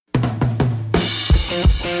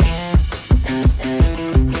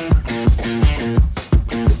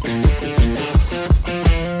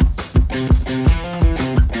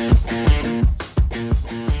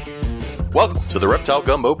Reptile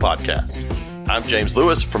Gumbo Podcast. I'm James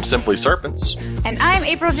Lewis from Simply Serpents. And I'm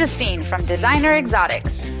April Justine from Designer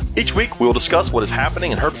Exotics. Each week, we will discuss what is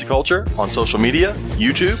happening in herpetoculture on social media,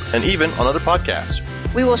 YouTube, and even on other podcasts.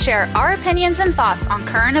 We will share our opinions and thoughts on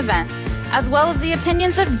current events, as well as the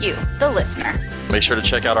opinions of you, the listener. Make sure to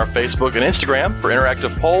check out our Facebook and Instagram for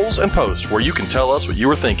interactive polls and posts where you can tell us what you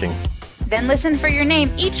were thinking. Then listen for your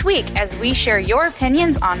name each week as we share your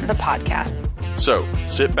opinions on the podcast. So,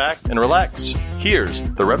 sit back and relax. Here's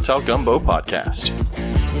the Reptile Gumbo Podcast.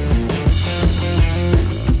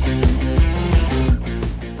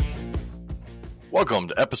 Welcome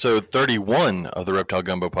to episode 31 of the Reptile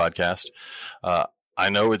Gumbo Podcast. I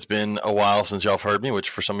know it's been a while since y'all have heard me, which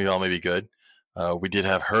for some of y'all may be good. We did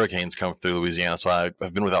have hurricanes come through Louisiana, so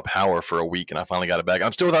I've been without power for a week, and I finally got it back.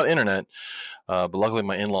 I'm still without internet, but luckily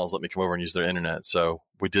my in-laws let me come over and use their internet, so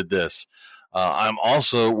we did this. I'm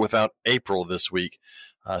also without April this week.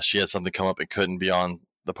 She had something come up and couldn't be on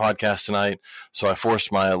the podcast tonight, so I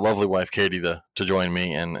forced my lovely wife, Katie, to join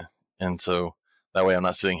me, and so that way I'm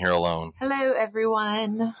not sitting here alone. Hello,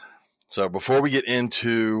 everyone. So before we get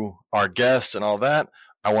into our guests and all that,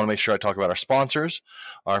 I want to make sure I talk about our sponsors.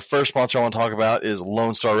 Our first sponsor I want to talk about is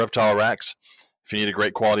Lone Star Reptile Racks. If you need a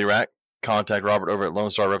great quality rack, contact Robert over at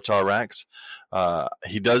Lone Star Reptile Racks.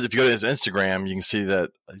 He does. If you go to his Instagram, you can see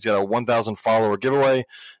that he's got a 1,000 follower giveaway. It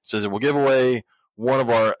says it will give away one of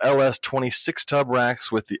our LS26 tub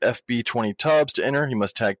racks with the FB20 tubs. To enter, you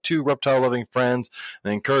must tag 2 reptile-loving friends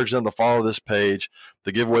and encourage them to follow this page.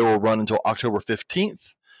 The giveaway will run until October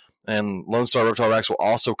 15th. And Lone Star Reptile Racks will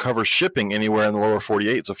also cover shipping anywhere in the lower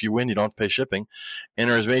 48. So if you win, you don't have to pay shipping.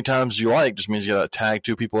 Enter as many times as you like. Just means you got to tag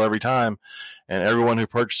 2 people every time. And everyone who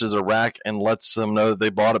purchases a rack and lets them know that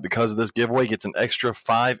they bought it because of this giveaway gets an extra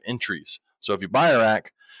 5 entries. So if you buy a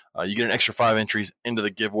rack, you get an extra 5 entries into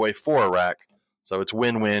the giveaway for a rack. So it's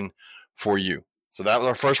win-win for you. So that was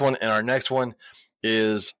our first one. And our next one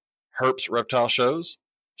is Herp's Reptile Shows.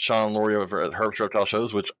 Sean and Lori over at Herp's Reptile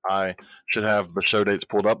Shows, which I should have the show dates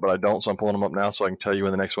pulled up, but I don't, so I'm pulling them up now so I can tell you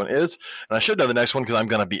when the next one is. And I should know the next one because I'm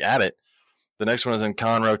going to be at it. The next one is in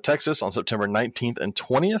Conroe, Texas on September 19th and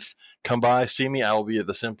 20th. Come by, see me. I will be at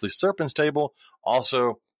the Simply Serpents table,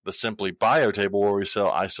 also the Simply Bio table where we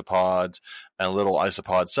sell isopods and little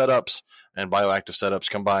isopod setups and bioactive setups.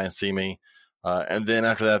 Come by and see me. And then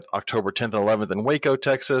after that, October 10th and 11th in Waco,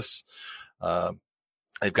 Texas.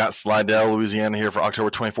 They've got Slidell, Louisiana here for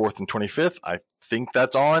October 24th and 25th. I think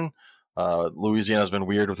that's on. Louisiana's been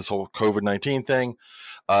weird with this whole COVID-19 thing.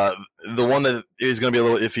 The one that is going to be a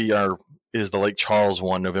little iffy is the Lake Charles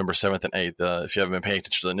one, November 7th and 8th. If you haven't been paying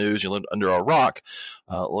attention to the news, you live under a rock.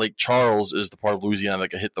 Lake Charles is the part of Louisiana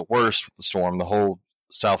that got hit the worst with the storm, the whole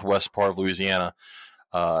southwest part of Louisiana.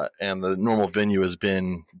 And the normal venue has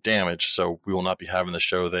been damaged, so we will not be having the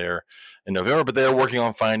show there in November, but they're working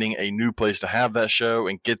on finding a new place to have that show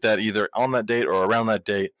and get that either on that date or around that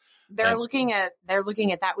date. They're looking at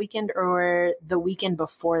that weekend or the weekend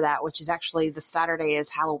before that, which is actually the Saturday is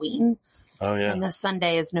Halloween. Oh yeah. And the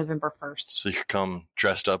Sunday is November 1st. So you can come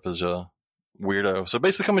dressed up as a weirdo. So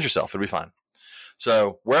basically come as yourself. It'll be fine.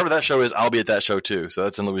 So wherever that show is, I'll be at that show too. So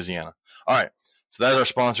that's in Louisiana. All right. So that's our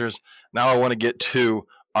sponsors. Now I want to get to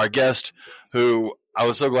our guest, who I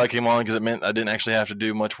was so glad came on because it meant I didn't actually have to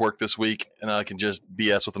do much work this week, and I can just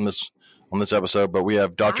BS with him on this episode. But we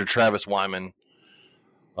have Dr. Travis Wyman.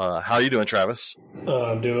 How are you doing, Travis?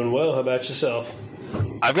 I'm doing well. How about yourself?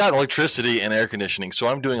 I've got electricity and air conditioning, so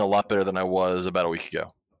I'm doing a lot better than I was about a week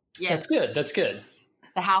ago. Yes. That's good.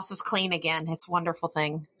 The house is clean again. It's a wonderful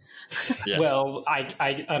thing. Yeah. Well,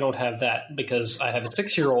 I don't have that because I have a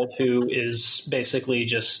 6-year-old who is basically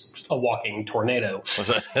just a walking tornado.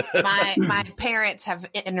 My parents have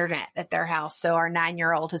internet at their house, so our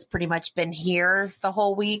 9-year-old has pretty much been here the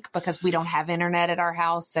whole week because we don't have internet at our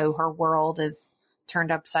house, so her world is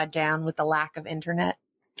turned upside down with the lack of internet.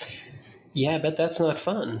 Yeah, but that's not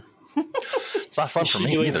fun. It's not fun for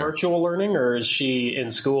me either. Is she doing virtual learning or is she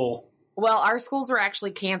in school? Well, our schools were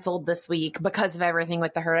actually canceled this week because of everything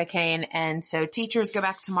with the hurricane. And so teachers go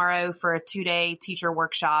back tomorrow for a 2-day teacher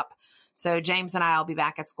workshop. So James and I will be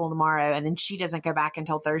back at school tomorrow. And then she doesn't go back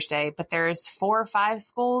until Thursday. But there's 4 or 5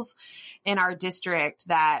 schools in our district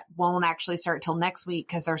that won't actually start till next week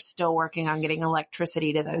because they're still working on getting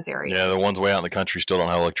electricity to those areas. Yeah, the ones way out in the country still don't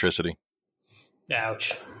have electricity.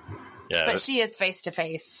 Ouch. Yeah, but she is face to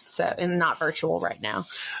face, so and not virtual right now.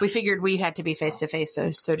 We figured we had to be face to face,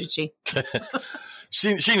 so did she.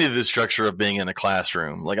 She needed the structure of being in a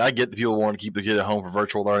classroom. Like, I get the people want to keep the kid at home for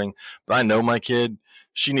virtual learning, but I know my kid,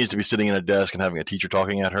 she needs to be sitting in a desk and having a teacher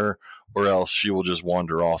talking at her, or else she will just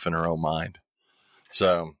wander off in her own mind.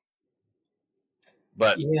 So,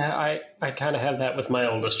 But yeah, I kind of have that with my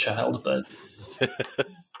oldest child, but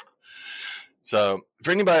so for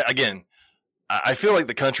anybody, again, I feel like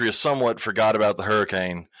the country has somewhat forgot about the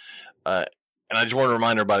hurricane. And I just want to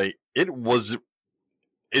remind everybody,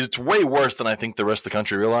 it's way worse than I think the rest of the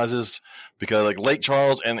country realizes, because like Lake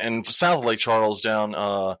Charles and south of Lake Charles down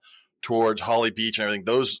towards Holly Beach and everything,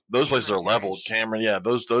 those places are leveled. Cameron, yeah,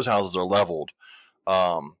 those houses are leveled.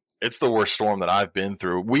 It's the worst storm that I've been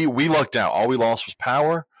through. We lucked out. All we lost was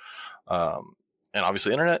power, and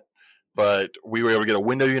obviously internet. But we were able to get a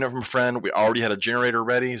window unit from a friend. We already had a generator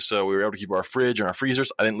ready, so we were able to keep our fridge and our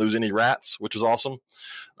freezers. I didn't lose any rats, which was awesome.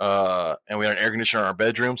 And we had an air conditioner in our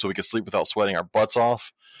bedroom, so we could sleep without sweating our butts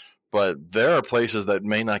off. But there are places that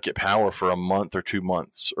may not get power for a month or 2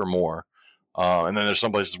 months or more. And then there's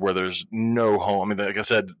some places where there's no home. I mean, like I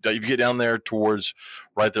said, if you get down there towards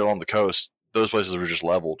right there along the coast, those places were just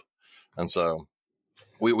leveled. And so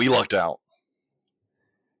we lucked out.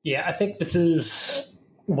 yeah, I think this is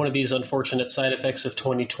one of these unfortunate side effects of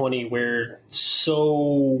 2020 where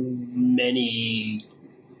so many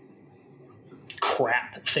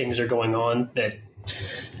crap things are going on that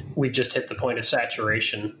we've just hit the point of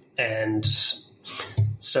saturation. And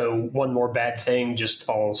so one more bad thing just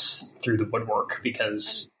falls through the woodwork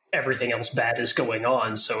because everything else bad is going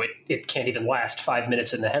on. So it can't even last 5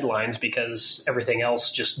 minutes in the headlines because everything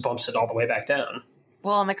else just bumps it all the way back down.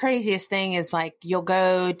 Well, and the craziest thing is like you'll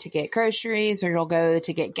go to get groceries or you'll go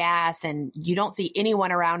to get gas and you don't see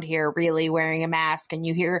anyone around here really wearing a mask. And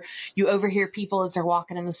you overhear people as they're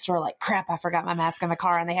walking in the store like, crap, I forgot my mask in the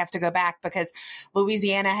car, and they have to go back because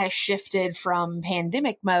Louisiana has shifted from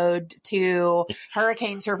pandemic mode to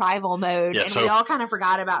hurricane survival mode. Yeah, and so we all kind of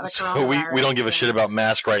forgot about the coronavirus. So we don't give a shit about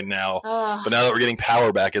masks right now. But now that we're getting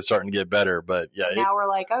power back, it's starting to get better. But yeah, now we're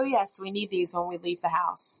like, oh yes, we need these when we leave the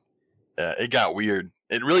house. Yeah, it got weird.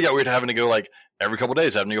 It really got weird having to go like every couple of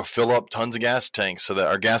days, having to go fill up tons of gas tanks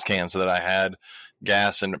gas cans so that I had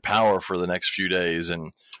gas and power for the next few days.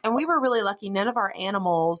 And we were really lucky. None of our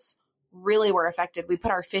animals really were affected. We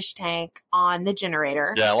put our fish tank on the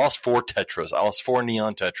generator. Yeah, I lost 4 tetras. I lost 4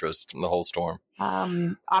 neon tetras from the whole storm.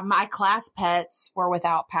 My class pets were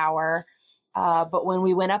without power. But when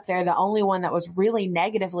we went up there, the only one that was really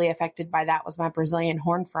negatively affected by that was my Brazilian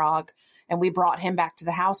horn frog. And we brought him back to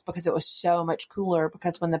the house because it was so much cooler,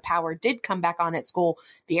 because when the power did come back on at school,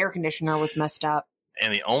 the air conditioner was messed up.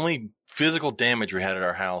 And the only physical damage we had at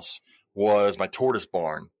our house was my tortoise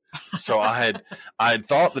barn. So I had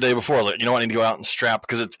thought the day before, I was like, you know what, I need to go out and strap,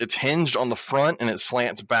 because it's hinged on the front and it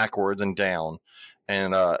slants backwards and down.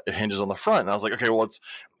 And it hinges on the front. And I was like, okay, well,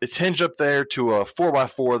 it's hinged up there to a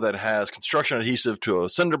 4x4 that has construction adhesive to a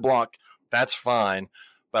cinder block. That's fine.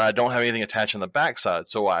 But I don't have anything attached on the backside.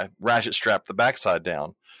 So I ratchet strapped the backside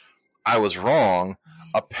down. I was wrong.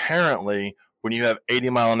 Apparently, when you have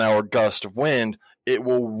 80-mile-an-hour gust of wind, it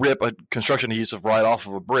will rip a construction adhesive right off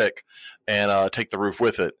of a brick and take the roof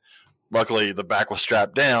with it. Luckily, the back was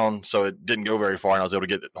strapped down, so it didn't go very far, and I was able to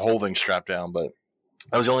get the whole thing strapped down. But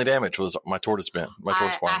that was the only damage, was my tortoise barn.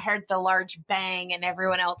 I heard the large bang, and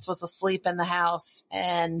everyone else was asleep in the house,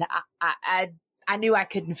 and I knew I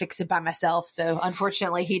couldn't fix it by myself. So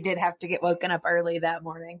unfortunately, he did have to get woken up early that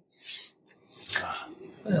morning.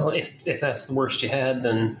 Well, if that's the worst you had,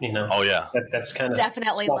 then Oh yeah, that's kind of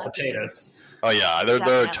definitely small lucky. potatoes. Oh yeah,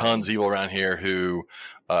 there are tons of people around here who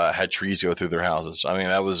had trees go through their houses. I mean,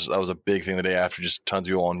 that was a big thing the day after. Just tons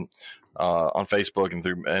of people on Facebook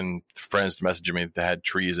and friends messaging me that had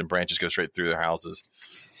trees and branches go straight through their houses.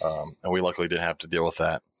 And we luckily didn't have to deal with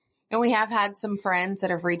that. And we have had some friends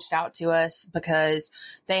that have reached out to us because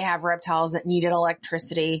they have reptiles that needed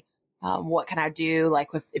electricity. What can I do?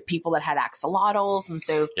 Like with people that had axolotls. And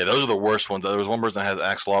so, yeah, those are the worst ones. There was one person that has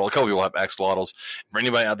axolotl. A couple people have axolotls. For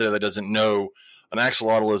anybody out there that doesn't know, an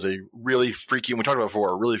axolotl is a really freaky, we talked about before,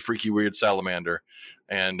 a really freaky, weird salamander.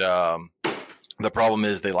 And, the problem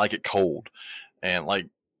is they like it cold, and like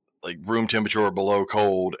room temperature or below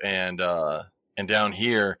cold. And down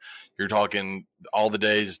here, you're talking all the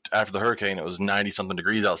days after the hurricane, it was 90 something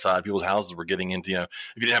degrees outside. People's houses were getting into, if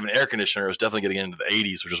you didn't have an air conditioner, it was definitely getting into the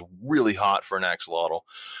 80s, which is really hot for an axolotl.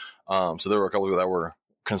 So there were a couple of people that were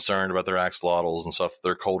concerned about their axolotls and stuff.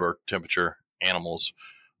 They're colder temperature animals.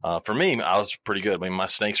 For me, I was pretty good. I mean, my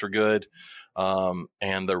snakes were good.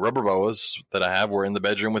 And the rubber boas that I have were in the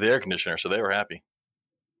bedroom with the air conditioner, so they were happy.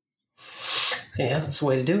 Yeah, that's the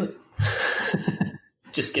way to do it.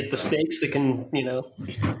 Just get the snakes that can,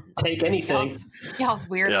 take anything. Y'all's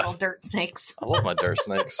weird little dirt snakes. I love my dirt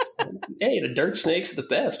snakes. Hey, the dirt snake's the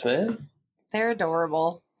best, man. They're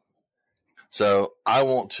adorable. So I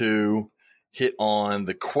want to hit on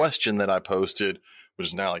the question that I posted, which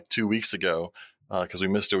is now like 2 weeks ago. because we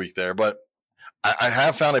missed a week there. But I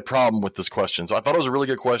have found a problem with this question. So I thought it was a really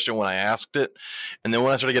good question when I asked it. And then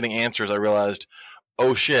when I started getting answers, I realized,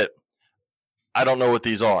 oh, shit, I don't know what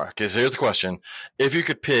these are. Okay, so here's the question. If you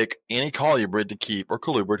could pick any colubrid to keep, or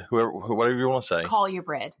colubrid, whatever you want to say.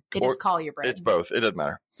 Colubrid. It is colubrid. It's both. It doesn't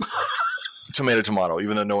matter. Tomato,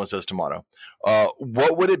 even though no one says tomato.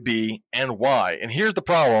 What would it be and why? And here's the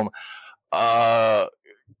problem.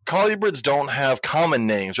 Colubrids don't have common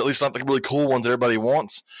names, or at least not the really cool ones that everybody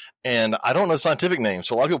wants. And I don't know scientific names.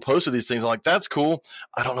 So a lot of people posted these things. I'm like, that's cool.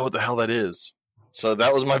 I don't know what the hell that is. So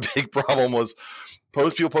that was my big problem was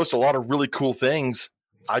people post a lot of really cool things.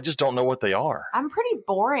 I just don't know what they are. I'm pretty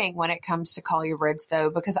boring when it comes to colubrids,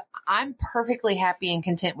 though, because I'm perfectly happy and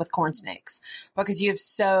content with corn snakes because you have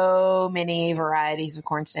so many varieties of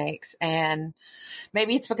corn snakes. And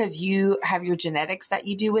maybe it's because you have your genetics that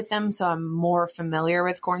you do with them. So I'm more familiar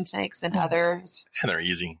with corn snakes than others. And they're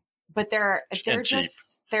easy. But they're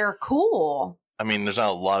cool. I mean, there's not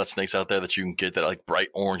a lot of snakes out there that you can get that like bright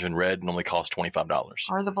orange and red and only cost $25.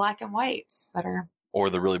 Or the black and whites that are. Or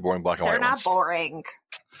the really boring black and white ones. They're not boring.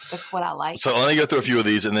 That's what I like. So let me go through a few of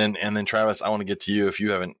these, and then Travis, I want to get to you if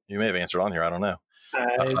you haven't. You may have answered on here. I don't know.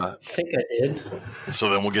 I think I did. So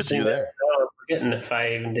then we'll get to you there. I'm forgetting if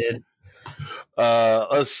I even did.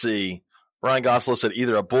 Let's see. Ryan Goslow said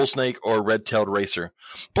either a bull snake or a red-tailed racer.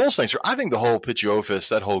 Bull snakes I think the whole Pituophis,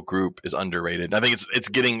 that whole group is underrated. I think it's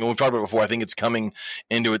getting, we've talked about it before, I think it's coming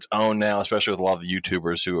into its own now, especially with a lot of the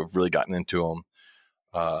YouTubers who have really gotten into them.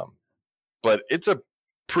 But it's a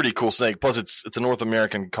pretty cool snake. Plus it's a North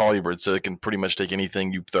American colubrid, so it can pretty much take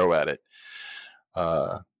anything you throw at it.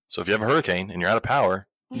 So if you have a hurricane and you're out of power,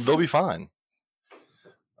 they'll be fine.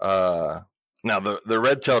 Now the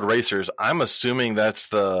red-tailed racers, I'm assuming that's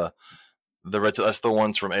that's the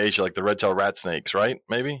ones from Asia, like the red-tailed rat snakes, right?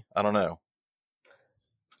 Maybe? I don't know.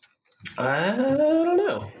 I don't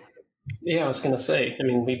know. Yeah, I was going to say. I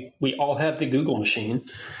mean, we all have the Google machine.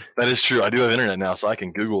 That is true. I do have internet now, so I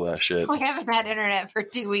can Google that shit. We haven't had internet for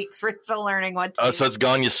 2 weeks. We're still learning what to do. So it's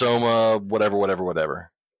Gonyosoma,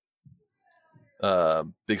 whatever.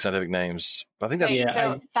 Big scientific names. But I think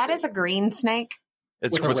that's that is a green snake?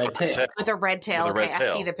 It's with a red tail. With a red tail. With a red okay,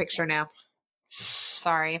 tail. I see the picture now.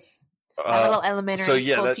 Sorry. A little elementary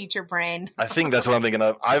school teacher brain. I think that's what I'm thinking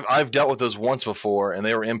of. I've dealt with those once before, and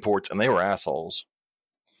they were imports, and they were assholes.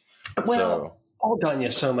 Well, all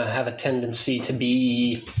Gonyosoma have a tendency to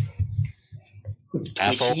be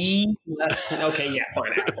assholes. Okay, yeah,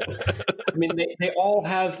 fine, assholes. I mean, they all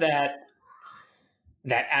have that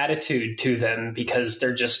attitude to them because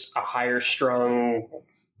they're just a higher strung,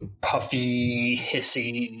 puffy,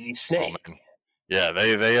 hissy snake. Oh, yeah,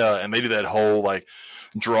 they do that whole like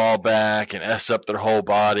draw back and S up their whole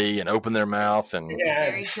body and open their mouth and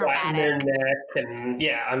very flatten their neck and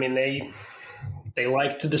I mean they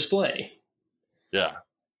like to display. Yeah,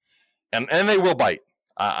 and they will bite.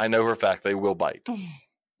 I know for a fact they will bite.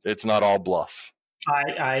 It's not all bluff.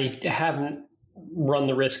 I haven't run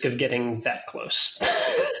the risk of getting that close.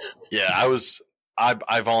 Yeah,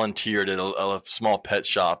 I volunteered at a small pet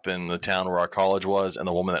shop in the town where our college was, and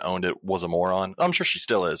the woman that owned it was a moron. I'm sure she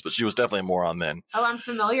still is, but she was definitely a moron then. Oh, I'm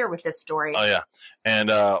familiar with this story. Oh, yeah. And,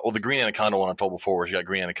 the green anaconda one I told before where she got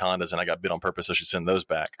green anacondas, and I got bit on purpose, so she sent those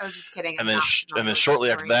back. Oh, just kidding. And then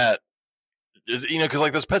shortly after that, because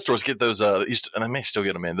like those pet stores get those, and I may still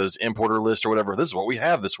get them in, those importer list or whatever. This is what we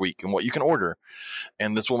have this week and what you can order.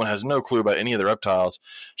 And this woman has no clue about any of the reptiles.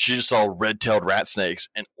 She just saw red-tailed rat snakes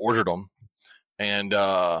and ordered them. And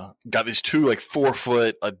got these 2 like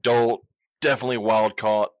 4-foot adult, definitely wild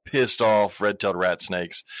caught, pissed off red-tailed rat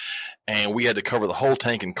snakes. And we had to cover the whole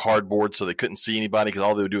tank in cardboard so they couldn't see anybody because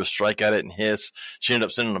all they would do is strike at it and hiss. She ended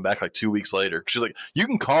up sending them back like 2 weeks later. She's like, "You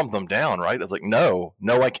can calm them down, right?" I was like, No,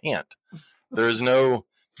 I can't. There's no.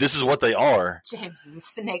 This is what they are. James is a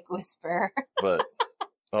snake whisperer. But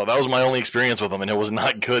that was my only experience with them, and it was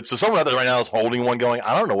not good. So someone out there right now is holding one, going,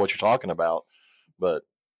 "I don't know what you're talking about," but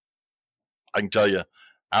I can tell you,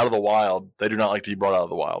 out of the wild, they do not like to be brought out of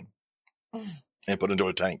the wild and put into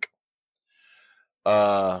a tank.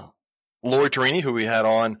 Lori Torini, who we had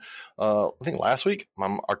on, I think last week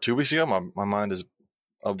or 2 weeks ago. My mind is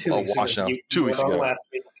a wash now. 2 weeks ago. Last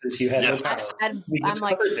week because you had no power.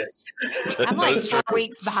 I'm like 4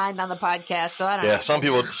 weeks behind on the podcast, so I don't know. Yeah, some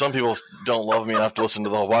people don't love me enough to listen to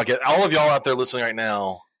the whole podcast. All of y'all out there listening right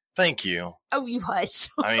now, thank you. Oh, you hush.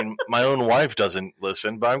 I mean, my own wife doesn't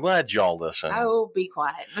listen, but I'm glad y'all listen. Oh, be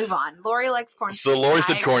quiet. Move on. Lori likes corn snakes. So Lori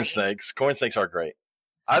said corn snakes. Corn snakes are great.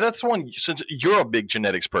 That's one, since you're a big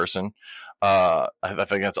genetics person, I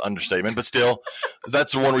think that's an understatement, but still,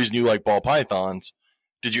 that's the one reason you like ball pythons.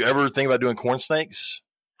 Did you ever think about doing corn snakes?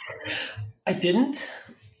 I didn't.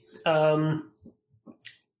 I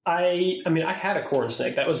mean, I had a corn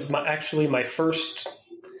snake. That was actually my first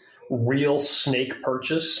real snake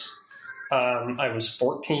purchase. I was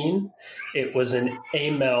 14. It was an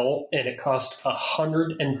Amel, and it cost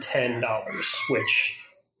 $110, which,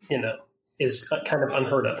 is kind of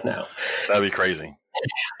unheard of now. That'd be crazy.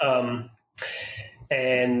 And,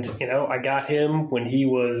 I got him when he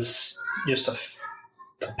was just a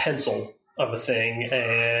pencil of a thing,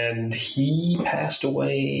 and he passed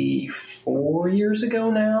away 4 years ago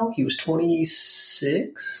now. He was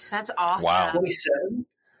 26. That's awesome. Wow. 27.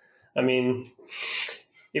 I mean,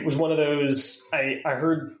 it was one of those, I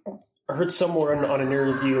heard somewhere on an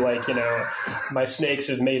interview, like, my snakes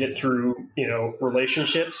have made it through,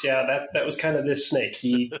 relationships. Yeah, that was kind of this snake.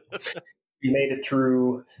 He made it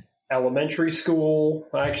through elementary school.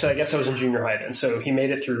 Actually, I guess I was in junior high then. So he made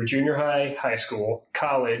it through junior high, high school,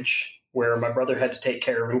 college, where my brother had to take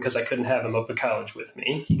care of him because I couldn't have him up at college with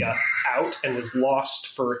me. He got out and was lost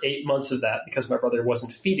for 8 months of that because my brother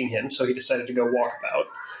wasn't feeding him. So he decided to go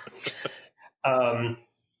walkabout.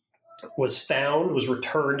 Was found, was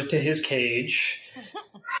returned to his cage,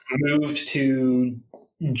 moved to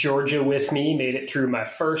Georgia with me, made it through my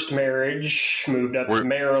first marriage, moved up to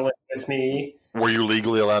Maryland with me. Were you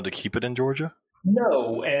legally allowed to keep it in Georgia?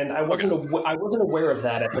 No, and I wasn't aware of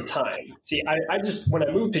that at the time. See, I just, when I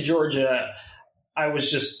moved to Georgia, I was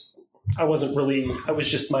just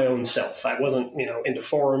my own self. I wasn't, into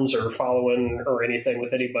forums or following or anything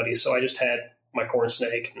with anybody. So I just had my corn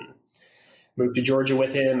snake and moved to Georgia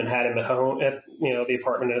with him and had him at home at, the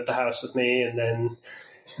apartment at the house with me. And then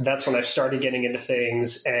that's when I started getting into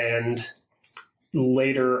things. And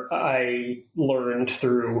later I learned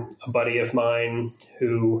through a buddy of mine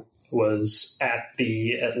who was at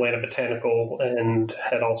the Atlanta Botanical and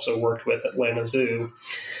had also worked with Atlanta Zoo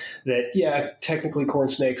that, yeah, technically corn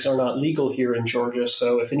snakes are not legal here in Georgia.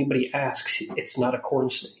 So if anybody asks, it's not a corn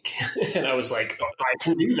snake. And I was like, I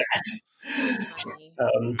can do that.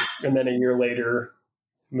 And then a year later,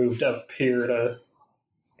 moved up here to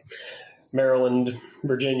Maryland,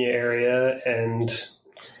 Virginia area. And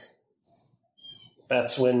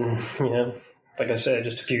that's when, like I said,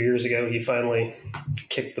 just a few years ago, he finally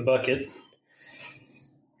kicked the bucket.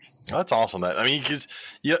 That's awesome. Because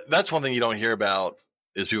that's one thing you don't hear about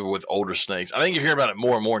is people with older snakes. I think you hear about it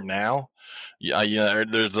more and more now.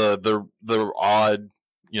 There's the odd,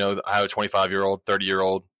 I have a 25-year-old,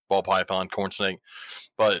 30-year-old ball python, corn snake.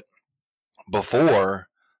 But before,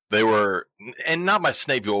 they were, and not by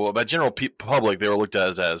snake people, but by general public, they were looked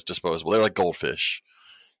at as disposable. They're like goldfish,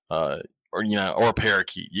 or a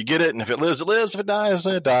parakeet. You get it, and if it lives, it lives. If it dies,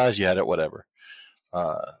 it dies. You had it, whatever.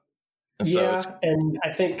 And I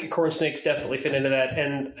think corn snakes definitely fit into that.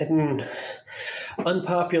 And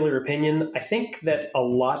unpopular opinion, I think that a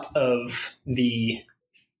lot of the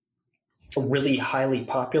really highly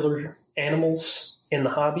popular animals in the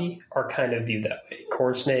hobby are kind of viewed that way.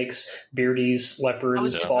 Corn snakes, beardies, leopards, I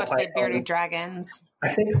was just about to say bearded dragons. I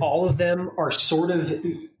think all of them are sort of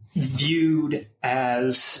viewed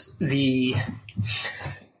as the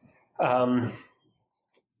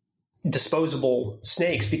disposable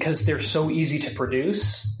snakes because they're so easy to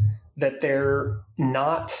produce that that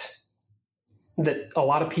a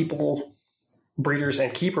lot of people, breeders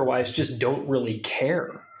and keeper wise, just don't really care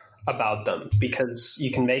about them because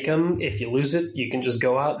you can make them. If you lose it, you can just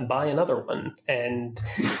go out and buy another one, and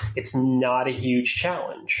it's not a huge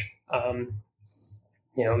challenge.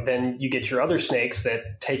 Then you get your other snakes that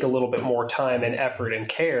take a little bit more time and effort and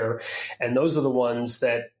care, and those are the ones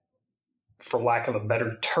that, for lack of a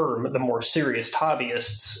better term, the more serious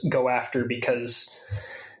hobbyists go after because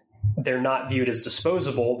they're not viewed as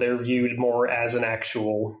disposable. They're viewed more as an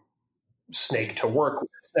actual snake to work with.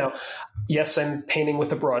 Now, yes, I'm painting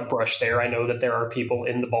with a broad brush there. I know that there are people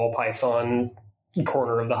in the ball python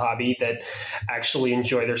corner of the hobby that actually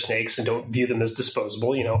enjoy their snakes and don't view them as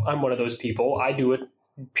disposable. I'm one of those people. I do it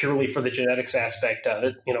purely for the genetics aspect of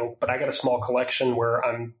it, but I got a small collection where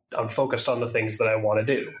I'm focused on the things that I want to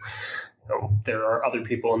do. There are other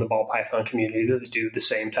people in the ball python community that do the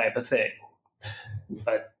same type of thing.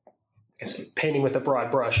 But painting with a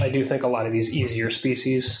broad brush, I do think a lot of these easier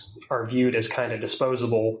species are viewed as kind of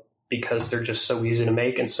disposable because they're just so easy to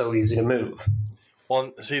make and so easy to move.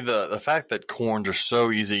 Well, see, the fact that corns are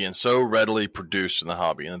so easy and so readily produced in the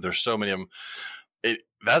hobby, and there's so many of them,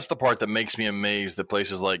 that's the part that makes me amazed that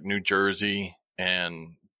places like New Jersey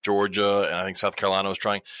and Georgia, and I think South Carolina was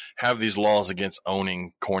have these laws against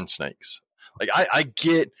owning corn snakes. Like, I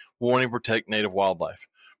get wanting to protect native wildlife,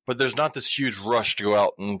 but there's not this huge rush to go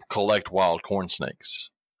out and collect wild corn snakes.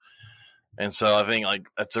 And so I think like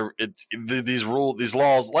these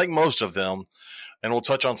laws, like most of them, and we'll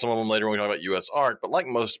touch on some of them later when we talk about U.S. art, but like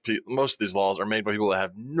most of these laws are made by people that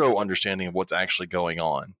have no understanding of what's actually going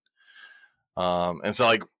on. And so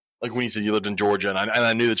like when you said you lived in Georgia, and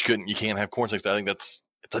I knew that you can't have corn snakes, I think it's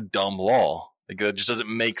a dumb law. Like, it just doesn't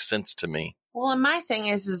make sense to me. Well, and my thing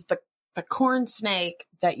is the corn snake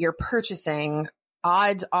that you're purchasing,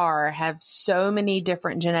 odds are, have so many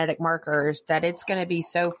different genetic markers that it's going to be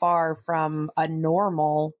so far from a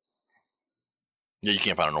normal. Yeah, you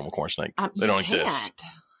can't find a normal corn snake. They don't exist.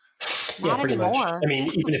 Not pretty anymore. much. I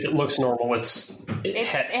mean, even if it looks normal, it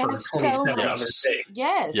has for 27 other things.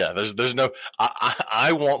 Yes. Yeah, there's no.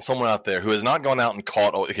 I want someone out there who has not gone out and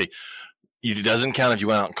caught. Okay, it doesn't count if you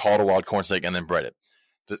went out and caught a wild corn snake and then bred it.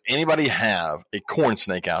 Does anybody have a corn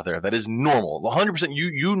snake out there that is normal? 100%.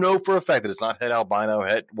 You know for a fact that it's not het albino,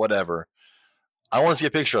 het whatever. I want to see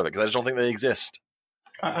a picture of it because I just don't think they exist.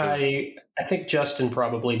 I think Justin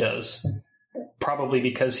probably does. Probably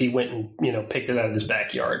because he went and picked it out of his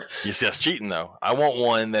backyard. You see, that's cheating though. I want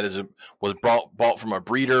one that was bought from a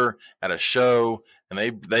breeder at a show, and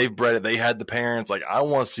they've bred it. They had the parents. Like, I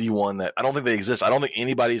want to see one that I don't think they exist. I don't think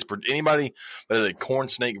anybody that is a corn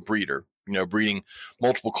snake breeder, breeding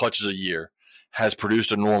multiple clutches a year, has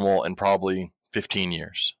produced a normal in probably 15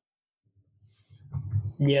 years.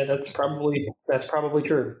 Yeah, that's probably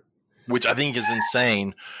true. Which I think is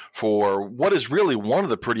insane for what is really one of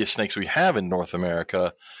the prettiest snakes we have in North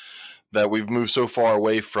America, that we've moved so far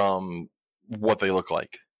away from what they look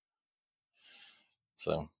like.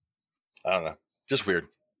 So, I don't know. Just weird.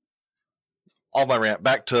 All my rant,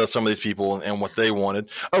 back to some of these people and what they wanted.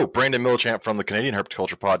 Oh, Brandon Millichamp from the Canadian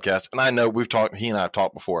Herpetoculture Podcast. And I know he and I have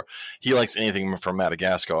talked before. He likes anything from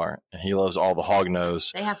Madagascar, and he loves all the hog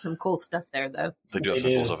nose. They have some cool stuff there, though. They do have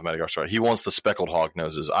some cool stuff in Madagascar. He wants the speckled hog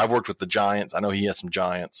noses. I've worked with the giants. I know he has some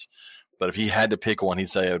giants, but if he had to pick one, he'd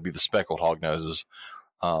say it would be the speckled hog noses.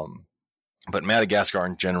 But Madagascar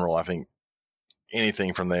in general, I think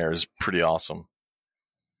anything from there is pretty awesome.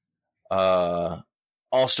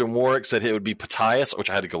 Austin Warwick said it would be Pataeus, which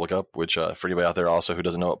I had to go look up, which for anybody out there also who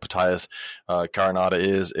doesn't know what Pataeus carinata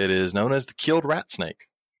is, it is known as the keeled rat snake.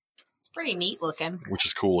 It's pretty neat looking. Which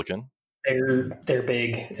is cool looking. They're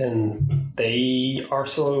big, and they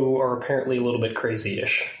also are apparently a little bit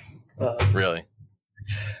crazy-ish. Really?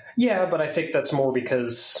 Yeah, but I think that's more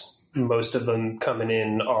because most of them coming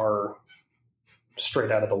in are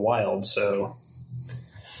straight out of the wild, so...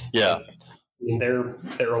 Yeah. I mean,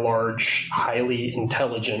 they're a large, highly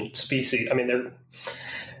intelligent species. I mean,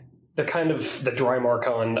 they're kind of the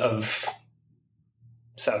Drymarchon of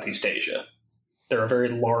Southeast Asia. They're a very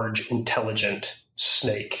large, intelligent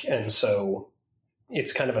snake, and so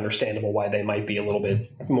it's kind of understandable why they might be a little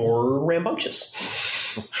bit more rambunctious.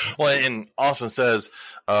 Well, and Austin says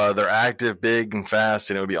they're active, big, and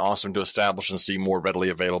fast, and it would be awesome to establish and see more readily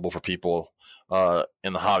available for people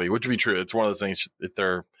in the hobby, which would be true. It's one of those things that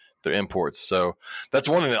they're imports. So that's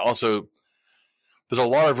one thing that also, there's a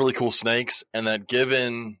lot of really cool snakes, and that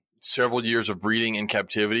given several years of breeding in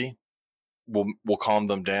captivity will calm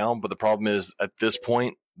them down. But the problem is at this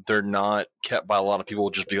point, they're not kept by a lot of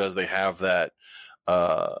people just because they have that.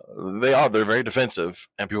 They're very defensive,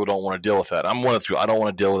 and people don't want to deal with that. I'm one of the two. I don't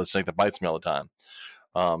want to deal with a snake that bites me all the time.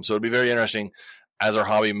 So it'd be very interesting as our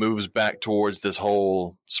hobby moves back towards this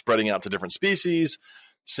whole spreading out to different species,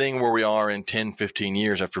 seeing where we are in 10, 15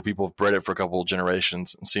 years after people have bred it for a couple of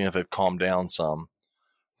generations, and seeing if they've calmed down some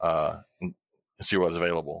and see what's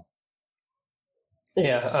available.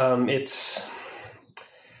 Yeah,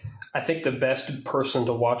 I think the best person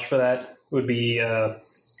to watch for that would be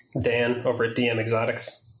Dan over at DM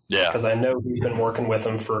Exotics. Yeah. Because I know he's been working with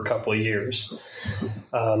them for a couple of years.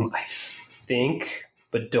 I think,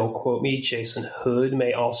 but don't quote me, Jason Hood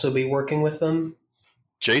may also be working with them.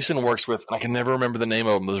 Jason works with, I can never remember the name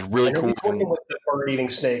of them. Those really cool. He's working with the bird-eating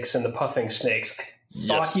snakes and the puffing snakes. I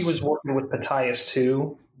thought he was working with Pataeus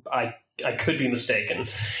too. I could be mistaken.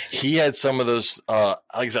 He had some of those. Like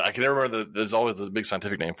I said, I can never remember. There's always the big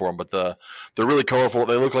scientific name for them, but they're really colorful.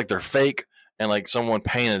 They look like they're fake, and like someone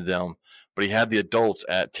painted them. But he had the adults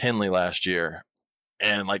at Tinley last year,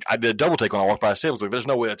 and like I did a double take when I walked by his table. It's like there's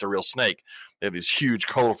no way that's a real snake. They have these huge,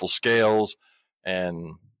 colorful scales,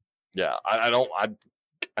 and yeah,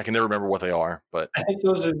 I can never remember what they are, but I think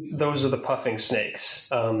those are the puffing snakes.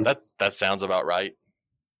 That sounds about right.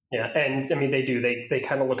 Yeah, and I mean they do. They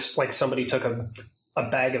kind of look like somebody took a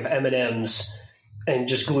bag of M&Ms and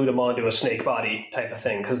just glued them onto a snake body type of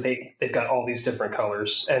thing, because they've got all these different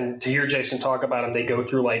colors. And to hear Jason talk about them, they go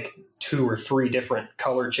through like 2 or 3 different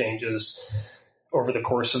color changes over the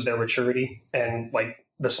course of their maturity, and like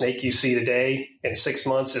the snake you see today in 6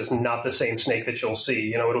 months is not the same snake that you'll see.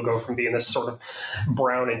 You know, it'll go from being this sort of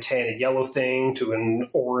brown and tan and yellow thing to an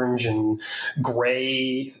orange and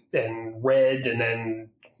gray and red and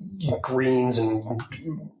then greens and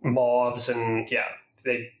mauves. And yeah,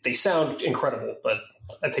 they sound incredible, but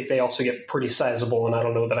I think they also get pretty sizable. And I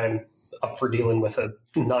don't know that I'm up for dealing with a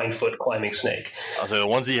 9-foot climbing snake. I'll say the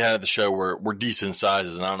ones he had at the show were decent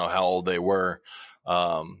sizes, and I don't know how old they were.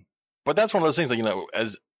 But that's one of those things that, you know,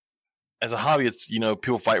 as a hobby, it's, you know,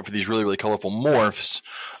 people fight for these really, really colorful morphs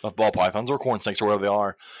of ball pythons or corn snakes or whatever they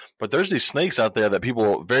are. But there's these snakes out there that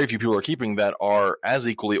very few people are keeping that are as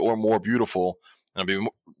equally or more beautiful. And it'll be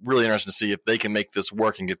really interesting to see if they can make this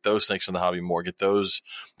work and get those snakes in the hobby more. Get those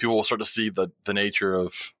people will start to see the nature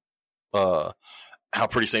of how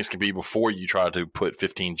pretty snakes can be before you try to put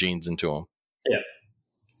 15 genes into them. Yeah.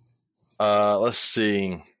 Let's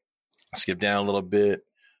see. Skip down a little bit.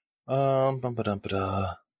 Oh,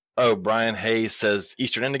 Brian Hayes says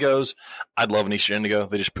Eastern Indigos. I'd love an Eastern Indigo.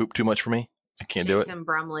 They just poop too much for me. I can't do it. Jason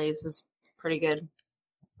Brumley's is pretty good.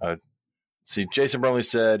 See, Jason Brumley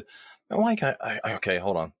said, why can't okay,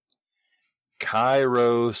 hold on.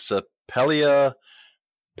 Chirocepelia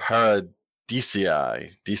paradisii.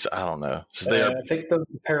 I don't know. I think those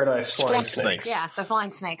are paradise flying snakes. Yeah, the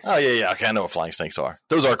flying snakes. Oh, yeah. Okay, I know what flying snakes are.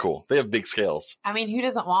 Those are cool. They have big scales. I mean, who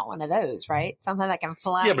doesn't want one of those, right? Something that can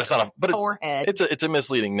fly. Yeah, but it's not forehead. It's a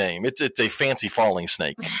misleading name. It's a fancy falling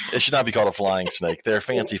snake. It should not be called a flying snake. They're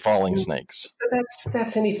fancy falling snakes.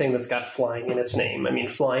 That's anything that's got flying in its name. I mean,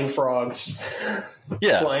 flying frogs,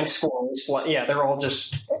 flying squirrels. They're all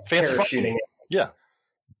just fancy parachuting. Yeah,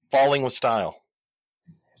 falling with style.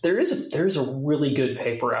 There's a really good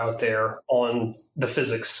paper out there on the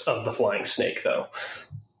physics of the flying snake, though.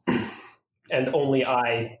 And only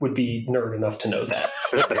I would be nerd enough to know that.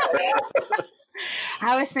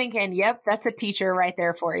 I was thinking, yep, that's a teacher right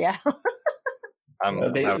there for you.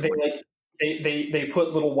 They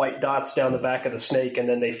put little white dots down the back of the snake, and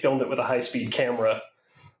then they filmed it with a high-speed camera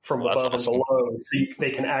from above and below, so they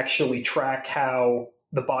can actually track how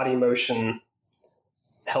the body motion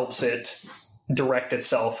helps it direct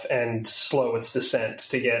itself and slow its descent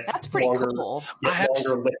to get that's pretty cool.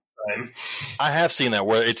 Longer lift time. I have seen that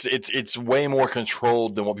where it's way more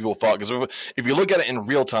controlled than what people thought. Because if you look at it in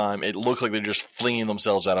real time, it looks like they're just flinging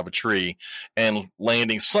themselves out of a tree and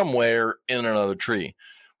landing somewhere in another tree.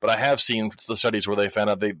 But I have seen the studies where they found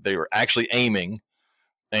out they were actually aiming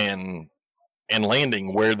and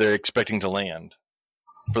landing where they're expecting to land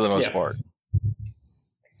for the most part.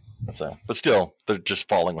 So, but still, they're just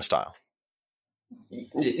falling with style.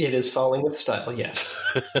 It is falling with style, yes.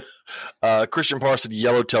 Christian Parr said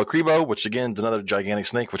yellowtail crebo, which again is another gigantic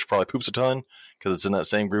snake, which probably poops a ton because it's in that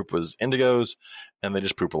same group as indigos, and they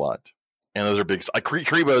just poop a lot. And those are big.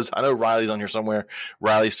 Crebos, I know Riley's on here somewhere.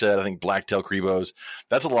 Riley said, I think blacktail crebos.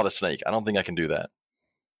 That's a lot of snake. I don't think I can do that.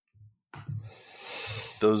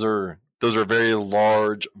 Those are very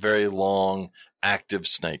large, very long, active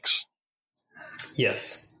snakes.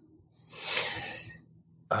 Yes.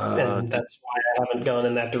 And that's why I haven't gone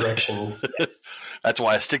in that direction. That's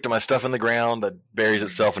why I stick to my stuff in the ground that buries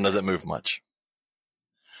itself and doesn't move much.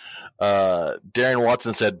 Darren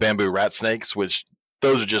Watson said bamboo rat snakes, which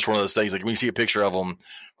those are just one of those things. Like when you see a picture of them,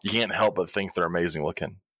 you can't help but think they're amazing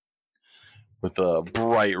looking. With the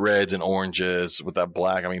bright reds and oranges, with that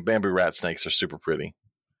black. I mean, bamboo rat snakes are super pretty.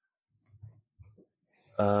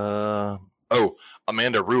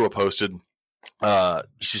 Amanda Rua posted.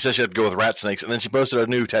 She said she had to go with rat snakes, and then she posted a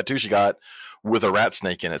new tattoo she got with a rat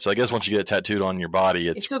snake in it. So I guess once you get it tattooed on your body,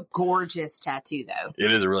 it's a gorgeous tattoo, though.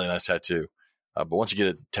 It is a really nice tattoo. But once you get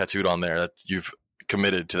it tattooed on there, you've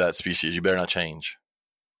committed to that species. You better not change.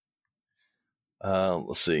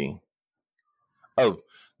 Let's see. Oh,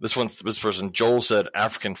 this person, Joel, said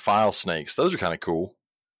African file snakes. Those are kind of cool.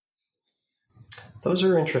 Those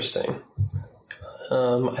are interesting.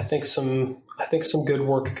 I think some good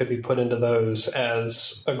work could be put into those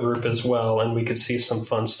as a group as well, and we could see some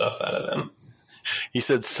fun stuff out of them. He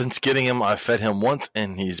said, since getting him, I fed him once,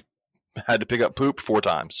 and he's had to pick up poop 4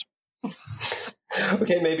 times.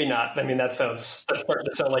 Okay, maybe not. I mean, that's starting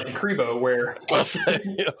to sound like a crebo where all they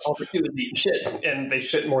do is eat shit, and they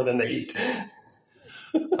shit more than they eat.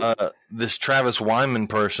 This Travis Wyman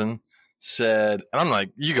person said, and I'm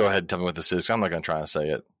like, you go ahead and tell me what this is. I'm not going to try and say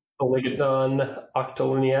it. Oligodon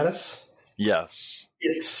octoluneatus? Yes.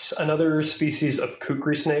 It's another species of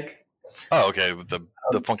kukri snake. Oh, okay, with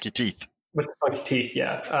the funky teeth. With the funky teeth,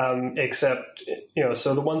 yeah. Except,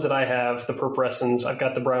 so the ones that I have, the purpurescens, I've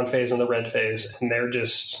got the brown phase and the red phase, and they're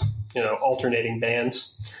just, alternating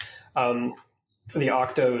bands. The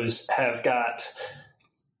octos have got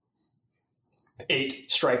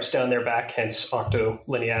 8 stripes down their back, hence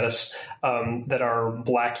octolineatus, that are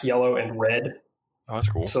black, yellow, and red. Oh, that's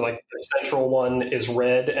cool. So like the central one is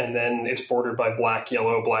red, and then it's bordered by black,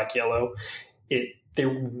 yellow, black, yellow.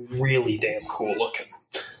 They're really damn cool looking.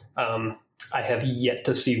 I have yet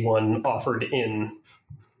to see one offered in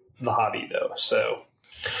the hobby though, so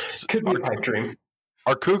could be a pipe dream.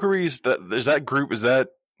 Are kookaries, is that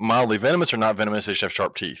mildly venomous or not venomous? They just have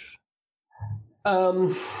sharp teeth.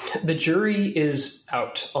 The jury is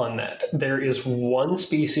out on that. There is one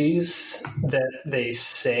species that they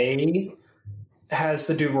say has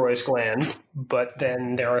the Duveroy's gland, but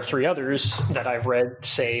then there are 3 others that I've read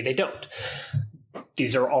say they don't.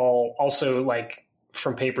 These are all also like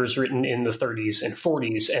from papers written in the 30s and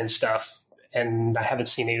 40s and stuff, and I haven't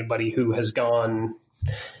seen anybody who has gone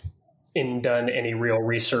and done any real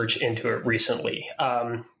research into it recently.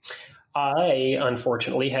 I,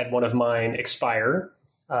 unfortunately, had one of mine expire.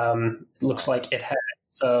 Looks like it had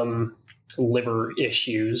some liver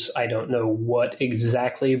issues. I don't know what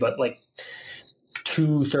exactly, but like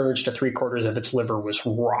 2/3 to 3/4 of its liver was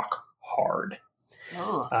rock hard.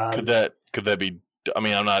 Oh. Could that be? I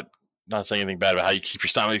mean, I'm not saying anything bad about how you keep your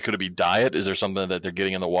stomach. Could it be diet? Is there something that they're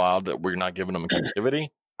getting in the wild that we're not giving them in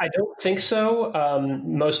captivity? I don't think so.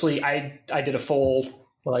 Mostly, I did a full.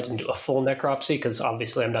 Well, I didn't do a full necropsy because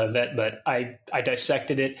obviously I'm not a vet, but I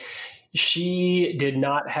dissected it. She did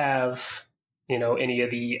not have, any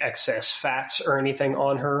of the excess fats or anything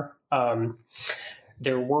on her.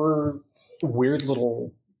 There were weird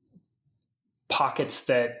little pockets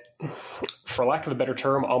that, for lack of a better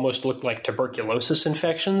term, almost looked like tuberculosis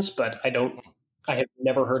infections, but I have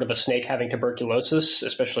never heard of a snake having tuberculosis,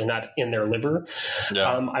 especially not in their liver. Yeah.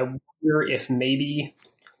 I wonder if maybe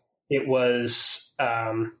it was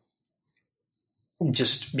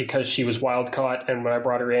just because she was wild caught, and when I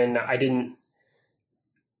brought her in, I didn't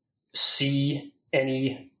see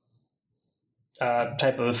any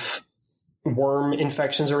type of worm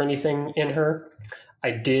infections or anything in her.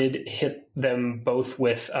 I did hit them both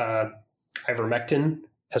with ivermectin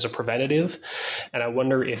as a preventative, and I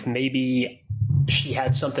wonder if maybe she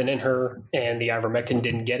had something in her and the ivermectin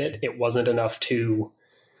didn't get it. It wasn't enough to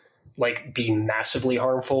be massively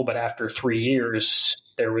harmful, but after 3 years,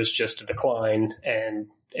 there was just a decline and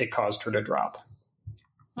it caused her to drop.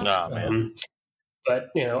 Nah, man. But,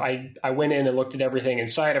 I went in and looked at everything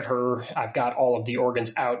inside of her. I've got all of the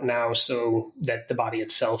organs out now so that the body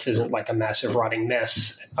itself isn't like a massive rotting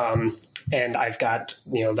mess. And I've got,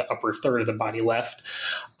 the upper third of the body left.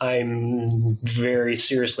 I'm very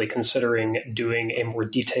seriously considering doing a more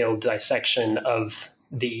detailed dissection of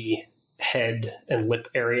the head and lip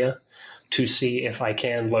area to see if I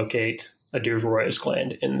can locate a Duveroy's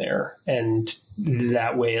gland in there. And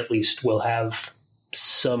that way, at least, we'll have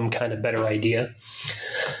some kind of better idea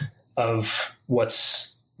of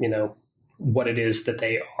what's, what it is that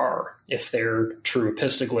they are, if they're true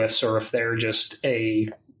epistoglyphs or if they're just a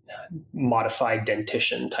modified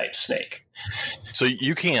dentition type snake. So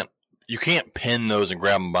you can't pin those and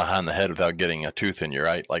grab them behind the head without getting a tooth in you,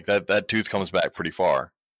 right? Like that tooth comes back pretty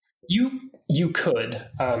far. You could.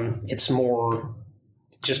 It's more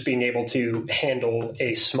just being able to handle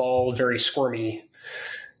a small, very squirmy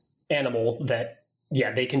animal that,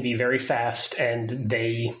 they can be very fast and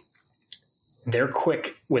they're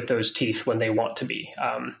quick with those teeth when they want to be.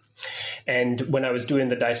 And when I was doing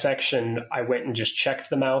the dissection, I went and just checked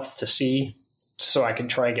the mouth to see so I could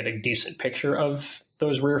try and get a decent picture of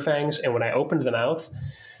those rear fangs. And when I opened the mouth,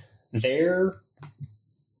 they're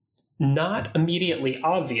not immediately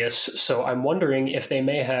obvious. So I'm wondering if they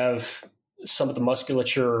may have some of the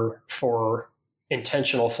musculature for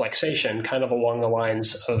intentional flexation, kind of along the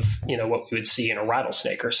lines of, what we would see in a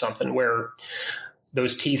rattlesnake or something, where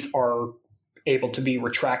those teeth are able to be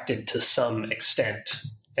retracted to some extent,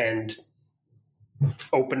 and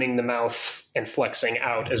opening the mouth and flexing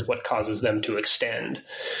out is what causes them to extend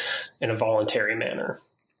in a voluntary manner.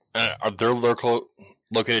 Are they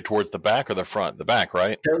located towards the back or the front? The back,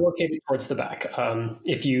 right? They're located towards the back.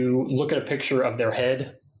 If you look at a picture of their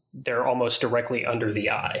head, they're almost directly under the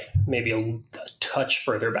eye, maybe a touch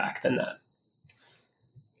further back than that.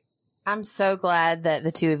 I'm so glad that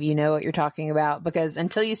the two of you know what you're talking about, because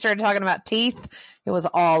until you started talking about teeth, it was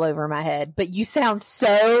all over my head. But you sound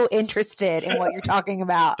so interested in what you're talking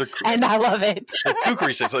about, and I love it. The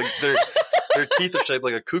kookarie snakes, like their teeth are shaped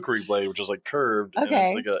like a kookarie blade, which is like curved.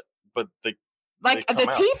 Okay, and it's but they the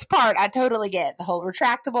out. teeth part, I totally get the whole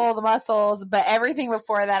retractable, the muscles, but everything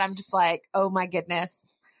before that, I'm just like, oh my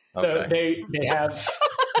goodness. Okay. So they have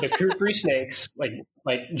the kukri snakes,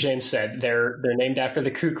 like James said, they're named after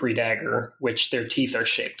the kukri dagger, which their teeth are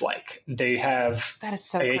shaped like. They have That is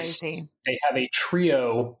so crazy. They have a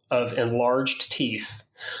trio of enlarged teeth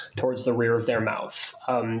towards the rear of their mouth.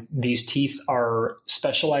 These teeth are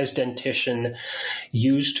specialized dentition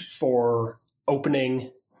used for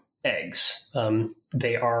opening eggs.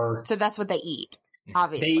 They are So that's what they eat,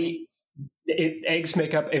 obviously. Eggs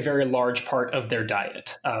make up a very large part of their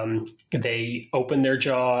diet. They open their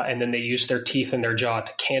jaw and then they use their teeth in their jaw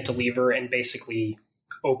to cantilever and basically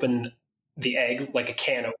open the egg like a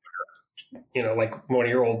can opener. Like one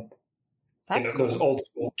of your old, That's cool. those old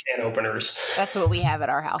school can openers. That's what we have at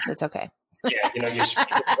our house. It's okay. Yeah, you just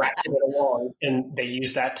ratchet it along, and they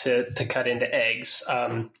use that to cut into eggs.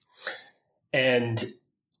 And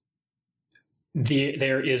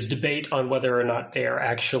there is debate on whether or not they are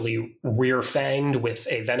actually rear-fanged with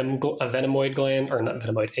a venomous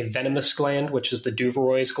gland, which is the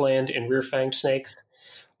Duveroy's gland in rear-fanged snakes,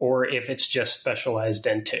 or if it's just specialized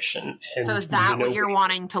dentition. And so is that what you're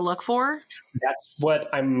wanting to look for? That's what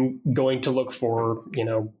I'm going to look for,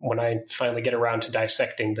 when I finally get around to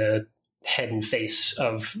dissecting the head and face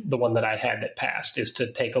of the one that I had that passed, is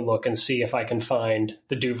to take a look and see if I can find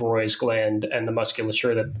the Duveroy's gland and the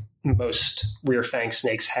musculature that most rear fang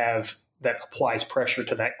snakes have that applies pressure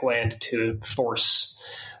to that gland to force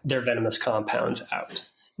their venomous compounds out.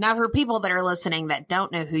 Now, for people that are listening that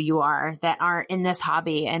don't know who you are, that aren't in this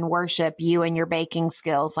hobby and worship you and your baking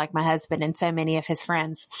skills, like my husband and so many of his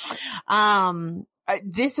friends,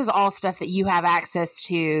 this is all stuff that you have access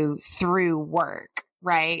to through work,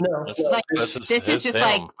 right? No, this is just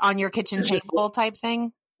like on your kitchen table type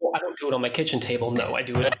thing. Well, I don't do it on my kitchen table. No, I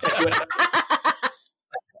do it.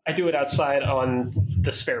 I do it outside on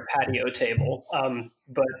the spare patio table.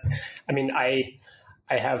 But I mean, I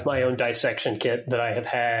have my own dissection kit that I have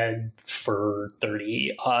had for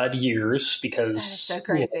 30 odd years because that is so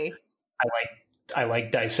crazy. I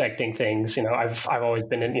like dissecting things. I've always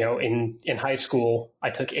been in high school. I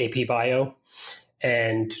took AP Bio,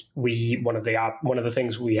 and one of the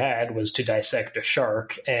things we had was to dissect a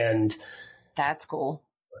shark, and that's cool.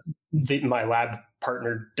 My lab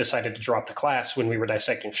partner decided to drop the class when we were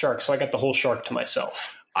dissecting sharks, so I got the whole shark to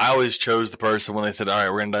myself. I always chose the person when they said, all right,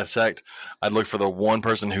 we're going to dissect. I'd look for the one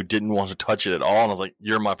person who didn't want to touch it at all. And I was like,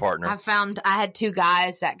 you're my partner. I had two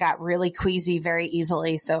guys that got really queasy very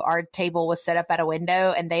easily. So our table was set up at a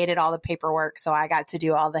window and they did all the paperwork. So I got to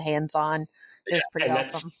do all the hands-on. It was pretty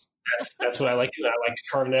awesome. That's what I like to do. I like to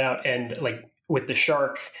carve it out. And like with the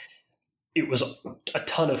shark, it was a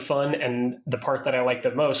ton of fun. And the part that I liked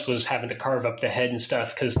the most was having to carve up the head and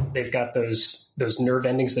stuff, because they've got those nerve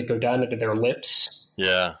endings that go down into their lips.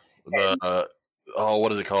 Yeah.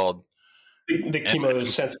 What is it called? The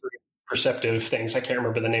chemosensory perceptive things. I can't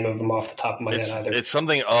remember the name of them off the top of my head either. It's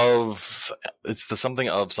something of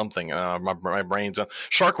something. My brain's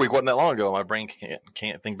Shark Week wasn't that long ago. My brain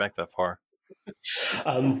can't think back that far.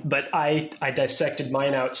 But I dissected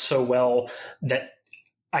mine out so well that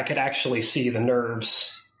I could actually see the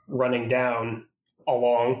nerves running down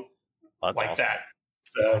along like awesome. that.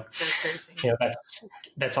 So, crazy.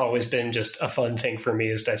 That's always been just a fun thing for me,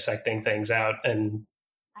 is dissecting things out. And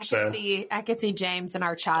I could see James and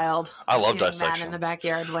our child. I love dissection in the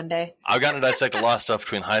backyard one day. I've gotten to dissect a lot of stuff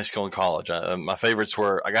between high school and college. My favorites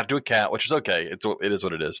were, I got to do a cat, which is okay. It is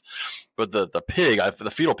what it is. But the pig,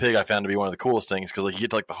 the fetal pig, I found to be one of the coolest things, because like you get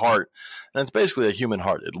to like the heart, and it's basically a human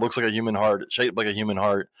heart. It looks like a human heart. It's shaped like a human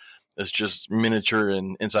heart. It's just miniature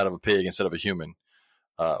and inside of a pig instead of a human,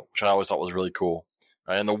 which I always thought was really cool.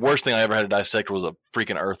 And the worst thing I ever had to dissect was a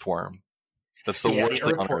freaking earthworm. That's the worst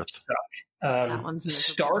thing on earth.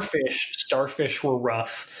 Starfish were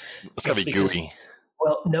rough. It's gotta be gooey.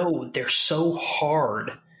 Well, no, they're so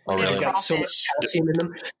hard. Oh, really? They've got so much calcium in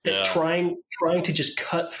them that trying to just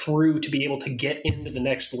cut through to be able to get into the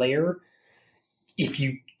next layer, if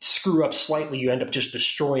you screw up slightly, you end up just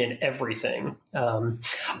destroying everything.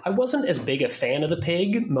 I wasn't as big a fan of the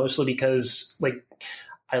pig, mostly because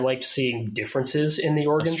I liked seeing differences in the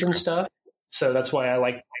organs and stuff. So that's why I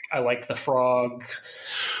liked the frog.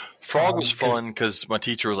 Frog was fun because my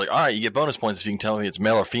teacher was like, all right, you get bonus points if you can tell me it's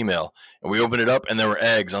male or female. And we opened it up and there were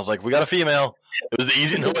eggs. I was like, we got a female. It was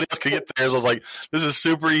easy. Nobody else could get there. So I was like, this is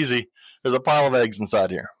super easy. There's a pile of eggs inside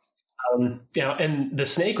here. And the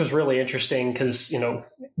snake was really interesting because,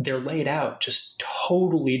 they're laid out just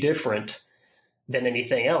totally different than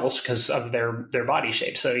anything else because of their body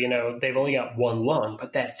shape. So, they've only got one lung,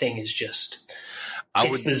 but that thing is just,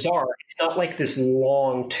 it's bizarre. It's not like this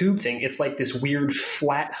long tube thing. It's like this weird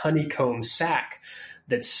flat honeycomb sac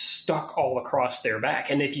that's stuck all across their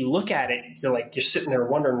back. And if you look at it, you're sitting there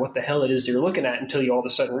wondering what the hell it is you're looking at until you all of a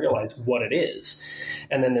sudden realize what it is.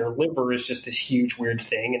 And then their liver is just this huge weird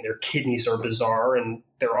thing, and their kidneys are bizarre, and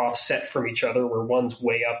they're offset from each other where one's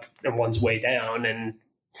way up and one's way down. And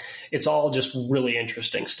it's all just really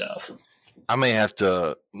interesting stuff. I may have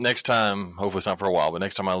to next time, hopefully it's not for a while, but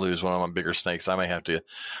next time I lose one of my bigger snakes, I may have to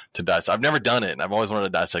dissect. I've never done it. I've always wanted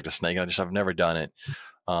to dissect a snake, and I've never done it.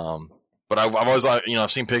 But I've always,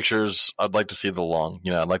 I've seen pictures. I'd like to see the lung.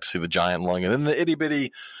 I'd like to see the giant lung, and then the itty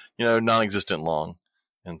bitty, non-existent lung.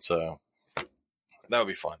 And so that would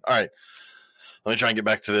be fun. All right, let me try and get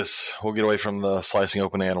back to this. We'll get away from the slicing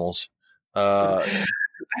open animals.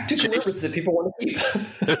 Colubrids that people want to keep.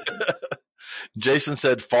 Jason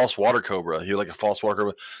said false water cobra. He like a false water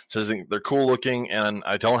cobra. Says they're cool looking, and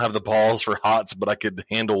I don't have the balls for hots, but I could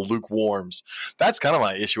handle lukewarms. That's kind of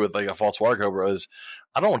my issue with like a false water cobra is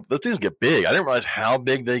those things get big. I didn't realize how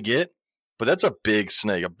big they get, but that's a big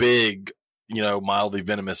snake, a big, mildly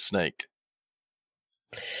venomous snake.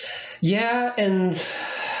 Yeah, and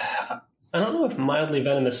I don't know if mildly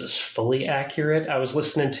venomous is fully accurate. I was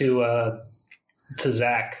listening to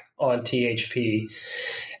Zach on THP,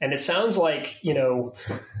 and it sounds like, the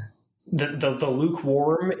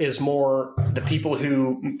lukewarm is more the people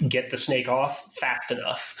who get the snake off fast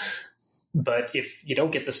enough. But if you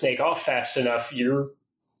don't get the snake off fast enough, you're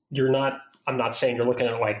not, I'm not saying you're looking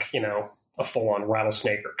at like, a full-on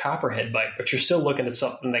rattlesnake or copperhead bite, but you're still looking at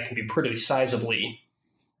something that can be pretty sizably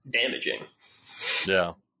damaging.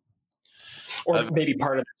 Yeah. Or maybe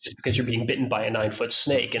part of it is because you're being bitten by a 9-foot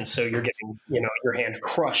snake, and so you're getting, your hand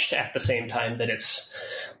crushed at the same time that it's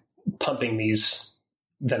pumping these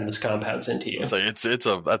venomous compounds into you. So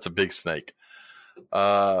that's a big snake.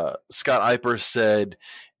 Scott Eiper said,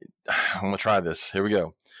 I'm gonna try this. Here we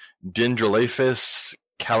go. Dendrolaphis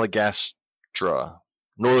caligastra,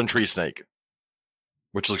 northern tree snake,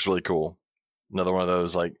 which looks really cool. Another one of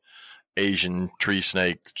those like Asian tree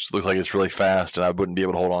snake. Just looks like it's really fast, and I wouldn't be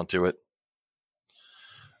able to hold on to it.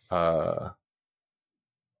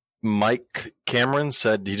 Mike Cameron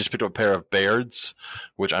said he just picked up a pair of Bairds,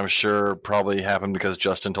 which I'm sure probably happened because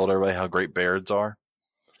Justin told everybody how great Bairds are.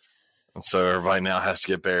 And so everybody now has to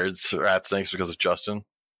get Bairds or rat snakes because of Justin.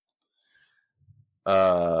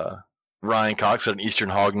 Ryan Cox said an Eastern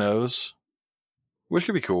hognose, which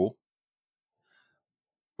could be cool.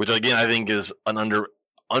 Which again, I think is an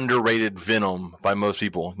underrated venom by most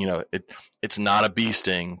people. It's not a bee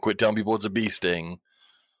sting. Quit telling people it's a bee sting.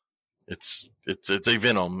 It's a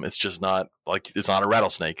venom. It's just not like it's not a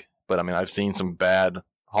rattlesnake. But I mean, I've seen some bad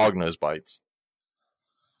hognose bites.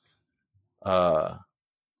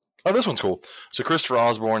 This one's cool. So Christopher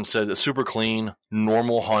Osborne said a super clean,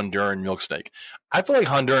 normal Honduran milk snake. I feel like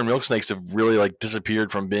Honduran milk snakes have really like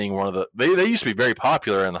disappeared from being one of the. They used to be very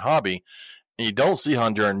popular in the hobby, and you don't see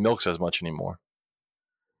Honduran milks as much anymore.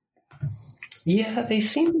 Yeah, they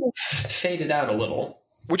seem to have faded out a little.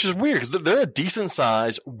 Which is weird because they're a decent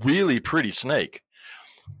size, really pretty snake.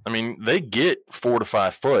 I mean, they get 4 to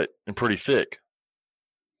 5 foot and pretty thick.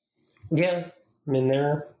 Yeah, I mean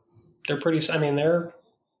they're pretty. I mean they're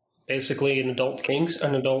basically an adult king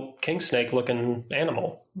snake looking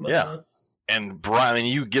animal. Yeah, and bright. I mean,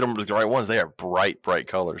 you get them with the right ones; they are bright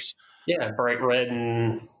colors. Yeah, bright red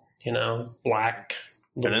and black,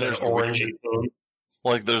 and then there's orange.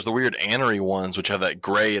 Like there's the weird anery ones, which have that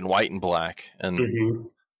gray and white and black, and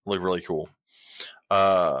look really cool.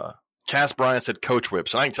 Cass Bryant said coach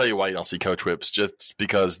whips, and I can tell you why you don't see coach whips, just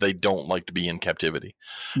because they don't like to be in captivity.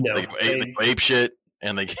 No, they go ape shit,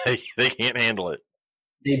 and they can't handle it.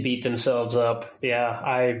 They beat themselves up. Yeah,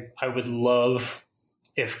 I would love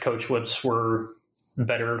if coach whips were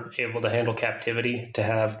better able to handle captivity, to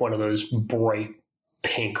have one of those bright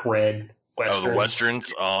pink red westerns. Oh, the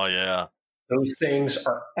westerns? Oh yeah. Those things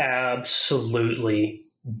are absolutely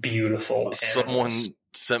beautiful. Someone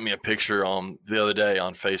sent me a picture the other day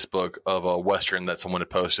on Facebook of a western that someone had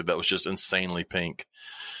posted that was just insanely pink.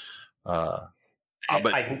 I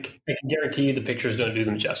can guarantee you the picture is going to do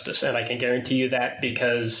them justice, and I can guarantee you that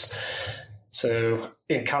because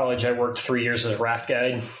in college I worked 3 years as a raft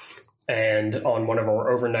guide, and on one of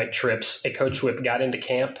our overnight trips, a coach whip got into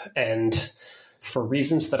camp, and for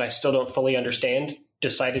reasons that I still don't fully understand,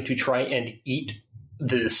 decided to try and eat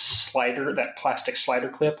that plastic slider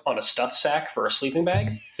clip on a stuff sack for a sleeping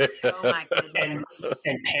bag. Oh my goodness.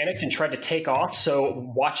 And panicked and tried to take off.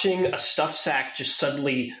 So watching a stuff sack just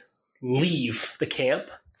suddenly leave the camp,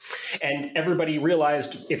 and everybody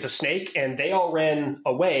realized it's a snake, and they all ran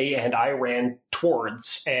away, and I ran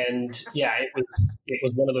towards. And yeah, it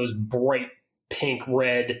was one of those bright pink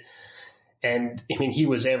red, and I mean he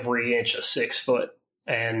was every inch of 6 foot.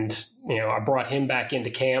 And, I brought him back into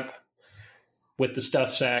camp with the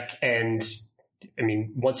stuff sack. And I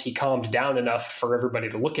mean, once he calmed down enough for everybody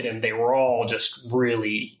to look at him, they were all just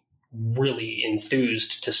really, really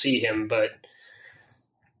enthused to see him. But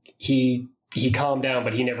he calmed down,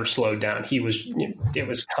 but he never slowed down. It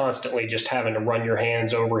was constantly just having to run your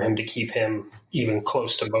hands over him to keep him even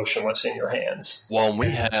close to motionless in your hands. Well, we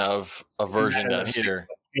have a version down here.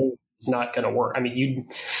 It's not going to work. I mean,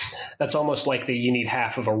 that's almost like you need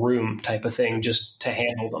half of a room type of thing just to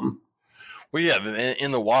handle them. Well, yeah,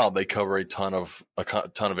 in the wild they cover a ton of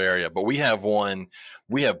area, but we have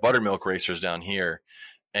buttermilk racers down here,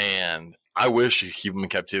 and I wish you could keep them in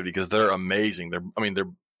captivity because they're amazing.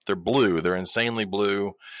 They're blue. They're insanely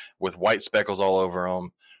blue with white speckles all over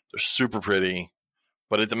them. They're super pretty,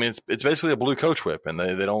 but it's basically a blue coach whip, and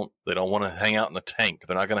they don't want to hang out in the tank.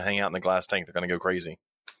 They're not going to hang out in the glass tank. They're going to go crazy,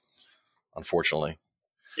 unfortunately.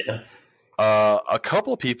 Yeah. A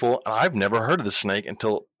couple of people, I've never heard of the snake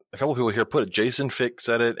until a couple of people here put it. Jason Fick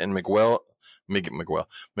said it, and Miguel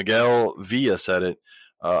Villa said it.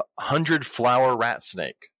 100-flower rat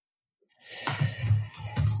snake,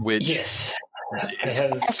 which yes. It's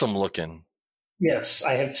awesome looking. Yes,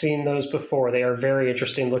 I have seen those before. They are very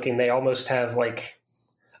interesting looking. They almost have like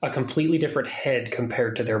a completely different head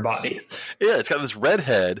compared to their body. Yeah, it's got this red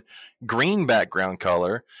head, green background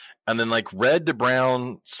color, and then like red to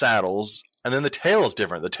brown saddles, and then the tail is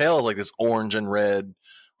different. The tail is like this orange and red.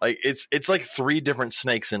 Like it's like 3 different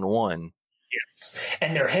snakes in one. Yes.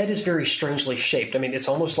 And their head is very strangely shaped. I mean, it's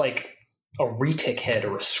almost like a retic head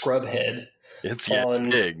or a scrub head. It's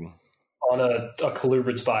big. On a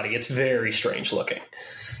colubrid's body. It's very strange looking.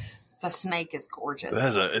 The snake is gorgeous.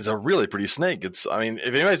 It's a really pretty snake. If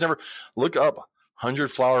anybody's never look up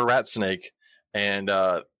 100-flower rat snake, and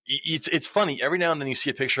it's funny. Every now and then you see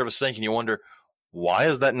a picture of a snake and you wonder, why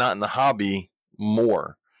is that not in the hobby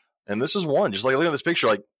more? And this is one. Just like look at this picture,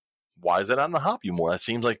 like, why is that not in the hobby more? That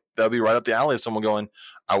seems like that would be right up the alley of someone going,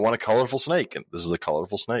 I want a colorful snake, and this is a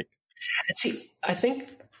colorful snake. And see, I think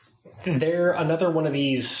they're another one of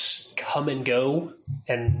these come and go,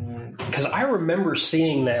 and because I remember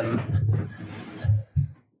seeing them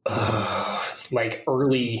like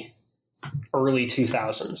early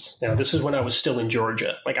 2000s. Now, this is when I was still in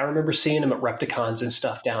Georgia. Like, I remember seeing them at Repticons and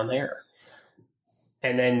stuff down there.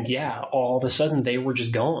 And then, all of a sudden they were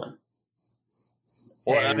just gone.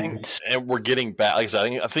 Well, I think we're getting back. Like I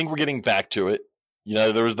said, I think we're getting back to it.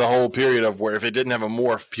 There was the whole period of where if it didn't have a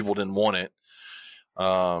morph, people didn't want it.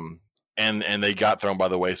 And they got thrown by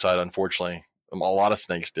the wayside, unfortunately. A lot of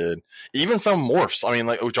snakes did. Even some morphs. I mean,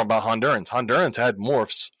 like we talk about Hondurans. Hondurans had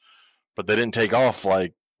morphs, but they didn't take off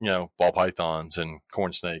like, ball pythons and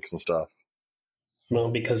corn snakes and stuff.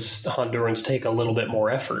 Well, because Hondurans take a little bit more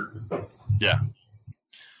effort. Yeah.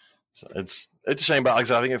 So it's a shame, but like I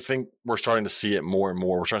said, I think we're starting to see it more and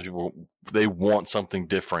more. We're starting to people, they want something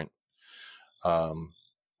different. And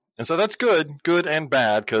so that's good and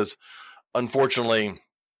bad, because unfortunately,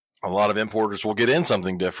 a lot of importers will get in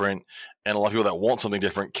something different, and a lot of people that want something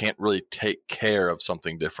different can't really take care of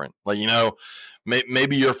something different. Like,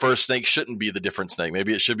 maybe your first snake shouldn't be the different snake.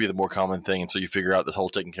 Maybe it should be the more common thing until you figure out this whole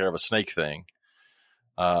taking care of a snake thing.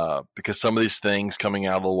 Because some of these things coming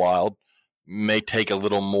out of the wild may take a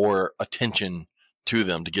little more attention to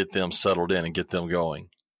them to get them settled in and get them going.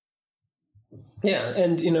 Yeah,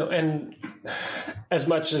 and as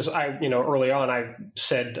much as I, early on I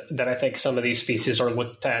said that I think some of these species are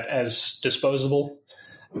looked at as disposable,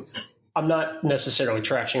 I'm not necessarily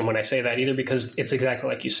trashing them when I say that either, because it's exactly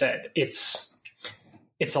like you said. It's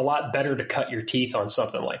a lot better to cut your teeth on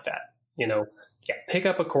something like that. Pick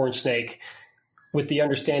up a corn snake with the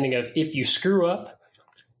understanding of, if you screw up,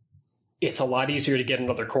 it's a lot easier to get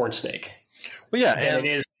another corn snake. Well, yeah, and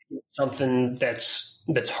it is something that's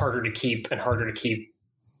harder to keep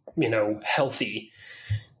healthy.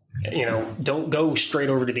 Don't go straight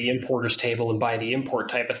over to the importer's table and buy the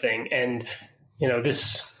import type of thing. And,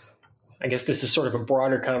 I guess this is sort of a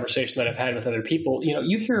broader conversation that I've had with other people.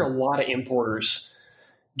 You hear a lot of importers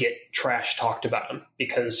get trash talked about them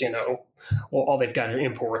because, all they've got are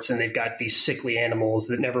imports and they've got these sickly animals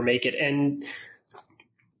that never make it. And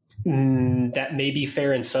that may be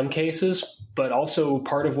fair in some cases, but also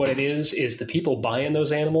part of what it is the people buying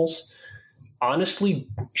those animals honestly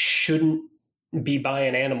shouldn't be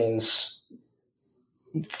buying animals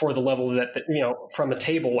for the level that, from a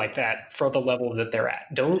table like that, for the level that they're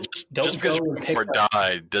at. Don't just because your import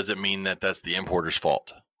died doesn't mean that that's the importer's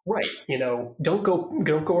fault. Right. Don't go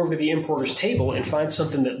over to the importer's table and find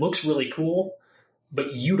something that looks really cool,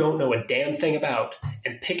 but you don't know a damn thing about,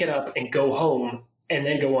 and pick it up and go home and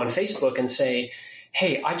then go on Facebook and say,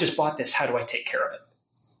 hey, I just bought this. How do I take care of it?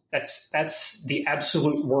 That's the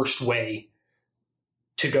absolute worst way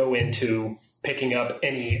to go into picking up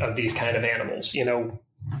any of these kind of animals.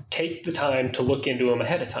 Take the time to look into them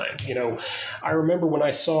ahead of time. I remember when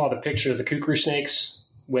I saw the picture of the kukri snakes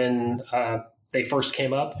when they first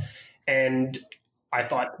came up, and I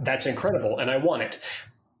thought, that's incredible, and I want it.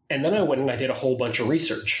 And then I went and I did a whole bunch of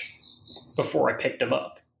research before I picked them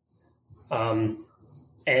up.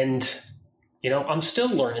 And I'm still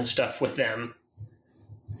learning stuff with them.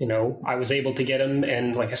 I was able to get them,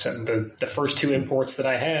 and like I said, the first 2 imports that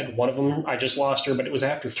I had, one of them I just lost her, but it was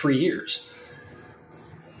after 3 years.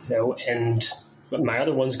 And my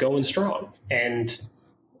other one's going strong. And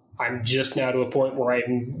I'm just now to a point where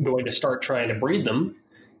I'm going to start trying to breed them,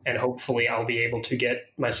 and hopefully I'll be able to get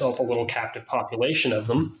myself a little captive population of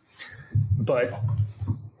them. But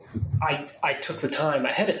I took the time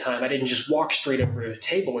ahead of time. I didn't just walk straight over to the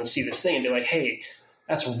table and see this thing and be like, hey,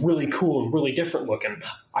 that's really cool and really different looking.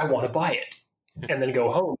 I want to buy it. And then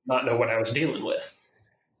go home, not know what I was dealing with.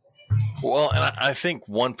 Well, and I think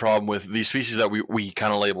one problem with these species that we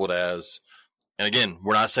kind of labeled as, and again,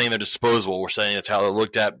 we're not saying they're disposable. We're saying it's how they're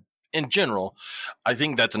looked at in general. I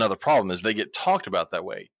think that's another problem is they get talked about that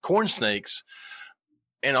way. Corn snakes,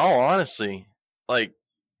 in all honesty, are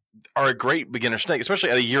a great beginner snake, especially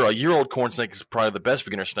at a year-old corn snake is probably the best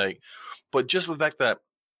beginner snake. But just for the fact that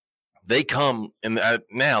they come in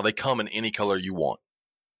any color you want.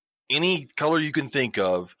 Any color you can think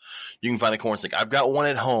of, you can find a corn snake. I've got one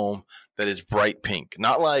at home that is bright pink.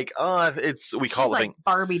 Not like, we call it like pink.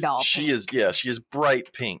 Barbie doll. She is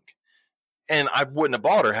bright pink. And I wouldn't have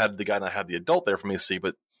bought her had the guy not had the adult there for me to see,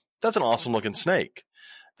 but that's an awesome looking snake.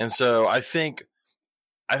 And so I think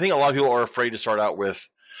a lot of people are afraid to start out with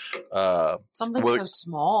something so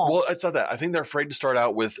small. Well, it's not that. I think they're afraid to start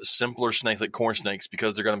out with simpler snakes like corn snakes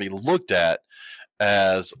because they're going to be looked at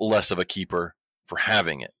as less of a keeper for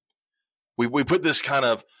having it. We put this kind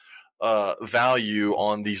of value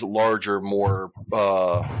on these larger, more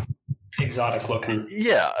exotic looking.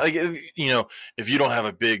 Yeah, if you don't have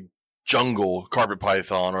a big jungle carpet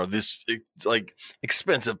python or this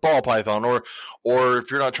expensive ball python, or if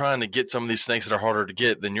you're not trying to get some of these snakes that are harder to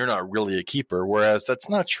get, then you're not really a keeper. Whereas that's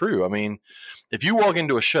not true. I mean, if you walk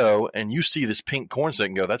into a show and you see this pink corn snake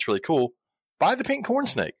and go, "That's really cool," buy the pink corn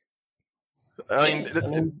snake. I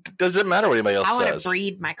mean, does it matter what anybody else says? I want to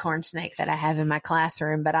breed my corn snake that I have in my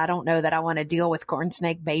classroom, but I don't know that I want to deal with corn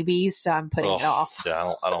snake babies, so I'm putting it off.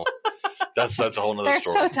 Yeah, I don't. That's a whole nother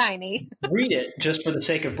story. They're so tiny. Breed it just for the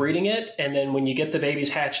sake of breeding it, and then when you get the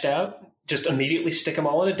babies hatched out, just immediately stick them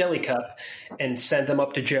all in a deli cup and send them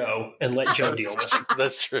up to Joe and let Joe deal with it.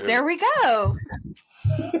 That's true. There we go.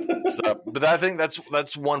 But I think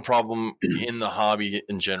that's one problem in the hobby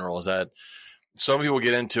in general is that some people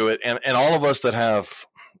get into it, and all of us that have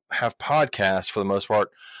podcasts for the most part,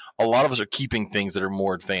 a lot of us are keeping things that are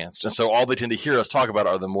more advanced, and so all they tend to hear us talk about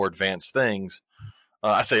are the more advanced things.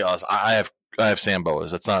 I say us. I have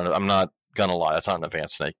Samboas. That's not. I'm not gonna lie. That's not an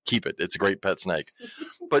advanced snake. Keep it. It's a great pet snake.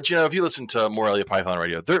 But if you listen to Morelia Python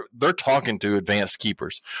Radio, they're talking to advanced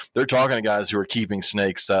keepers. They're talking to guys who are keeping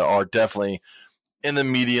snakes that are definitely in the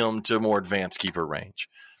medium to more advanced keeper range.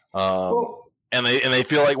 And they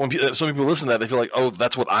feel like when some people listen to that, they feel like, oh,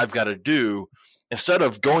 that's what I've got to do, instead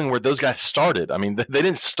of going where those guys started. I mean, they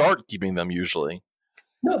didn't start keeping them usually.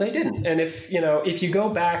 No, they didn't. And if you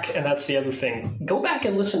go back, and that's the other thing, go back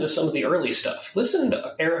and listen to some of the early stuff. Listen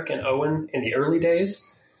to Eric and Owen in the early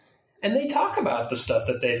days, and they talk about the stuff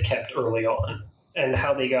that they've kept early on and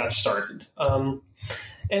how they got started.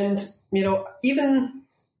 And even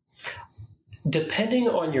depending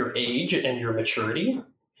on your age and your maturity,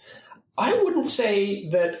 I wouldn't say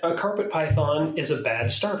that a carpet python is a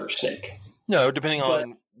bad starter snake. No, depending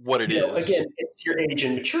on what it is. Again, it's your age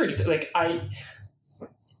and maturity.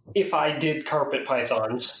 If I did carpet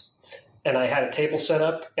pythons and I had a table set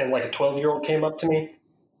up and like a 12-year-old came up to me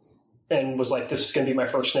and was like, "This is going to be my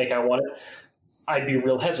first snake, I want it," I'd be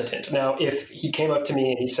real hesitant. Now, if he came up to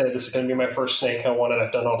me and he said, "This is going to be my first snake, I want it,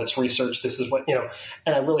 I've done all this research, this is what,"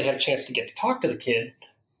 and I really had a chance to get to talk to the kid,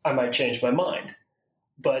 I might change my mind.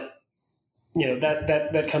 But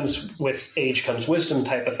that comes with age comes wisdom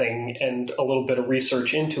type of thing, and a little bit of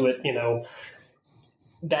research into it,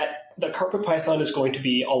 that the carpet python is going to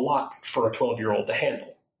be a lot for a 12-year-old to handle.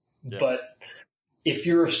 Yeah. But if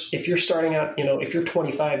you're starting out, if you're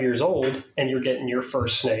 25 years old and you're getting your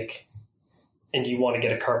first snake and you want to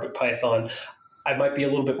get a carpet python, I might be a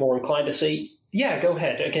little bit more inclined to say, yeah, go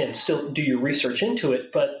ahead. Again, still do your research into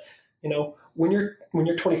it, but when you're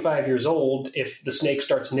 25 years old, if the snake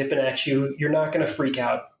starts nipping at you, you're not going to freak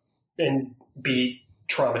out and be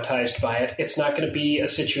traumatized by it. It's not going to be a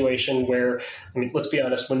situation where, I mean, let's be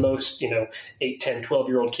honest, when most, 8, 10,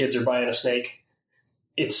 12-year-old kids are buying a snake,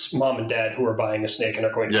 it's mom and dad who are buying a snake and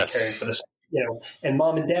are going to be caring for the snake. And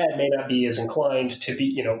mom and dad may not be as inclined to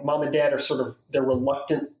be, mom and dad are they're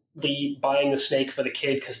reluctantly buying the snake for the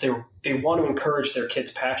kid because they want to encourage their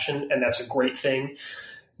kid's passion, and that's a great thing,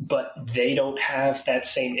 but they don't have that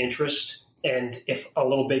same interest. And if a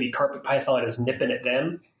little baby carpet python is nipping at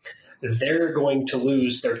them, they're going to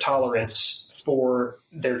lose their tolerance for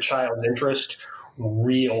their child's interest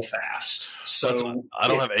real fast. So I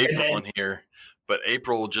don't have April in here. But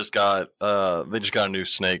April just got they just got a new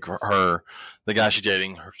snake. The guy she's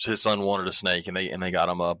dating, his son wanted a snake, and they got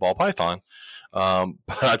him a ball python.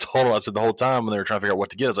 But I told him, I said the whole time when they were trying to figure out what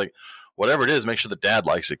to get, I was like, whatever it is, make sure the dad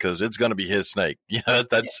likes it because it's going to be his snake.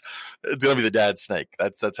 It's going to be the dad's snake.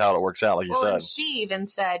 That's how it works out, like you said. And she even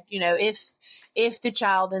said, if the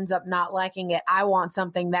child ends up not liking it, I want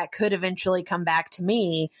something that could eventually come back to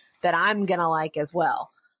me that I'm going to like as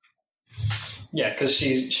well. Yeah, because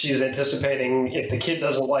she's anticipating if the kid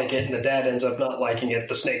doesn't like it and the dad ends up not liking it,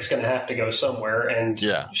 the snake's going to have to go somewhere, and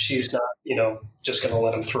she's not, just going to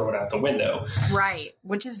let him throw it out the window. Right,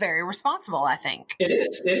 which is very responsible, I think. It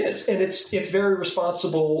is, and it's very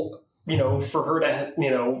responsible, for her to,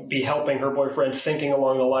 be helping her boyfriend, thinking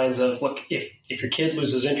along the lines of, look, if your kid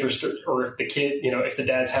loses interest, or if the kid, if the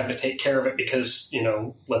dad's having to take care of it because,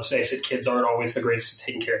 let's face it, kids aren't always the greatest at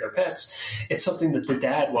taking care of their pets. It's something that the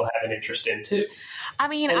dad will have an interest in too. I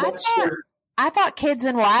mean, I thought kids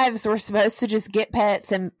and wives were supposed to just get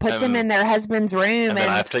pets and put them in their husband's room and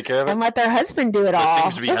I have to take care of it and let their husband do it all.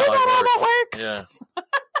 Seems to be Isn't how that works? Yeah.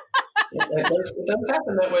 It does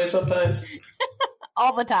happen that way sometimes.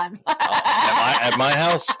 All the time. At my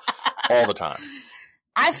house, all the time.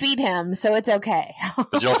 I feed him, so it's okay.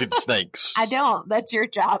 But you don't feed the snakes. I don't. That's your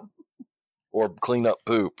job. Or clean up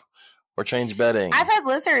poop. Or change bedding. I've had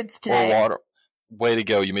lizards today. Or water. Way to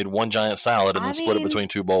go. You made one giant salad and then split it between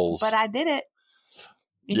two bowls. But I did it.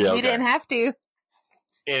 Yeah, you didn't have to.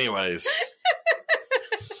 Anyways.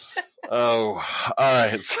 All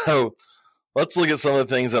right. So let's look at some of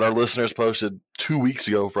the things that our listeners posted 2 weeks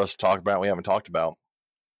ago for us to talk about. We haven't talked about.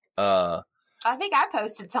 I think I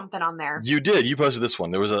posted something on there. You did. You posted this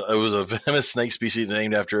one. It was a venomous snake species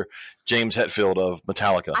named after James Hetfield of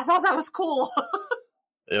Metallica. I thought that was cool.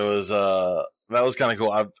 It was that was kind of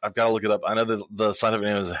cool. I've got to look it up. I know that the scientific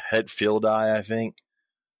name is Hetfieldi, I think.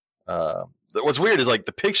 What's weird is like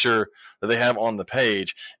the picture that they have on the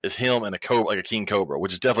page is him and a cobra, like a king cobra,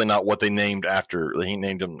 which is definitely not what they named after. He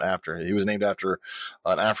named him after. He was named after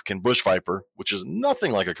an African bush viper, which is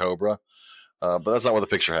nothing like a cobra, but that's not what the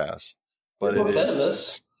picture has. But it is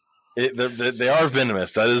venomous. They are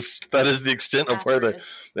venomous. That is the extent of where that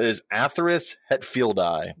is. Atheris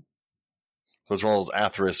hetfieldi. So it's one of those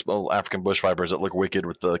Atheris, little African bush vipers that look wicked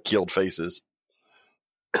with the keeled faces.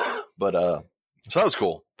 But so that was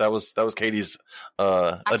cool. That was Katie's.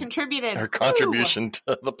 I contributed her contribution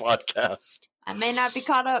to the podcast. I may not be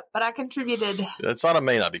caught up, but I contributed. It's not a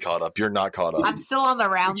may not be caught up. You're not caught up. I'm still on the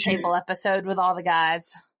roundtable episode with all the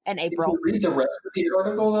guys and April. Did you read the rest of the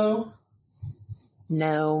article though?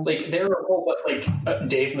 No. Like there are a whole,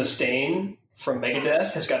 Dave Mustaine from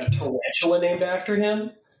Megadeth has got a tarantula named after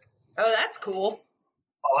him. Oh, that's cool.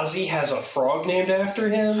 Ozzy has a frog named after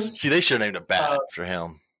him. See, they should have named a bat after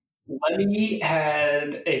him. Lemmy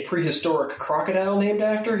had a prehistoric crocodile named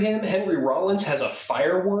after him. Henry Rollins has a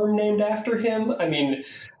fireworm named after him. I mean,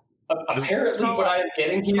 apparently what I'm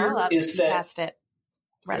getting here is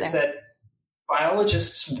that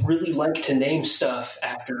biologists really like to name stuff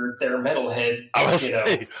after their metalhead. I was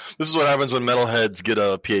say, this is what happens when metalheads get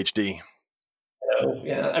a PhD.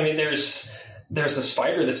 Yeah, I mean, there's a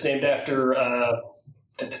spider that's named after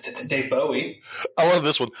Dave Bowie. I love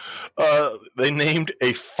this one. They named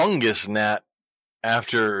a fungus gnat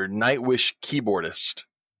after Nightwish keyboardist.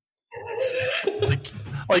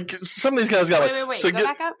 like some of these guys got wait. So go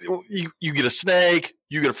back up. You get a snake,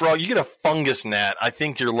 you get a frog, you get a fungus gnat. I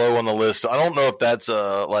think you're low on the list. I don't know if that's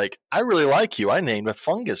I really like you. I named a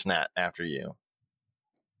fungus gnat after you.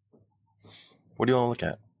 What do you want to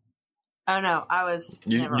look at? Oh no, I was.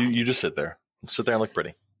 You just sit there. Sit there and look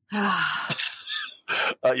pretty.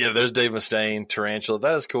 Yeah, there's Dave Mustaine, tarantula.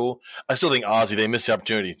 That is cool. I still think Ozzy, they missed the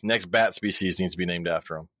opportunity. Next bat species needs to be named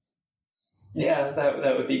after him. Yeah,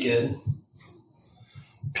 that would be good.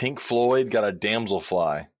 Pink Floyd got a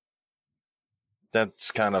damselfly.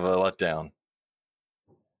 That's kind of a letdown.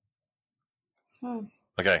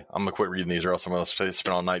 Okay, I'm going to quit reading these or else I'm going to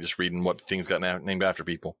spend all night just reading what things got named after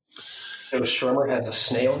people. Joe Strummer has a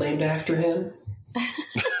snail named after him.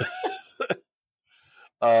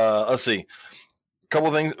 Let's see. couple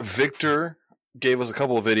of things. Victor gave us a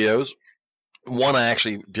couple of videos. One I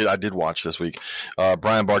did watch this week.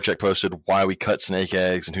 Brian Barczyk posted why we cut snake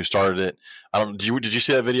eggs and who started it. Did you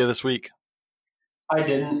see that video this week? I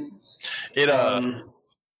didn't. I'm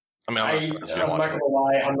not gonna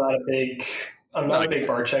lie. I'm not a big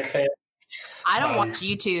Barczyk fan. I don't watch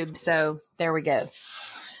YouTube, so there we go.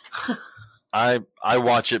 I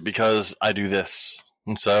watch it because I do this,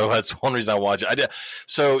 and so that's one reason I watch it.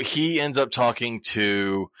 So he ends up talking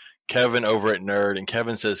to Kevin over at Nerd, and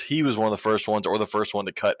Kevin says he was one of the first ones, or the first one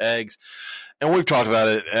to cut eggs. And we've talked about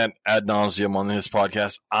it ad nauseum on this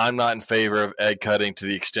podcast. I'm not in favor of egg cutting to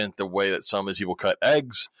the extent the way that some people cut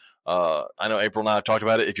eggs. I know April and I have talked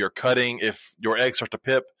about it. If your eggs start to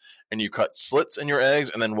pip and you cut slits in your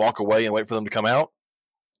eggs and then walk away and wait for them to come out,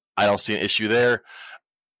 I don't see an issue there.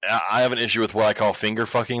 I have an issue with what I call finger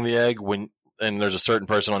fucking the egg and there's a certain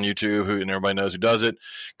person on YouTube and everybody knows who does it,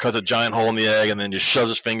 cuts a giant hole in the egg and then just shoves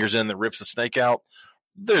his fingers in that rips the snake out.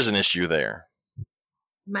 There's an issue there.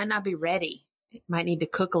 Might not be ready. It might need to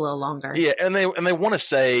cook a little longer. Yeah, and they want to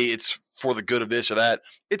say it's for the good of this or that.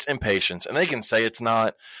 It's impatience, and they can say it's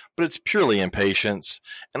not, but it's purely impatience.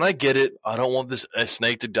 And I get it. I don't want a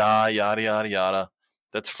snake to die, yada, yada, yada.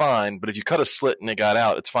 That's fine. But if you cut a slit and it got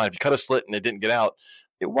out, it's fine. If you cut a slit and it didn't get out,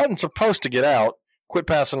 it wasn't supposed to get out. Quit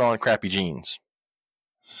passing on crappy genes.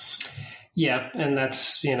 Yeah, and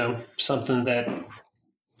that's, something that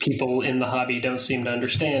people in the hobby don't seem to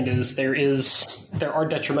understand is there are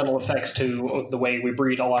detrimental effects to the way we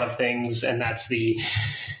breed a lot of things, and that's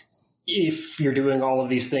if you're doing all of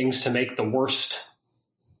these things to make the worst,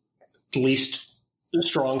 least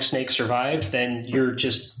strong snake survive, then you're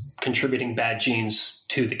just contributing bad genes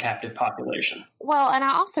to the captive population. Well, and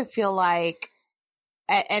I also feel like,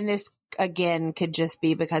 and this again could just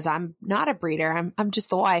be because I'm not a breeder, I'm just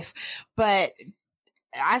the wife, but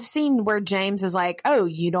I've seen where James is like, oh,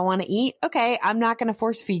 you don't want to eat? Okay, I'm not going to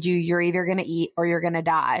force feed you. You're either going to eat or you're going to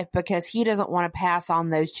die, because he doesn't want to pass on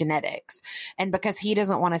those genetics, and because he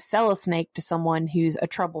doesn't want to sell a snake to someone who's a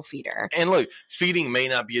trouble feeder. And look, feeding may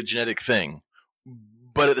not be a genetic thing,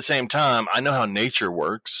 but at the same time, I know how nature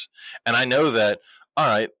works, and I know that, all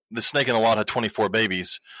right, the snake in the wild had 24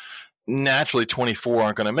 babies. Naturally 24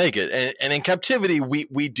 aren't going to make it. And in captivity,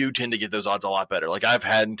 we do tend to get those odds a lot better. Like, I've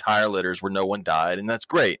had entire litters where no one died, and that's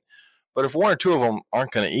great. But if one or two of them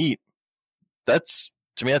aren't going to eat,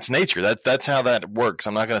 to me, that's nature. That's how that works.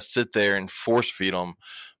 I'm not going to sit there and force feed them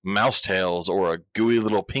mouse tails or a gooey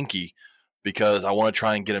little pinky because I want to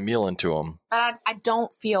try and get a meal into them. But I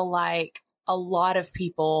don't feel like a lot of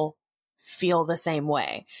people feel the same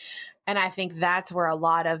way. And I think that's where a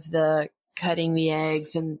lot of the cutting the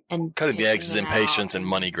eggs and cutting the eggs is impatience and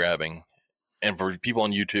money grabbing. And for people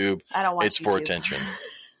on YouTube, I don't watch it's YouTube. for attention.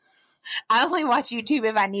 I only watch YouTube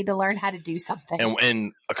if I need to learn how to do something.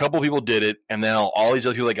 And a couple of people did it, and then all these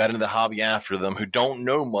other people that got into the hobby after them who don't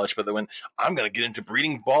know much, but they went, I'm going to get into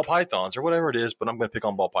breeding ball pythons or whatever it is, but I'm going to pick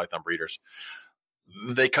on ball python breeders.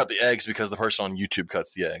 They cut the eggs because the person on YouTube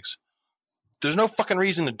cuts the eggs. There's no fucking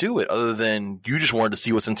reason to do it other than you just wanted to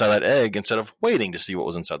see what's inside that egg instead of waiting to see what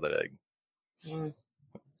was inside that egg.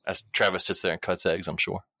 As Travis sits there and cuts eggs, I'm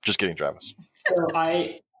sure. Just kidding, Travis. So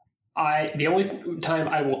the only time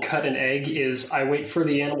I will cut an egg is I wait for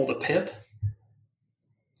the animal to pip,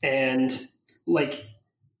 and like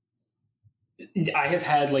I have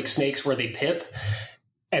had like snakes where they pip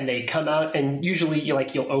and they come out, and usually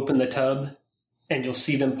you'll open the tub and you'll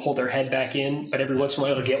see them pull their head back in, but every once in a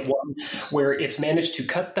while you'll get one where it's managed to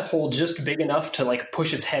cut the hole just big enough to like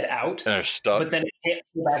push its head out, and they're stuck, but then it can't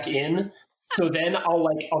pull back in. So then I'll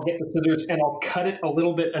get the scissors and I'll cut it a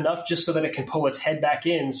little bit enough just so that it can pull its head back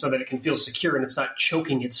in, so that it can feel secure and it's not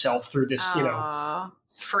choking itself through this,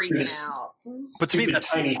 freaking out. But to me,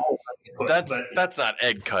 that's tiny hole. That's not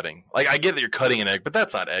egg cutting. Like, I get that you're cutting an egg, but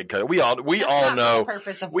that's not egg cutting. We all know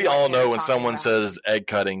when someone says egg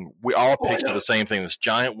cutting, we all picture the same thing. This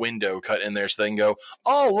giant window cut in there so they can go,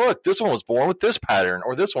 oh, look, this one was born with this pattern,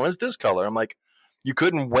 or this one is this color. I'm like, you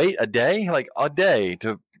couldn't wait a day? Like, a day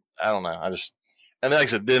to... I don't know. And then, like I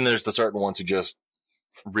said, then there's the certain ones who just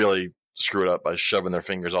really screw it up by shoving their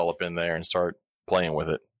fingers all up in there and start playing with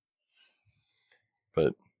it.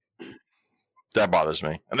 But that bothers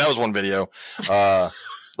me. And that was one video. Like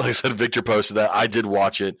I said, Victor posted that. I did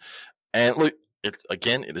watch it. And look, it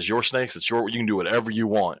is your snakes. You can do whatever you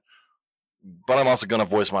want. But I'm also going to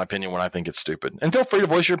voice my opinion when I think it's stupid. And feel free to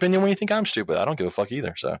voice your opinion when you think I'm stupid. I don't give a fuck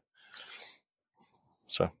either. So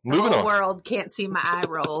moving on. The whole world can't see my eye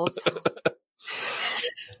rolls.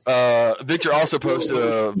 Victor also posted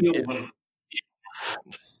a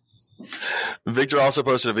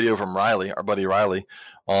video from Riley, our buddy Riley,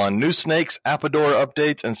 on new snakes, Apodora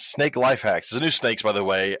updates, and snake life hacks. There's new snakes, by the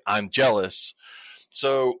way. I'm jealous.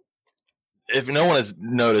 So if no one has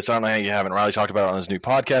noticed, I don't know how you haven't. Riley talked about it on his new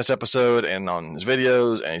podcast episode and on his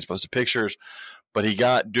videos, and he's posted pictures, but he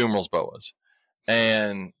got Dumerals boas.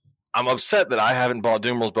 And I'm upset that I haven't bought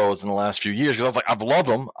Dumerals boas in the last few years because I was like, I've loved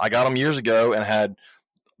them. I got them years ago and had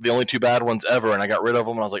the only 2 bad ones ever, and I got rid of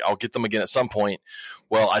them, and I was like, I'll get them again at some point.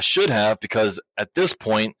 Well, I should have, because at this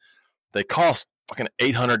point, they cost fucking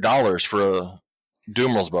 $800 for a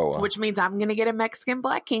Dumerals boa. Which means I'm going to get a Mexican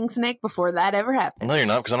black king snake before that ever happens. No, you're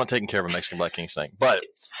not, because I'm not taking care of a Mexican black king snake. But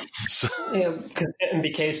yeah, because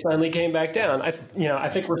MBKs finally came back down. I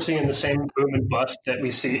think we're seeing the same boom and bust that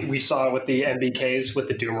we saw with the MBKs with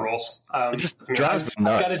the Dumerals. It just drives me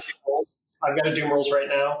nuts. I've got a Dumerals right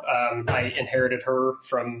now. I inherited her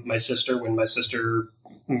from my sister when my sister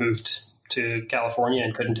moved to California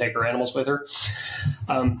and couldn't take her animals with her.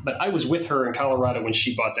 But I was with her in Colorado when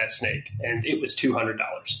she bought that snake, and it was $200.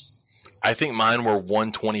 I think mine were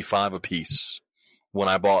 $125 a piece when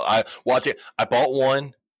I bought. I bought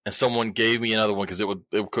one, and someone gave me another one because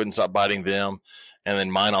it couldn't stop biting them, and then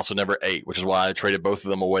mine also never ate, which is why I traded both of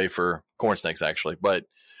them away for corn snakes, actually. But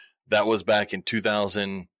that was back in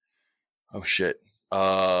 2000. Oh shit!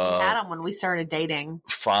 Had them when we started dating.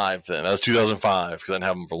 5 then. That was 2005 because I didn't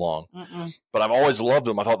have them for long. But I've always loved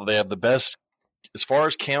them. I thought that they have the best, as far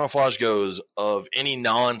as camouflage goes, of any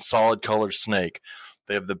non-solid colored snake.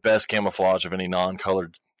 They have the best camouflage of any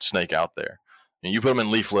non-colored snake out there. And you put them in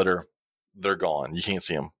leaf litter, they're gone. You can't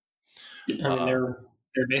see them. I mean, they're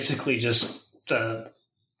basically just Gaboon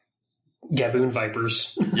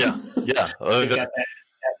vipers. Yeah. They've got that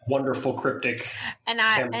wonderful cryptic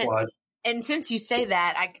camouflage. And since you say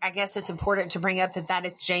that, I guess it's important to bring up that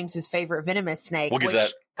is James's favorite venomous snake. We'll get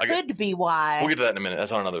which that. Could be why. We'll get to that in a minute.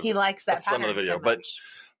 That's on another. He likes that. That's another video. So much.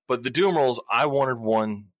 But the Dumerals, I wanted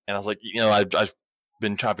one, and I was like, I've got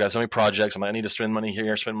so many projects. I'm like, I need to spend money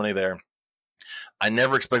here, spend money there. I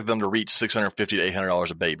never expected them to reach $650 to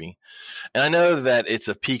 $800 a baby, and I know that it's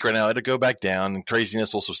a peak right now. It'll go back down, and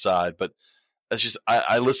craziness will subside. But that's just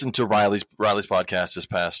I listened to Riley's podcast this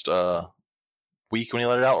past week when he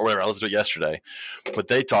let it out, or whatever. I listened to it yesterday, but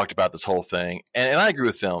they talked about this whole thing, and I agree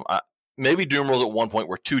with them. Maybe Dumerals at one point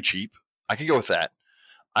were too cheap. I could go with that.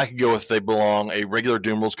 I could go with a regular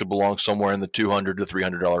Dumerals could belong somewhere in the $200 to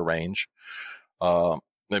 $300 range,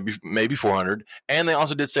 maybe $400. And they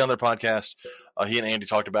also did say on their podcast, he and Andy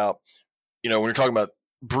talked about, when you're talking about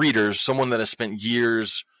breeders, someone that has spent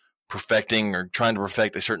years perfecting or trying to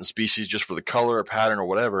perfect a certain species just for the color or pattern or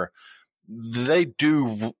whatever,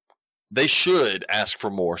 they should ask for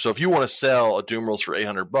more. So if you want to sell a Dumerals for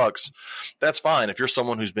 $800, that's fine. If you're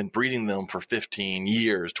someone who's been breeding them for 15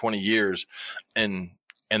 years, 20 years, and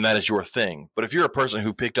that is your thing. But if you're a person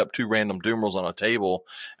who picked up 2 random Dumerals on a table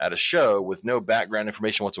at a show with no background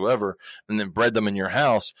information whatsoever and then bred them in your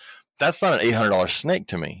house, that's not an $800 snake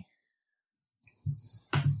to me.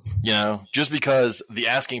 Just because the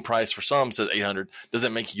asking price for some says $800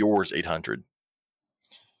 doesn't make yours $800.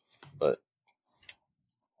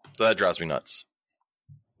 So that drives me nuts.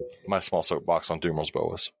 My small soapbox on Dumerals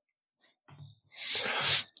boas.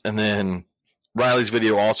 And then Riley's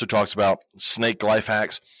video also talks about snake life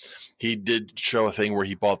hacks. He did show a thing where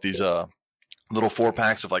he bought these little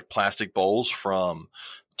 4-packs of like plastic bowls from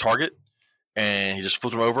Target, and he just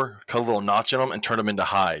flipped them over, cut a little notch in them, and turned them into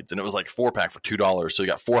hides. And it was like 4-pack for $2. So you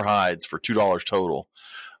got 4 hides for $2 total.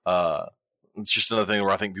 It's just another thing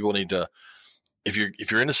where I think people need to, if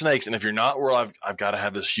you're into snakes, and if you're not, where I've got to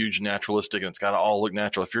have this huge naturalistic and it's got to all look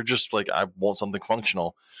natural. If you're just like, I want something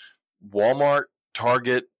functional, Walmart,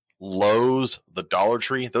 Target, Lowe's, the Dollar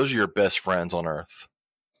Tree, those are your best friends on earth.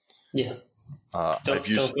 Yeah. Don't go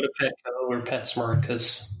to Petco or PetSmart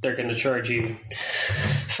because they're going to charge you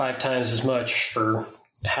 5 times as much for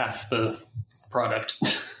half the product.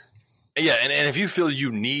 Yeah, and if you feel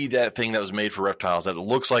you need that thing that was made for reptiles, that it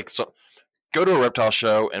looks like, go to a reptile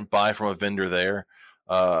show and buy from a vendor there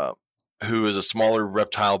who is a smaller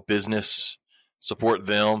reptile business. Support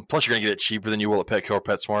them. Plus, you're going to get it cheaper than you will at Petco or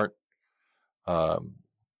PetSmart.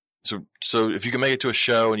 So if you can make it to a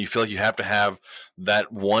show and you feel like you have to have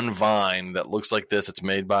that one vine that looks like this, it's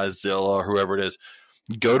made by Zilla or whoever it is,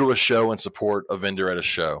 go to a show and support a vendor at a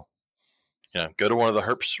show. Go to one of the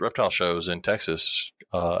Herps reptile shows in Texas,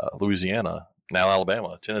 Louisiana, now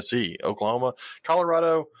Alabama, Tennessee, Oklahoma,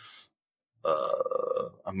 Colorado.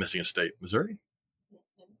 I'm missing a state. Missouri?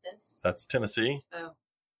 That's Tennessee. Oh.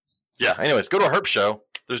 Yeah. Anyways, go to a Herp show.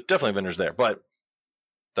 There's definitely vendors there, but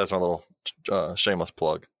that's my little shameless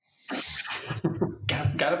plug.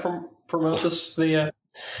 Gotta promote the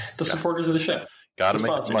supporters of the show. Gotta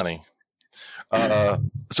make the money.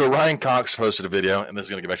 So Ryan Cox posted a video, and this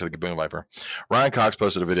is going to get back to the Gaboon Viper. Ryan Cox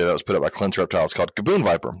posted a video that was put up by Clint's Reptiles called Gaboon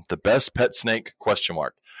Viper, the best pet snake, ?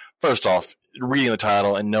 First off, reading the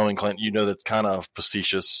title and knowing Clint, you know that's kind of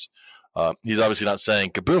facetious. He's obviously not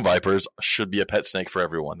saying Gaboon Vipers should be a pet snake for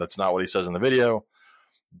everyone. That's not what he says in the video.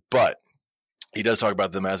 But he does talk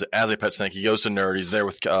about them as a pet snake. He goes to Nerd. He's there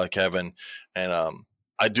with Kevin. And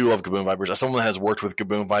I do love Gaboon Vipers. As someone that has worked with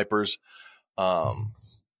Gaboon Vipers,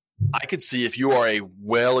 I could see if you are a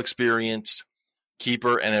well-experienced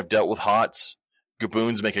keeper and have dealt with hots,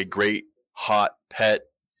 Gaboons make a great hot pet.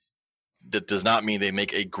 That does not mean they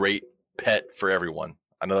make a great pet for everyone.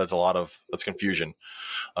 I know that's confusion.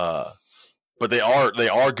 But they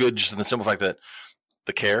are good just in the simple fact that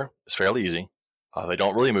the care is fairly easy. They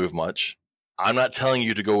don't really move much. I'm not telling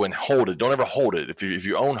you to go and hold it. Don't ever hold it. If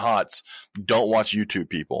you own hots, don't watch YouTube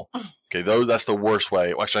people. Okay, that's the worst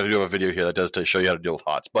way. Well, actually, I do have a video here that does to show you how to deal with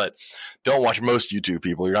hots, but don't watch most YouTube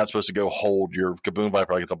people. You're not supposed to go hold your Gaboon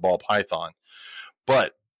Viper like it's a ball python.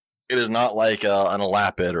 But it is not like an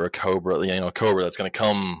elapid or a cobra, a cobra that's going to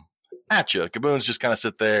come at you. Gaboons just kind of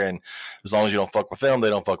sit there, and as long as you don't fuck with them, they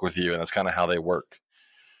don't fuck with you, and that's kind of how they work.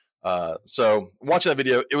 So watching that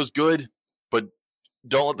video, it was good, but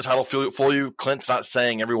don't let the title fool you. Clint's not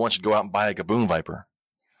saying everyone should go out and buy a Gaboon Viper.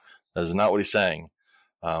 That is not what he's saying.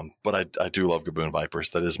 But I do love Gaboon Vipers.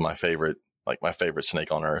 That is my favorite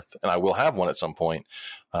snake on earth, and I will have one at some point.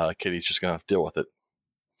 Kitty's just going to deal with it.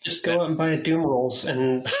 Just go out and buy a Doom Rolls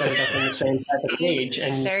and set it up in the same type of cage,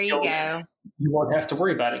 and there you go. You won't have to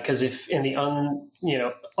worry about it, because if in the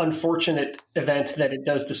unfortunate event that it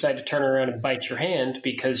does decide to turn around and bite your hand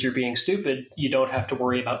because you're being stupid, you don't have to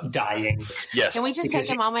worry about dying. Yes. Can we just take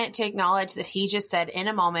a moment to acknowledge that he just said in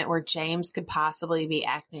a moment where James could possibly be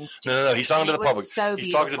acting stupid? No. He's talking to the public. So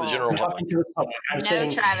he's talking to the general public.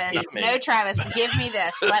 No, Travis, give me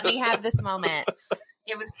this. Let me have this moment.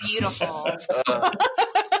 It was beautiful.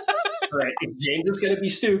 Right. If James is going to be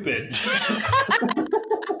stupid.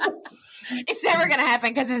 It's never going to happen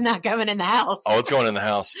because it's not coming in the house. Oh, it's going in the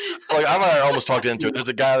house. Like, I almost talked into it. There's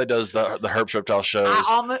a guy that does the Herps Reptile shows.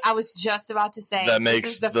 I was just about to say that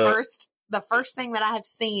makes this is the first thing that I have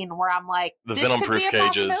seen where I'm like, the venom-proof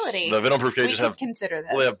cages. The venom-proof cages consider this.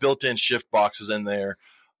 Well, they have built-in shift boxes in there,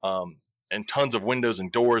 and tons of windows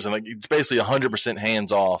and doors, and it's basically 100%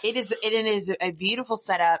 hands off. It is a beautiful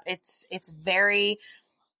setup. It's very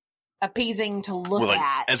appeasing to look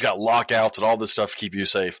at. And it's got lockouts and all this stuff to keep you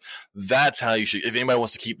safe. That's how you should, if anybody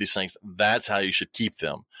wants to keep these things, that's how you should keep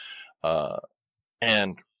them.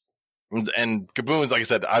 And Gaboons, like I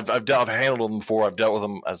said, I've handled them before. I've dealt with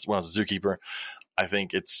them when I was a zookeeper. I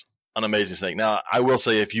think it's an amazing snake. Now, I will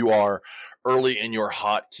say, if you are early in your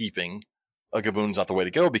hot keeping, a Gaboon's not the way to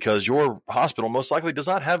go, because your hospital most likely does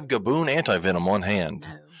not have Gaboon anti-venom on hand.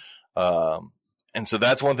 No. And so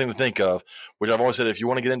that's one thing to think of, which I've always said, if you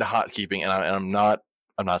want to get into hot keeping, and I'm not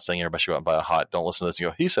saying everybody should go out and buy a hot. Don't listen to this and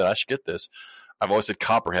go, he said I should get this. I've always said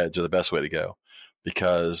copperheads are the best way to go,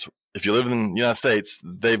 because if you live in the United States,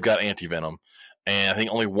 they've got anti-venom. And I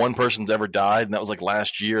think only one person's ever died, and that was like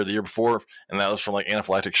last year or the year before, and that was from like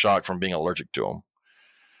anaphylactic shock from being allergic to them.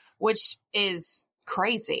 Which is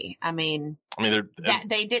crazy. I mean,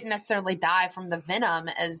 they didn't necessarily die from the venom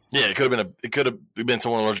it could have been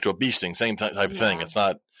someone allergic to a bee sting, same type of thing. It's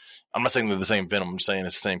not. I'm not saying they're the same venom. I'm just saying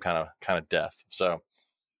it's the same kind of death. So,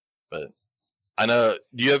 but I know.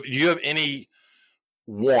 Do you have any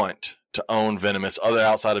want to own venomous other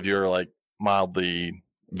outside of your like mildly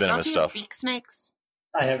venomous stuff? Beak snakes.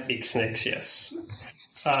 I have beak snakes. Yes.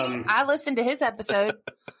 See, I listened to his episode.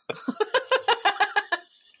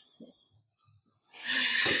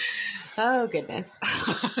 Oh, goodness.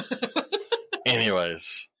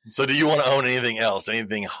 Anyways, so do you want to own anything else?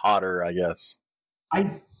 Anything hotter, I guess?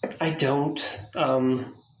 I don't. I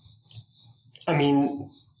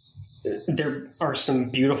mean, there are some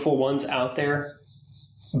beautiful ones out there,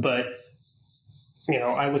 but,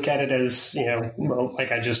 I look at it as,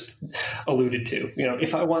 like I just alluded to.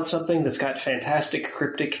 If I want something that's got fantastic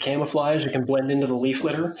cryptic camouflage and can blend into the leaf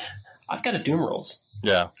litter, I've got a Doom Rolls.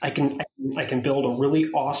 Yeah, I can build a really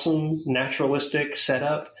awesome naturalistic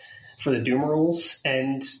setup for the Doom Rolls,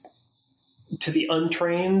 and to the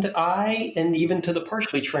untrained eye, and even to the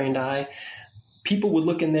partially trained eye, people would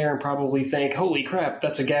look in there and probably think, "Holy crap,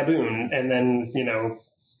 that's a Gaboon," and then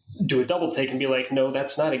do a double take and be like, "No,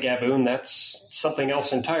 that's not a Gaboon. That's something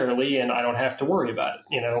else entirely, and I don't have to worry about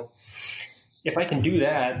it." If I can do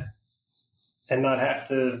that and not have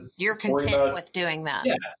to, you're content with doing that.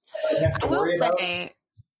 Yeah, I will say,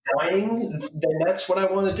 dying, then that's what I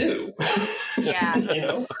want to do. Yeah,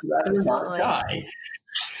 rather than not die.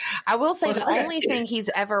 I will say the only thing he's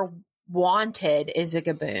ever wanted is a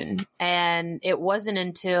gaboon. And it wasn't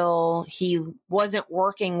until he wasn't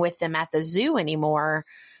working with them at the zoo anymore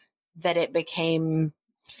that it became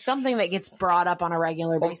something that gets brought up on a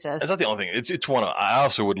regular basis. That's not the only thing. It's one. I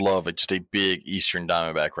also would love just a big eastern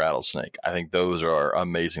diamondback rattlesnake. I think those are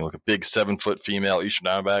amazing. Like a big 7-foot female eastern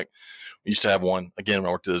diamondback. We used to have one again when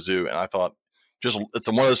I worked at the zoo, and I thought it's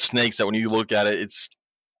one of those snakes that when you look at it, it's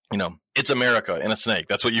America in a snake.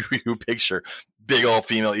 That's what you picture. Big old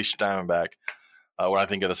female eastern diamondback. When I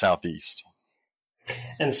think of the Southeast.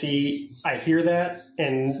 And see, I hear that,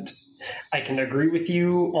 and I can agree with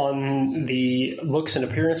you on the looks and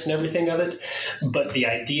appearance and everything of it, but the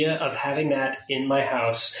idea of having that in my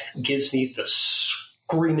house gives me the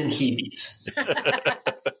screaming heebies.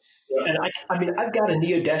 And I mean, I've got a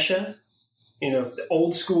Neodesha, the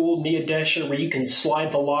old school Neodesha where you can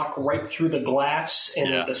slide the lock right through the glass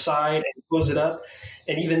and the side and close it up.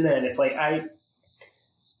 And even then, it's like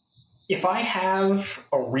if I have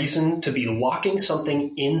a reason to be locking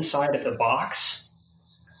something inside of the box,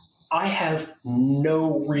 I have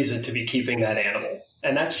no reason to be keeping that animal.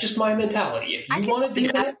 And that's just my mentality. If you want to do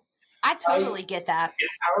that, I totally get that.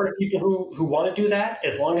 Empower people who want to do that,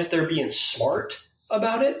 as long as they're being smart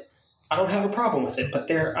about it, I don't have a problem with it. But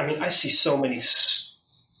I see so many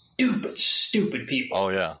stupid people. Oh,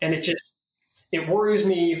 yeah. And it worries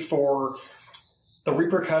me for the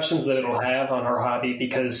repercussions that it'll have on our hobby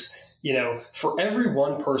because, for every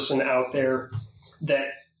one person out there that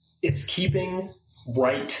is keeping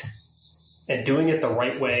right and doing it the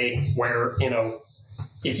right way, where,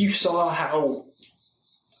 if you saw how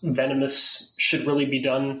venomous should really be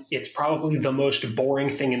done, it's probably the most boring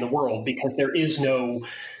thing in the world because there is no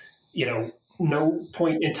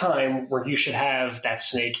point in time where you should have that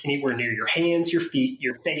snake anywhere near your hands, your feet,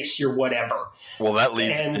 your face, your whatever. Well, that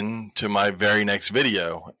leads into my very next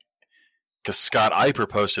video because Scott Eiper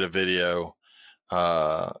posted a video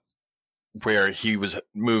where he was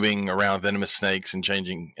moving around venomous snakes and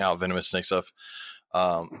changing out venomous snake stuff.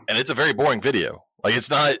 And it's a very boring video. Like he's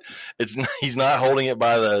not holding it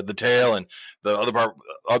by the tail and the other part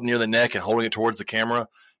up near the neck and holding it towards the camera.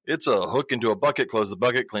 It's a hook into a bucket, close the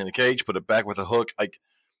bucket, clean the cage, put it back with a hook. Like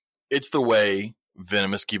it's the way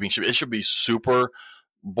venomous keeping should be. It should be super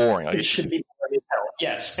boring. Like, it should be boring as hell.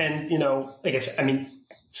 Yes. And, like I said,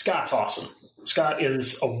 Scott's awesome. Scott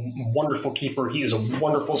is a wonderful keeper. He is a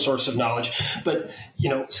wonderful source of knowledge. But,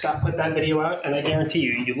 Scott put that video out, and I guarantee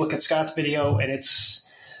you look at Scott's video, and it's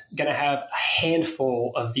going to have a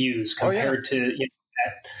handful of views compared to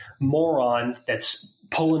that moron that's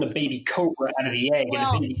pulling a baby cobra out of the egg, and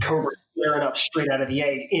a baby cobra flaring up straight out of the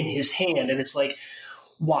egg in his hand. And it's like,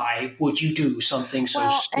 why would you do something so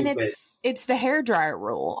stupid? And it's the hairdryer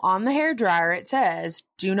rule. On the hairdryer, it says,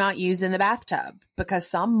 do not use in the bathtub because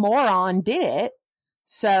some moron did it.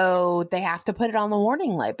 So they have to put it on the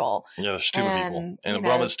warning label. Yeah, they're stupid people. And the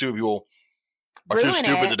problem is stupid people are too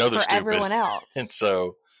stupid to know they're stupid. Everyone else. And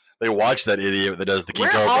so they watch that idiot that does the king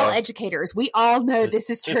cobra. We're all educators. We all know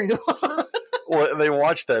this is true. Well, they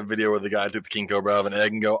watch that video where the guy took the king cobra out of an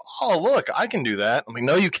egg and go, oh, look, I can do that. I'm like,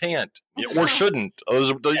 no, you can't. Or shouldn't.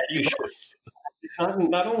 It's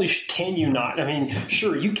not only can you not,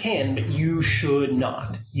 sure, you can, but you should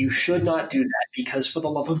not. You should not do that because for the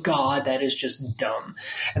love of God, that is just dumb.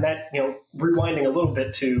 And that, rewinding a little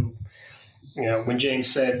bit to, when James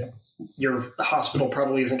said your hospital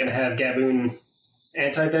probably isn't going to have gaboon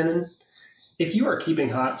antivenom. If you are keeping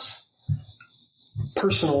hots,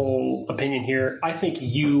 personal opinion here, I think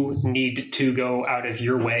you need to go out of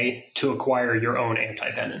your way to acquire your own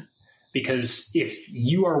antivenom. Because if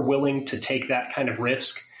you are willing to take that kind of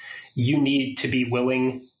risk, you need to be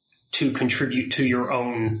willing to contribute to your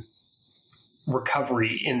own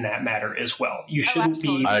recovery in that matter as well. You shouldn't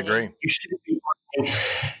be. I agree. You shouldn't be.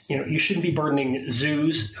 You shouldn't be burdening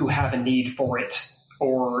zoos who have a need for it,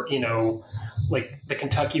 or like the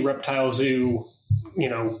Kentucky Reptile Zoo.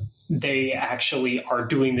 They actually are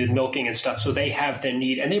doing the milking and stuff, so they have the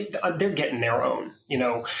need, and they're getting their own,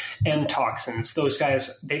 M toxins. Those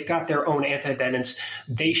guys, they've got their own antivenoms.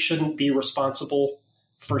 They shouldn't be responsible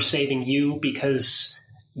for saving you because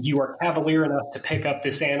you are cavalier enough to pick up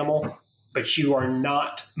this animal, but you are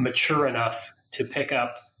not mature enough to pick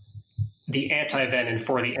up the antivenom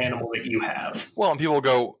for the animal that you have. Well, and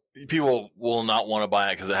people will not want to buy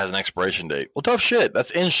it because it has an expiration date. Well, tough shit.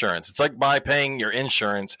 That's insurance. It's like paying your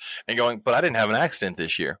insurance and going, but I didn't have an accident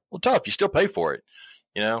this year. Well, tough. You still pay for it.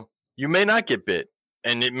 You may not get bit,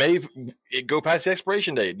 and it go past the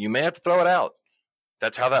expiration date. You may have to throw it out.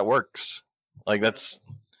 That's how that works. Like it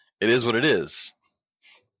is what it is.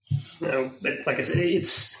 But like I said,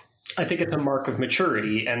 I think it's a mark of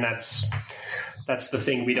maturity, and that's That's the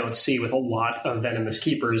thing we don't see with a lot of venomous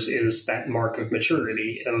keepers is that mark of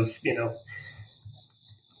maturity of,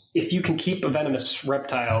 if you can keep a venomous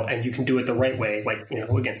reptile and you can do it the right way, like,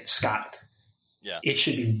 again, Scott, it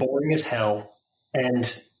should be boring as hell.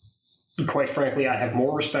 And quite frankly, I have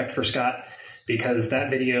more respect for Scott because that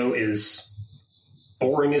video is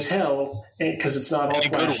boring as hell because it's not all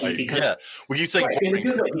flashy. Because, we keep saying in a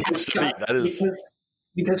good way,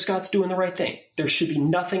 because Scott's doing the right thing. There should be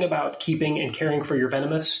nothing about keeping and caring for your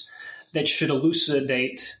venomous that should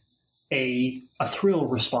elucidate a thrill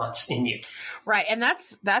response in you. Right. And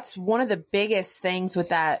that's one of the biggest things with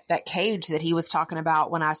that cage that he was talking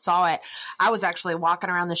about. When I saw it, I was actually walking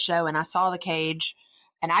around the show and I saw the cage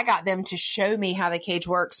and I got them to show me how the cage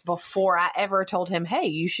works before I ever told him, hey,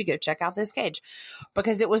 you should go check out this cage,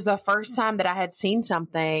 because it was the first time that I had seen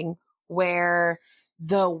something where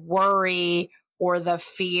the worry or the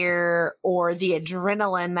fear or the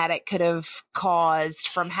adrenaline that it could have caused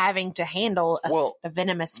from having to handle a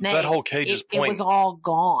venomous snake. That whole cage's point. It was all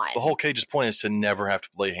gone. The whole cage's point is to never have to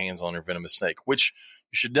lay hands on your venomous snake, which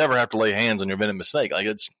you should never have to lay hands on your venomous snake. Like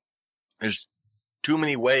there's too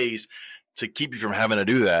many ways to keep you from having to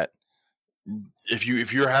do that. If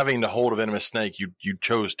you're having to hold a venomous snake, you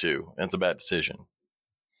chose to, and it's a bad decision.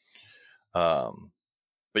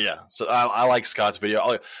 But yeah, so I like Scott's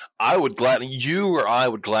video. I would gladly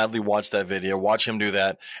watch that video, watch him do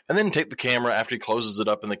that, and then take the camera after he closes it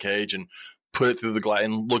up in the cage and put it through the glass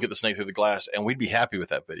and look at the snake through the glass, and we'd be happy with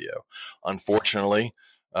that video. Unfortunately,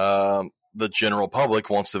 the general public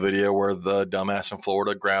wants the video where the dumbass in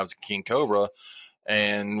Florida grabs a king cobra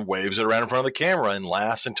and waves it around in front of the camera and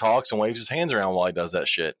laughs and talks and waves his hands around while he does that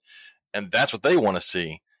shit. And that's what they want to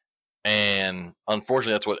see. And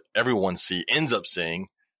unfortunately, that's what everyone ends up seeing.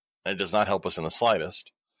 And it does not help us in the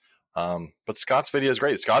slightest. But Scott's video is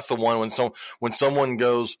great. Scott's the one when someone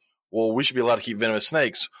goes, well, we should be allowed to keep venomous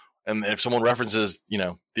snakes. And if someone references,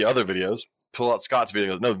 the other videos, pull out Scott's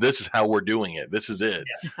video and goes, no, this is how we're doing it. This is it.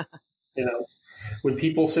 Yeah. When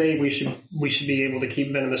people say we should be able to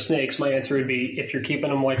keep venomous snakes, my answer would be, if you're keeping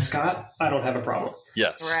them like Scott, I don't have a problem.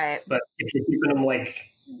 Yes. Right. But if you're keeping them like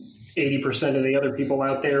 80% of the other people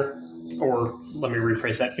out there, or let me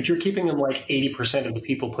rephrase that, if you're keeping them like 80% of the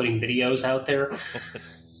people putting videos out there,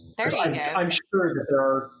 I'm sure that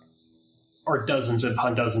there are dozens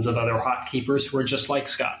upon dozens of other hot keepers who are just like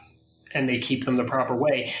Scott, and they keep them the proper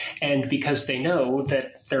way. And because they know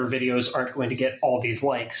that their videos aren't going to get all these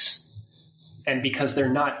likes, and because they're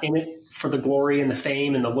not in it for the glory and the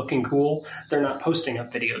fame and the looking cool, they're not posting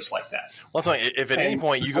up videos like that. Well, I'll tell you, if at any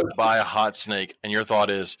point you go buy a hot snake and your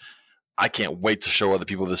thought is, I can't wait to show other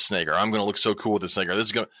people this snake, or I'm going to look so cool with this snake, or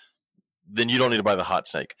then you don't need to buy the hot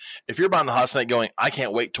snake. If you're buying the hot snake going, I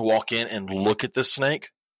can't wait to walk in and look at this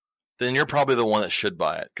snake, then you're probably the one that should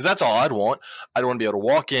buy it. Because that's all I'd want. I'd want to be able to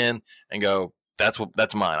walk in and go, that's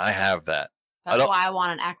mine. I have that. That's why I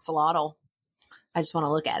want an axolotl. I just want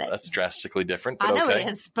to look at it. That's drastically different. But I know okay. it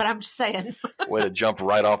is, but I'm just saying. Way to jump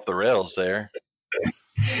right off the rails there.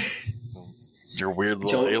 Your weird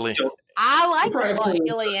little alien. I like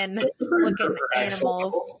little alien-looking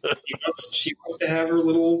animals. She wants to have her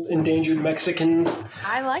little endangered Mexican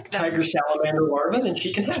I like them. tiger salamander larva, then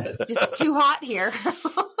she can have it. It's too hot here.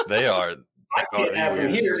 They are. I can't have them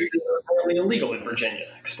here because they're apparently illegal in Virginia.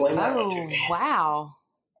 Explain that one to me. Wow.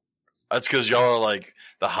 That's because y'all are like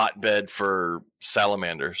the hotbed for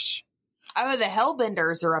salamanders. Oh, the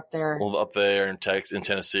hellbenders are up there. Well, up there in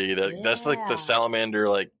Tennessee, that's like the salamander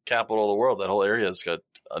capital of the world. That whole area has got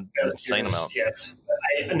an insane amount. Yes,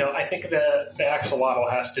 I think the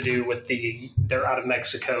axolotl has to do with they're out of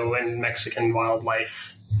Mexico, and Mexican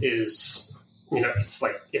wildlife is it's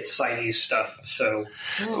CITES stuff. So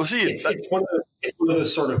it's one of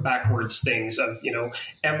those sort of backwards things of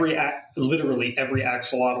literally every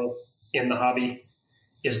axolotl in the hobby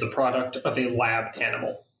is the product of a lab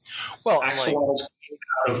animal. Well, axolotls came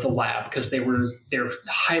out of the lab because they're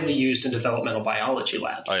highly used in developmental biology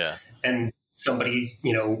labs. Oh yeah, and somebody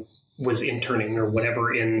was interning or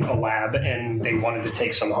whatever in a lab, and they wanted to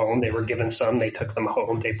take some home. They were given some. They took them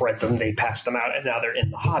home. They bred them. They passed them out, and now they're in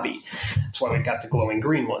the hobby. That's why we've got the glowing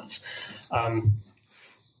green ones.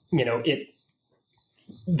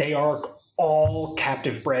 They are all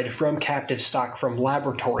captive bred from captive stock, from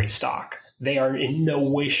laboratory stock. They are in no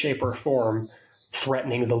way, shape, or form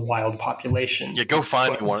threatening the wild population. Yeah, go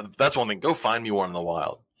find me one. That's one thing. Go find me one in the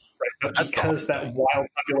wild. Right, but because that wild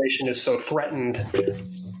population is so threatened,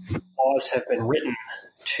 laws have been written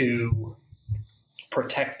to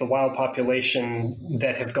protect the wild population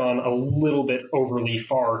that have gone a little bit overly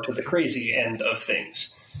far to the crazy end of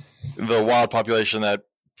things. The wild population that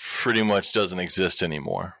pretty much doesn't exist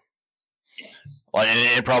anymore. Like,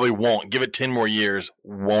 and it probably won't. Give it 10 more years,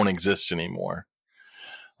 won't exist anymore.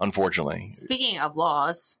 Unfortunately. Speaking of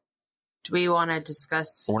laws, do we want to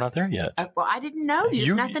discuss? We're not there yet. Well, I didn't know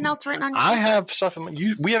you have nothing else written on your I paper? have stuff.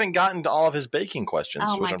 We haven't gotten to all of his baking questions.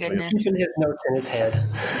 Oh, my goodness. Keeping his notes in his head.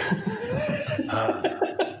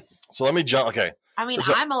 So let me jump. Okay. I mean,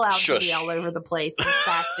 So, I'm allowed shush. to be all over the place and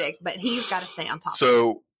spastic, but he's got to stay on top.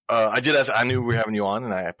 So I did ask, I knew we were having you on,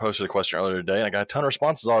 and I posted a question earlier today, and I got a ton of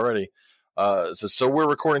responses already. It says, so we're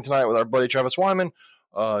recording tonight with our buddy Travis Wyman.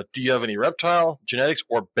 Do you have any reptile, genetics,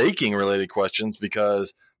 or baking related questions?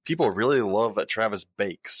 Because people really love that Travis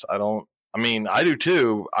bakes. I do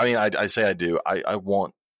too. I mean, I say I do. I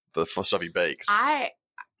want the stuff he bakes.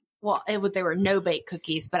 They were no bake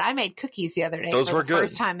cookies, but I made cookies the other day. Those for were the good.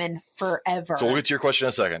 First time in forever. So we'll get to your question in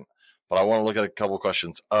a second, but I want to look at a couple of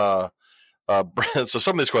questions. So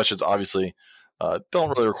some of these questions obviously don't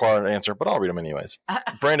really require an answer, but I'll read them anyways.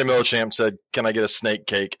 Brandon Millichamp said, "Can I get a snake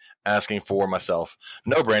cake?" Asking for myself.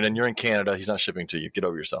 No, Brandon, you're in Canada. He's not shipping to you. Get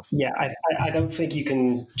over yourself. Yeah, I don't think you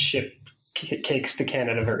can ship cakes to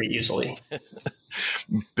Canada very easily.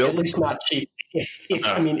 At least not cheap.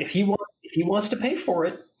 If he wants to pay for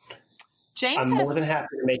it, I'm more than happy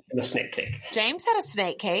to make him a snake cake. James had a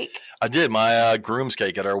snake cake. I did. My groom's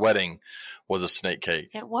cake at our wedding was a snake cake.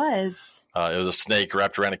 It was. It was a snake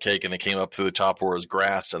wrapped around a cake, and it came up through the top where it was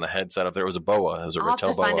grass, and the head sat up there. It was a boa. It was a I'll have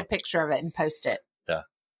red-tailed to find boa. a picture of it and post it. Yeah.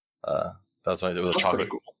 That's why it was a chocolate.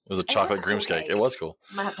 Cool. It was a chocolate was a groom's cool cake. cake. It was cool.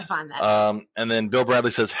 I'm gonna have to find that. And then Bill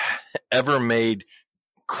Bradley says, "Ever made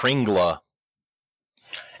kringla?"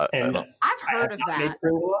 And I've heard of that.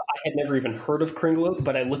 I had never even heard of kringla,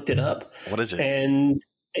 but I looked it up. What is it? And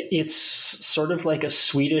it's sort of like a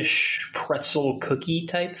Swedish pretzel cookie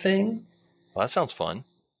type thing. Well, that sounds fun.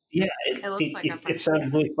 Yeah, It looks like a it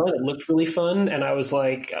sounded really fun. It looked really fun, and I was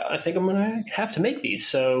like, I think I'm going to have to make these.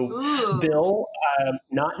 So, Ooh. Bill,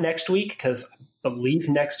 not next week, because I believe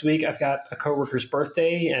next week I've got a coworker's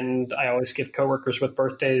birthday, and I always give coworkers with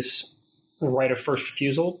birthdays right of first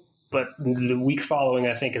refusal. But the week following,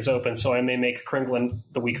 I think, is open, so I may make Kringlin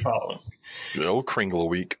the week following. Good old kringla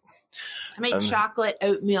week. I made chocolate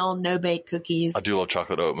oatmeal no bake cookies. I do love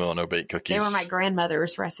chocolate oatmeal, no bake cookies. They were my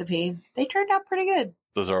grandmother's recipe. They turned out pretty good.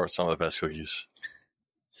 Those are some of the best cookies.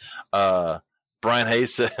 Brian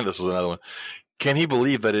Hayes said, this was another one. Can he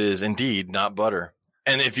believe that it is indeed not butter?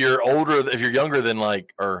 And if you're younger than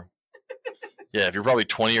if you're probably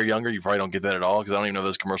 20 or younger, you probably don't get that at all, because I don't even know if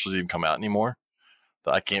those commercials even come out anymore.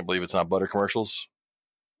 I can't believe it's not butter commercials.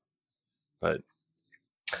 But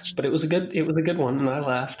it was a good one, and I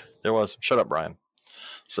laughed. It was. Shut up, Brian.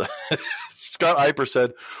 So Scott Eiper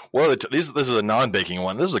said, "What are this is a non-baking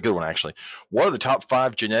one. This is a good one, actually. What are the top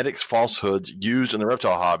 5 genetics falsehoods used in the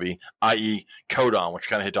reptile hobby, i.e. codon, which we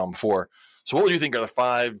kind of hit on before? So what would you think are the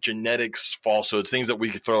 5 genetics falsehoods, things that we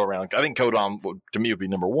could throw around? I think codon, to me, would be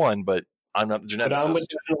number 1, but I'm not the geneticist." Codon would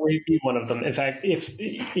definitely be one of them. In fact, if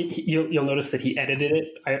you'll notice that he edited it.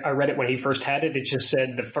 I read it when he first had it. It just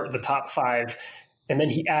said the top 5. And then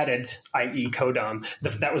he added, i.e. codon.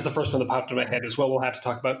 That was the first one that popped in my head as well. We'll have to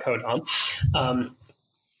talk about codon.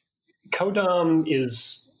 Codon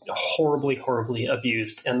is horribly, horribly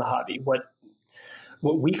abused in the hobby. What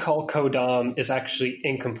we call codon is actually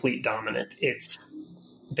incomplete dominant.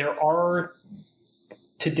 There are,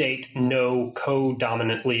 to date, no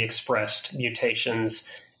co-dominantly expressed mutations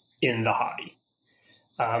in the hobby.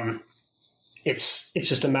 It's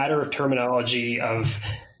just a matter of terminology of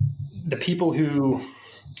the people who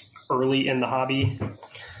early in the hobby,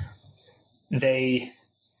 they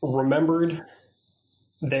remembered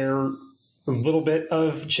their little bit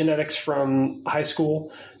of genetics from high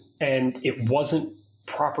school, and it wasn't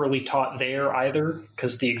properly taught there either,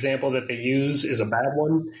 because the example that they use is a bad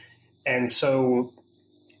one. And so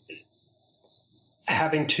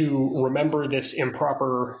having to remember this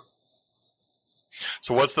improper.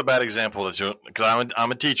 So what's the bad example? Because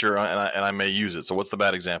I'm a teacher and I may use it. So what's the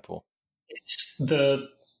bad example? It's the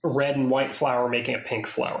red and white flower making a pink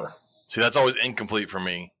flower. See, that's always incomplete for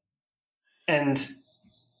me. And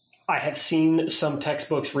I have seen some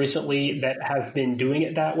textbooks recently that have been doing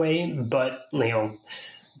it that way, but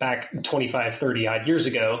back 25, 30 odd years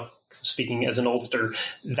ago, speaking as an oldster,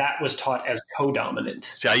 that was taught as codominant.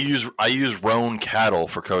 See, I use roan cattle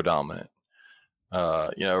for codominant.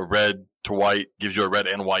 Red to white gives you a red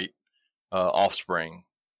and white offspring.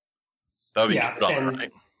 That would be codominant,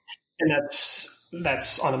 right? And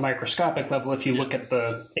that's on a microscopic level. If you look at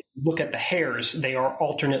the hairs, they are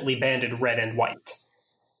alternately banded red and white.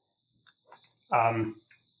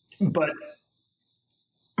 But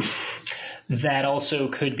that also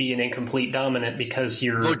could be an incomplete dominant, because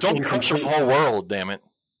you're Look, don't crunch the whole world, damn it.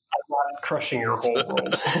 I'm not crushing your whole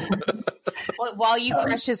world. While you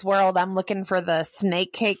crush his world, I'm looking for the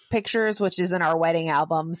snake cake pictures, which is in our wedding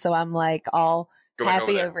album. So I'm like all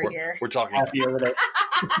happy over here. We're talking happy over there.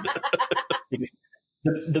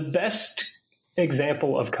 The best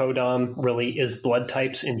example of codom really is blood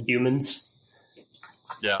types in humans.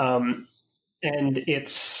 Yeah. And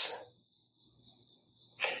it's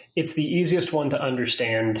the easiest one to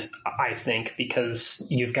understand, I think, because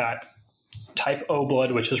you've got type O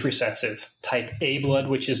blood, which is recessive, type A blood,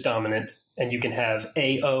 which is dominant, and you can have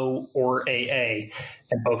AO or AA,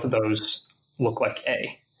 and both of those look like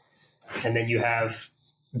A. And then you have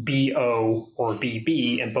BO or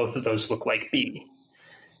BB, and both of those look like B.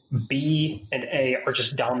 B and A are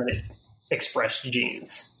just dominant expressed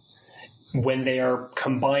genes. When they are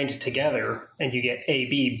combined together and you get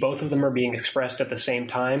AB, both of them are being expressed at the same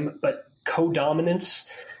time, but codominance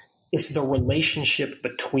is the relationship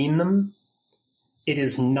between them. It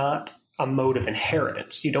is not a mode of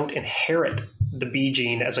inheritance. You don't inherit the B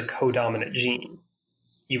gene as a codominant gene.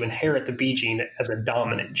 You inherit the B gene as a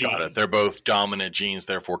dominant gene. Got it. They're both dominant genes,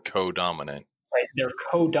 therefore codominant. Right. They're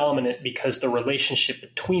codominant because the relationship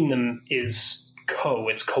between them is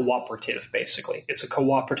it's cooperative, basically. It's a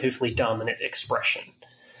cooperatively dominant expression.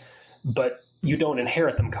 But you don't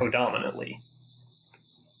inherit them codominantly.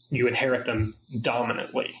 You inherit them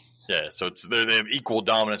dominantly. Yeah, so they have equal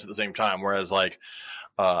dominance at the same time. Whereas, like,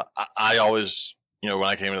 I always, when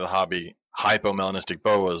I came into the hobby, hypomelanistic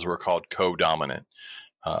boas were called codominant.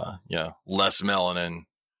 Less melanin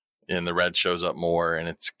in the red shows up more,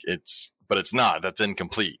 and but it's not. That's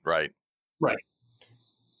incomplete, right? Right.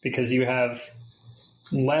 Because you have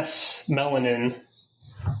less melanin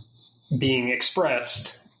being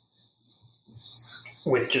expressed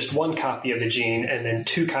with just one copy of the gene, and then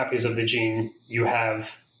 2 copies of the gene, you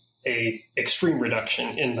have a extreme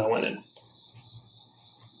reduction in melanin.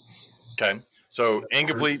 Okay. So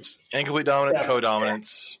incomplete dominance,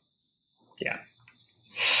 codominance. Yeah.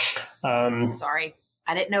 Sorry.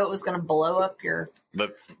 I didn't know it was going to blow up your...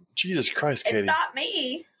 But Jesus Christ, Katie. It's not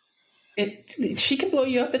me. She can blow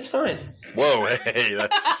you up. It's fine. Whoa, hey.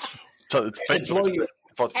 It's fake. Blow you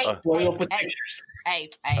up. Blow you up with pictures. Hey.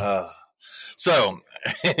 So,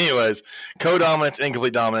 anyways, codominance,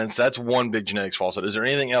 incomplete dominance, that's one big genetics falsehood. Is there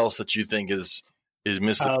anything else that you think is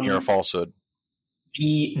missing or a falsehood?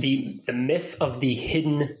 The myth of the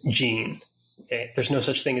hidden gene. Okay? There's no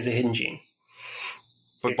such thing as a hidden gene.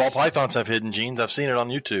 But ball pythons have hidden genes. I've seen it on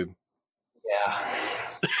YouTube. Yeah.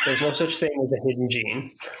 There's no such thing as a hidden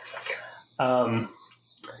gene.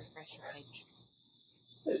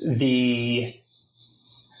 The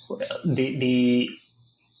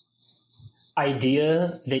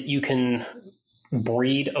idea that you can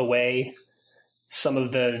breed away some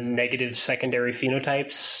of the negative secondary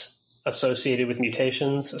phenotypes associated with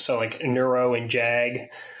mutations, so like neuro and jag,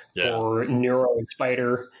 or neuro and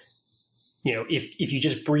spider, if you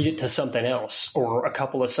just breed it to something else or a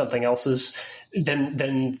couple of something else's, then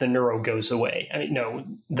the neuro goes away. I mean, no,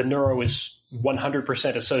 the neuro is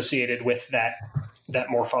 100% associated with that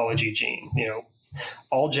morphology gene.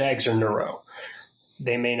 All jags are neuro.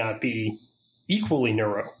 They may not be equally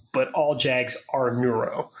neuro, but all jags are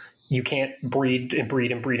neuro. You can't breed and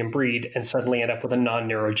breed and breed and breed and suddenly end up with a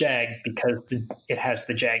non-neuro jag because it has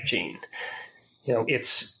the jag gene.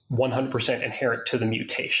 It's 100% inherent to the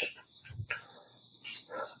mutation.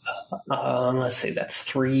 Let's say that's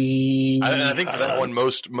 3. I think for that one,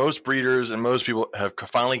 most breeders and most people have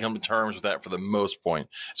finally come to terms with that for the most point,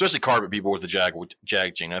 especially carpet people with the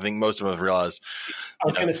jag gene. I think most of them have realized. I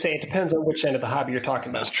was going to say it depends on which end of the hobby you're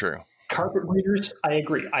talking about. That's true. Carpet breeders, I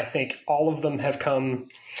agree. I think all of them have come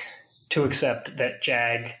to accept that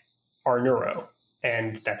jag are neuro,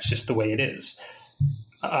 and that's just the way it is.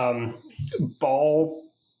 The ball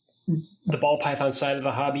python side of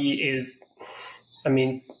the hobby is,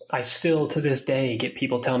 I still to this day get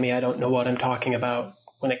people tell me I don't know what I'm talking about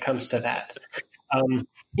when it comes to that.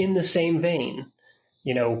 In the same vein,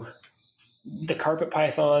 the carpet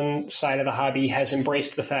python side of the hobby has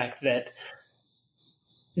embraced the fact that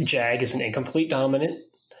jag is an incomplete dominant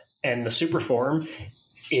and the superform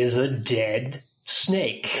is a dead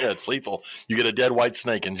snake. Yeah, it's lethal. You get a dead white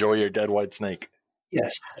snake. Enjoy your dead white snake.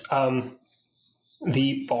 Yes.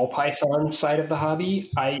 The ball python side of the hobby,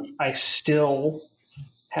 I still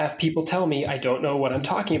have people tell me I don't know what I'm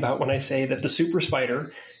talking about when I say that the super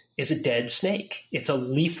spider is a dead snake. It's a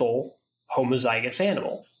lethal homozygous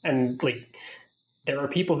animal. And there are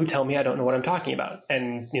people who tell me I don't know what I'm talking about.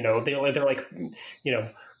 And, they're like,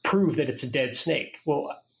 prove that it's a dead snake.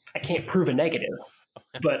 Well, I can't prove a negative.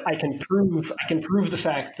 but I can prove the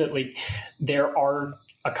fact that like there are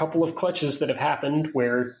a couple of clutches that have happened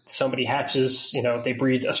where somebody hatches, they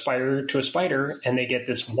breed a spider to a spider and they get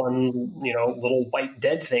this one, little white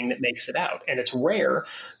dead thing that makes it out. And it's rare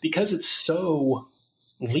because it's so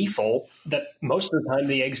lethal that most of the time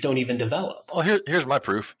the eggs don't even develop. Well, here's my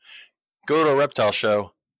proof. Go to a reptile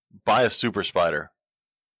show, buy a super spider.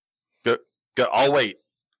 Go. I'll wait.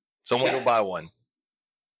 Someone go buy one.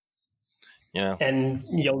 Yeah, and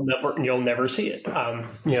you'll never see it.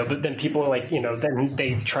 But then people are like, then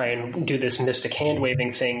they try and do this mystic hand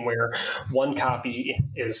waving thing where one copy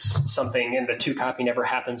is something and the two copy never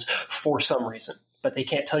happens for some reason, but they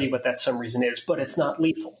can't tell you what that some reason is. But it's not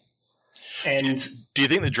lethal. And do you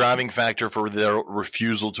think the driving factor for their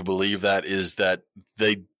refusal to believe that is that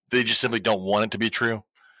they just simply don't want it to be true?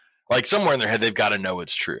 Like somewhere in their head, they've got to know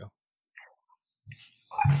it's true.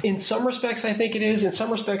 In some respects, I think it is. In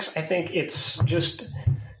some respects, I think it's just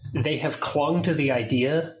they have clung to the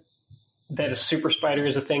idea that a super spider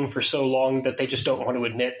is a thing for so long that they just don't want to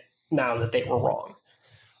admit now that they were wrong.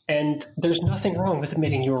 And there's nothing wrong with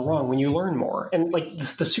admitting you were wrong when you learn more. And like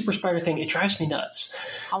the super spider thing, it drives me nuts.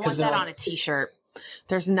 I want that on a t-shirt.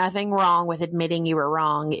 There's nothing wrong with admitting you were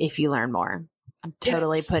wrong if you learn more. I'm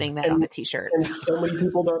totally putting that on a t-shirt. And so many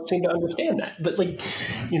people don't seem to understand that. But like,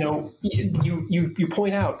 you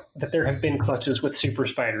point out that there have been clutches with super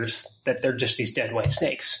spiders that they're just these dead white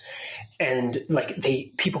snakes. And like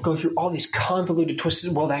people go through all these convoluted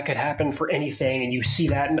twisted, well, that could happen for anything. And you see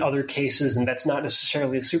that in other cases, and that's not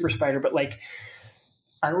necessarily a super spider. But like,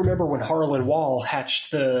 I remember when Harlan Wall hatched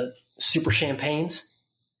the super champagnes,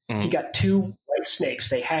 he got two white snakes.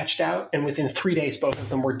 They hatched out, and within 3 days, both of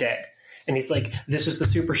them were dead. And he's like, this is the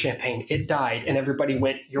super champagne. It died. And everybody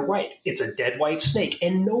went, you're right. It's a dead white snake.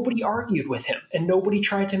 And nobody argued with him. And nobody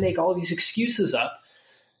tried to make all these excuses up.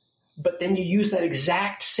 But then you use that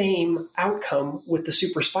exact same outcome with the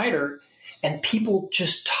super spider, and people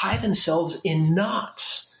just tie themselves in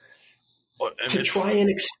knots to try and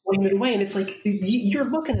explain it away. And it's like, you're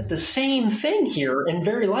looking at the same thing here. And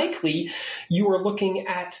very likely you are looking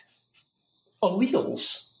at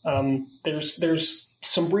alleles. There's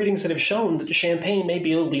some breedings that have shown that the champagne may be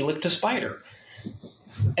allelic to spider.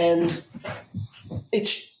 And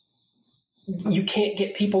you can't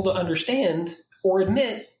get people to understand or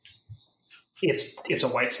admit it's a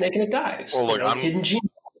white snake and it dies. Well, look, hidden gene,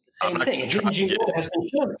 same thing. And hidden gene has been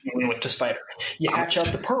shown to be allelic to spider. You hatch out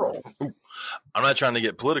the pearl. I'm not trying to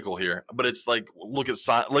get political here, but it's like, look at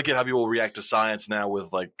how people react to science now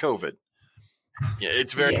with like COVID. Yeah,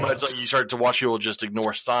 it's very much like you start to watch people just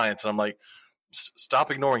ignore science. And I'm like,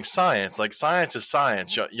 stop ignoring science. Like, science is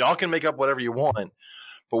science. Y'all can make up whatever you want,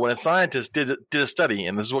 but when a scientist did a study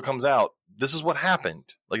and this is what comes out, this is what happened.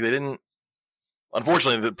 Like, they didn't.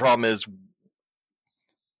 Unfortunately, the problem is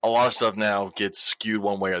a lot of stuff now gets skewed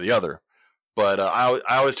one way or the other. But I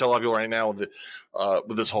always tell a lot of people right now with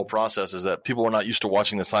this whole process is that people are not used to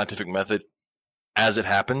watching the scientific method as it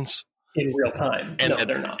happens in real time. And no,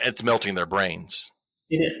 they're not. It's melting their brains.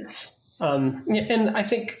 It is. And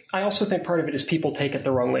I also think part of it is people take it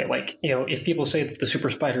the wrong way. Like, if people say that the super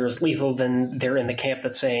spider is lethal, then they're in the camp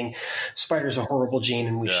that's saying spider's a horrible gene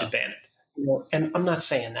and we should ban it. And I'm not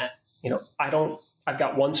saying that. I've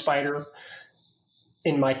got one spider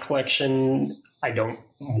in my collection. I don't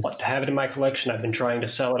want to have it in my collection. I've been trying to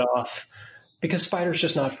sell it off because spider's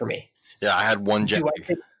just not for me. Yeah, I had one. Do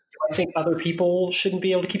I think other people shouldn't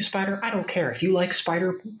be able to keep spider? I don't care. If you like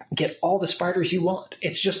spider, get all the spiders you want.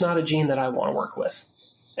 It's just not a gene that I want to work with.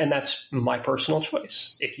 And that's my personal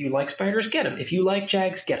choice. If you like spiders, get them. If you like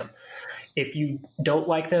jags, get them. If you don't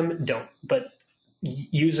like them, don't. But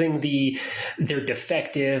using they're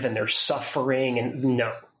defective and they're suffering, and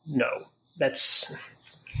no.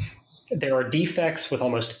 There are defects with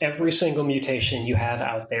almost every single mutation you have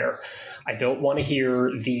out there. I don't want to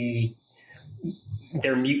hear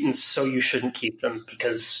they're mutants, so you shouldn't keep them,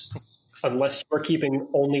 because unless you're keeping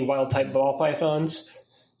only wild-type ball pythons,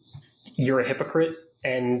 you're a hypocrite.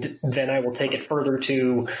 And then I will take it further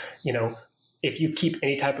to, if you keep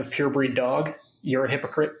any type of purebred dog, you're a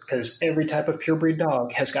hypocrite, because every type of purebred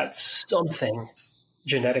dog has got something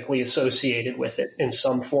genetically associated with it in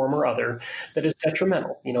some form or other that is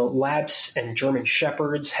detrimental. Labs and German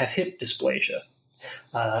shepherds have hip dysplasia.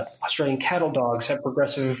 Australian cattle dogs have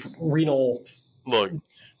progressive renal. Look,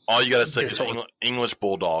 all you got to say is English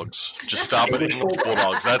bulldogs. Just stop it. English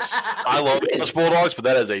bulldogs. I love English bulldogs, but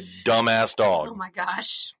that is a dumbass dog. Oh my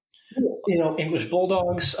gosh. English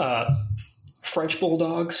bulldogs, French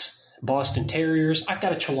bulldogs, Boston terriers. I've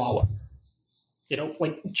got a Chihuahua.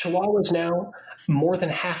 Chihuahuas now, more than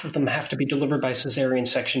half of them have to be delivered by cesarean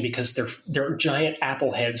section because their giant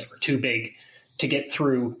apple heads are too big to get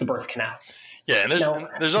through the birth canal. Yeah, and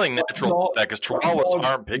there's nothing natural with that because chihuahuas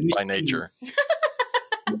aren't big by nature.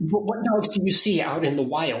 But what dogs do you see out in the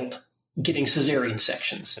wild getting cesarean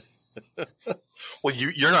sections? Well,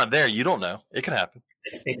 you're not there. You don't know. It can happen.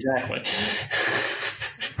 Exactly.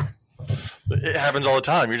 It happens all the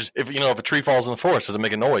time. You're just if a tree falls in the forest, does it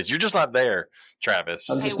make a noise? You're just not there, Travis.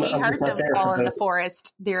 Hey, we heard them fall in the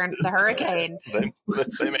forest during the hurricane.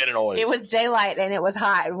 they made a noise. It was daylight and it was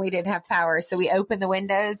hot and we didn't have power, so we opened the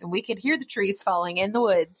windows and we could hear the trees falling in the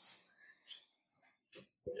woods.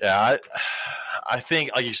 Yeah, I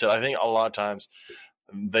think, like you said, I think a lot of times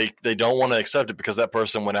they don't want to accept it because that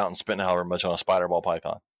person went out and spent however much on a spider ball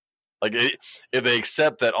python. Like if they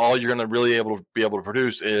accept that all you're going to really be able to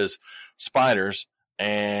produce is spiders,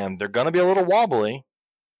 and they're going to be a little wobbly,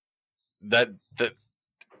 that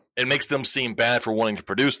it makes them seem bad for wanting to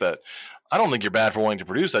produce that. I don't think you're bad for wanting to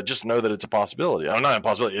produce that. Just know that it's a possibility. I'm not a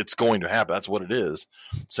possibility. It's going to happen. That's what it is.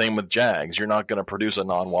 Same with jags. You're not going to produce a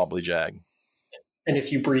non-wobbly jag. And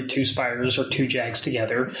if you breed 2 spiders or 2 jags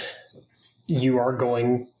together, you are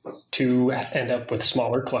going to end up with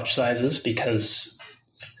smaller clutch sizes because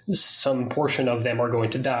some portion of them are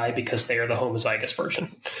going to die because they are the homozygous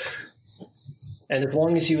version. And as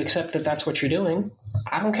long as you accept that that's what you're doing,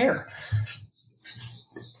 I don't care.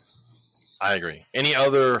 I agree. Any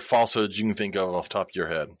other falsehoods you can think of off the top of your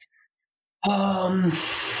head?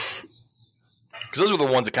 Because those were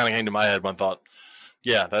the ones that kind of came to my head when I thought,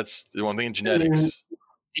 yeah, that's the one thing in genetics.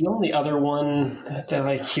 The only other one that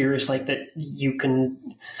I hear is like that you can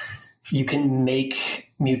make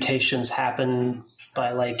mutations happen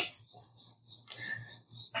by like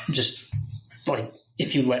just like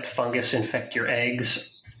if you let fungus infect your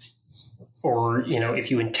eggs, or if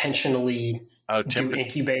you intentionally do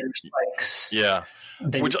incubator spikes,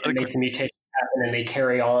 then you can make the mutation happen and they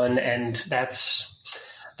carry on, and that's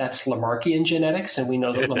Lamarckian genetics, and we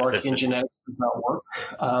know that Lamarckian genetics does not work.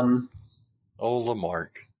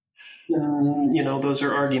 Lamarck. Those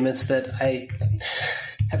are arguments that I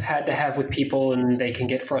have had to have with people, and they can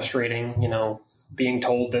get frustrating, being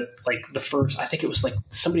told that I think it was like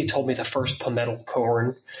somebody told me the first palmetto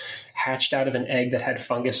corn hatched out of an egg that had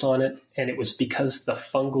fungus on it, and it was because the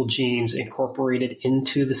fungal genes incorporated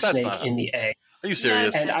into the snake in the egg. Are you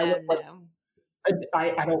serious? And I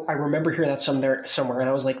remember hearing that somewhere, and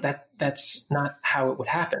I was like, that's not how it would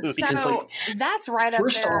happen. Because that's right up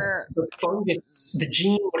there. Off, the fungus, the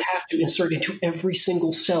gene would have to insert into every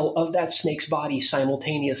single cell of that snake's body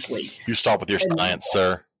simultaneously. You stop with your science,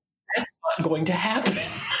 sir. That's not going to happen.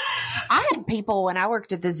 I had people when I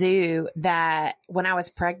worked at the zoo that when I was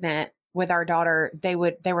pregnant with our daughter, they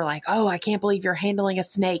were like, "Oh, I can't believe you're handling a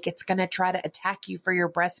snake. It's going to try to attack you for your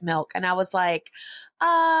breast milk." And I was like,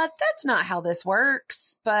 that's not how this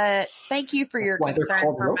works, but thank you for your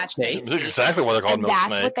concern for my safety. That's exactly why they're called milk snakes.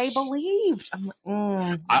 That's what they believed. I'm like,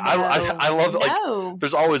 I love it. Like,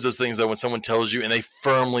 there's always those things that when someone tells you and they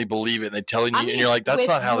firmly believe it and they tell you, and you're like, that's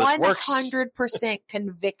not how this works. 100%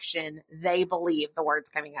 conviction, they believe the words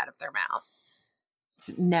coming out of their mouth.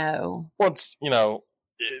 No. Well,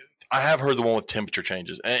 I have heard the one with temperature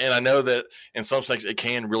changes, and I know that in some snakes it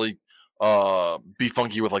can really be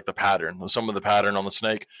funky with like the pattern, some of the pattern on the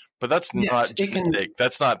snake, but that's not genetic.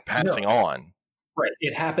 That's not passing on. Right.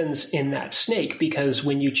 It happens in that snake because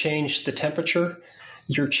when you change the temperature,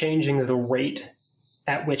 you're changing the rate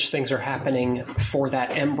at which things are happening for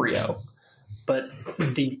that embryo. But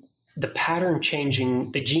the pattern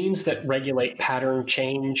changing, the genes that regulate pattern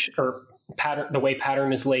change or pattern, the way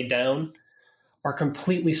pattern is laid down, are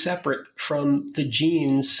completely separate from the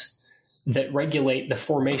genes that regulate the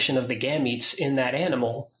formation of the gametes in that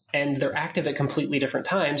animal, and they're active at completely different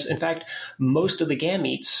times. In fact, most of the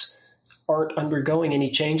gametes aren't undergoing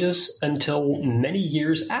any changes until many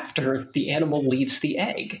years after the animal leaves the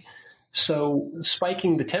egg. So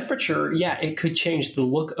spiking the temperature, it could change the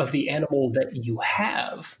look of the animal that you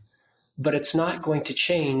have, but it's not going to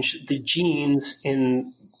change the genes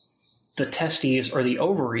in the testes or the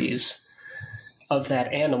ovaries of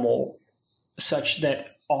that animal such that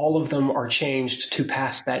all of them are changed to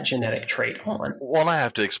pass that genetic trait on. Well, and I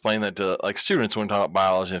have to explain that to like students when we talk about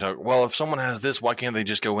biology. And talk, well, if someone has this, why can't they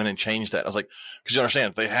just go in and change that? I was like, because you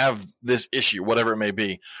understand, if they have this issue, whatever it may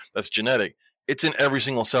be, that's genetic, it's in every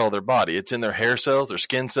single cell of their body. It's in their hair cells, their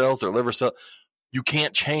skin cells, their liver cells. You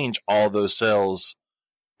can't change all those cells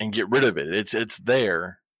and get rid of it. It's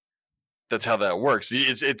there. That's how that works.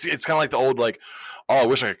 It's kind of like the old like, oh, I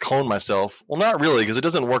wish I could clone myself. Well, not really, because it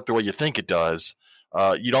doesn't work the way you think it does.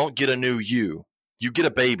 You don't get a new you. You get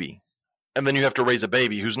a baby, and then you have to raise a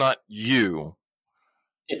baby who's not you.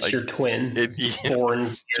 It's like, your twin.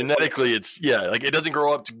 Born genetically, it's like it doesn't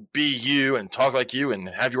grow up to be you and talk like you and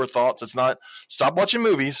have your thoughts. It's not. Stop watching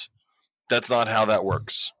movies. That's not how that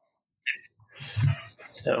works.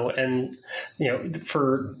 No, and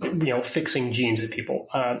for fixing genes in people,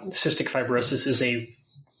 cystic fibrosis is a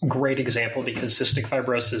great example because cystic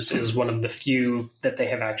fibrosis is one of the few that they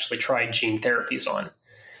have actually tried gene therapies on,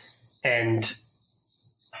 and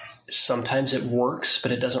sometimes it works,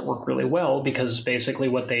 but it doesn't work really well because basically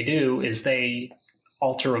what they do is they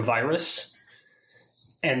alter a virus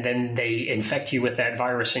and then they infect you with that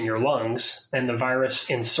virus in your lungs, and the virus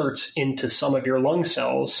inserts into some of your lung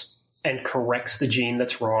cells and corrects the gene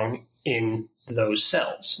that's wrong in those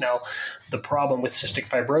cells. Now, the problem with cystic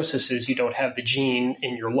fibrosis is you don't have the gene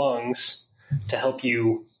in your lungs to help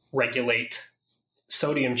you regulate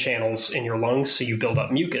sodium channels in your lungs, so you build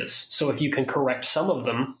up mucus. So if you can correct some of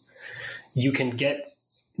them, you can get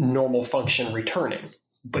normal function returning,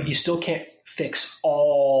 but you still can't fix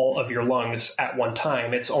all of your lungs at one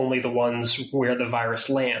time. It's only the ones where the virus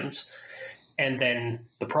lands. And then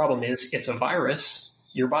the problem is it's a virus.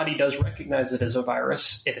 Your body does recognize it as a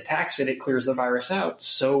virus. It attacks it. It clears the virus out.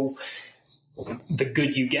 So the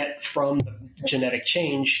good you get from the genetic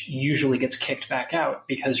change usually gets kicked back out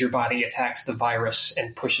because your body attacks the virus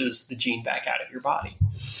and pushes the gene back out of your body.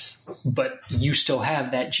 But you still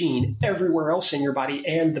have that gene everywhere else in your body,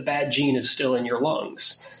 and the bad gene is still in your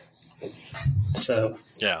lungs. So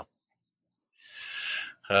yeah.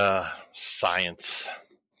 Science.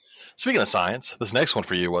 Speaking of science, this next one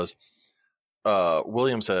for you was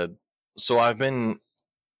William said, so I've been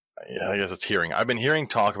hearing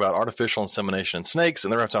talk about artificial insemination in snakes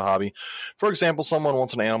and the reptile hobby. For example, someone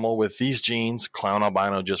wants an animal with these genes, clown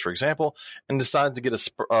albino, just for example, and decides to get a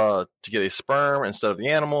sperm instead of the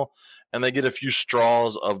animal, and they get a few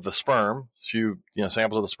straws of the sperm,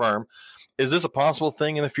 samples of the sperm. Is this a possible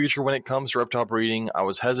thing in the future when it comes to reptile breeding? I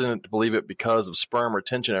was hesitant to believe it because of sperm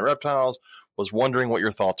retention in reptiles. Was wondering what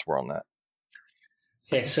your thoughts were on that.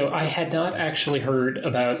 Okay, so I had not actually heard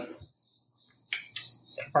about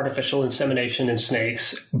artificial insemination in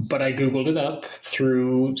snakes, but I Googled it up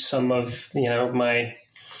through some of,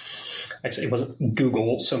 actually it wasn't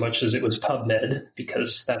Google so much as it was PubMed,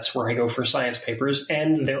 because that's where I go for science papers.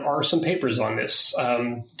 And there are some papers on this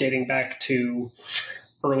dating back to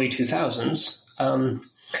early 2000s.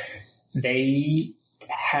 They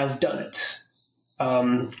have done it.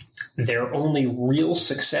 Their only real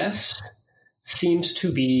success seems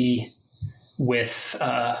to be with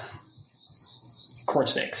corn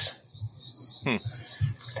snakes.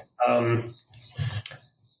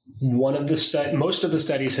 Most of the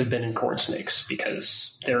studies have been in corn snakes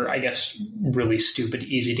because they're, I guess, really stupid,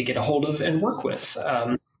 easy to get a hold of and work with.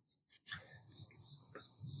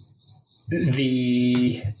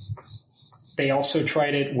 They also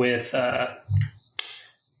tried it with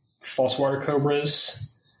false water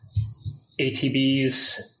cobras,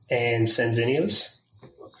 ATBs, and Sanzinias.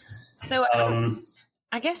 So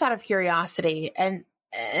I guess out of curiosity, and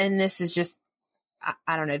this is just,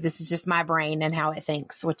 I don't know, this is just my brain and how it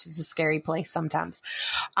thinks, which is a scary place sometimes.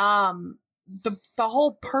 The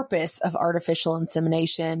whole purpose of artificial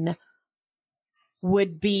insemination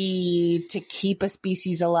would be to keep a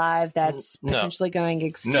species alive that's potentially going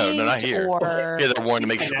extinct. No, not here. Or they're wanting to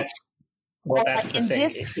make sure. That's the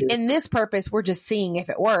thing. In this purpose, we're just seeing if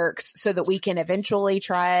it works so that we can eventually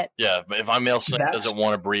try it. Yeah, if my male snake doesn't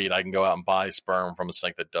want to breed, I can go out and buy sperm from a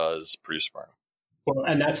snake that does produce sperm. Well,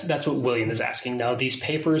 and that's what William is asking. Now, these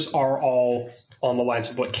papers are all on the lines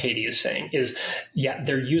of what Katie is saying. Is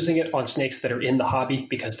they're using it on snakes that are in the hobby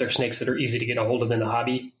because they're snakes that are easy to get a hold of in the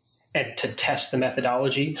hobby and to test the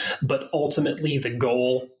methodology. But ultimately, the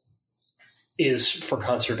goal is for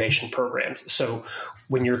conservation programs. So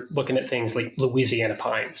when you're looking at things like Louisiana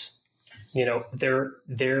pines, their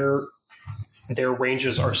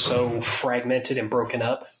ranges are so fragmented and broken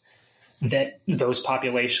up that those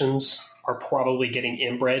populations are probably getting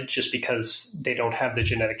inbred just because they don't have the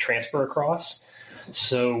genetic transfer across.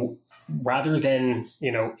 So rather than,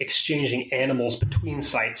 exchanging animals between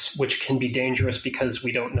sites, which can be dangerous because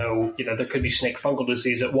we don't know, there could be snake fungal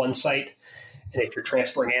disease at one site. And if you're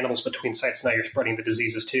transferring animals between sites, now you're spreading the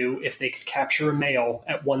diseases too. If they could capture a male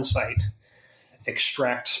at one site,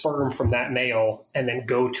 extract sperm from that male, and then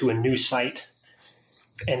go to a new site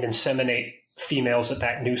and inseminate females at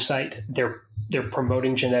that new site, they're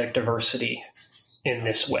promoting genetic diversity in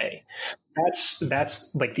this way.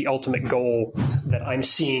 That's like the ultimate goal that I'm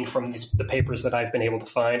seeing from the papers that I've been able to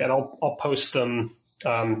find, and I'll post them.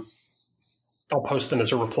 I'll post them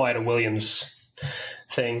as a reply to William's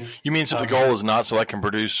thing. You mean so the goal is not so I can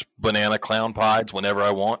produce banana clown pies whenever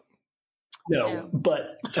I want? No,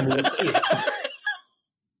 but I mean,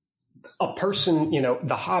 a person,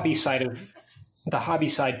 the hobby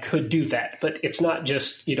side could do that, but it's not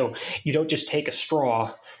just, you don't just take a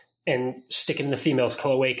straw and stick it in the female's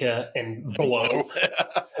cloaca and blow.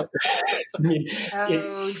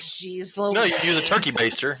 Jeez. No, you use a turkey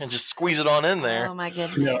baster and just squeeze it on in there. Oh, my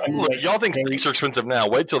goodness. Look, y'all think steaks are expensive now.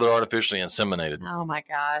 Wait till they're artificially inseminated. Oh, my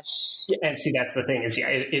gosh. Yeah, and see, that's the thing is,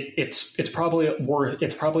 it's probably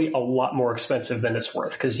a lot more expensive than it's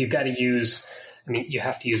worth, because you've got to use, you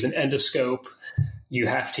have to use an endoscope. You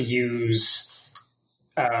have to use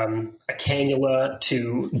a cannula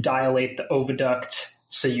to dilate the oviduct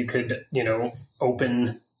so you could,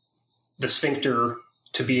 open the sphincter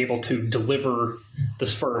to be able to deliver the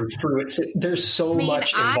sperm through it. So there's so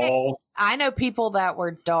much involved. I know people that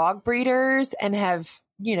were dog breeders and have,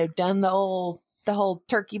 done the whole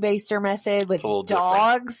turkey baster method with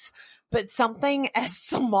dogs, but something as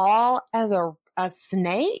small as a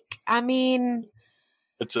snake.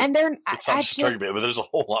 It's not just turkey baster, but there's a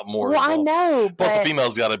whole lot more. Well, involved. I know, but plus the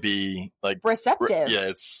female's got to be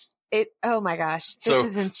receptive. Oh my gosh, this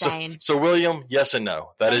is insane. So William, yes and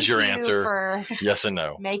no. That is your answer. For yes and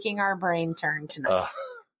no. Making our brain turn tonight.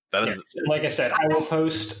 That is, like I said, I will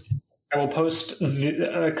post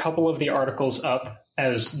a couple of the articles up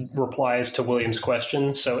as replies to William's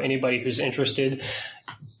question. So anybody who's interested,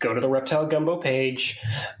 go to the Reptile Gumbo page,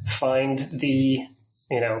 find the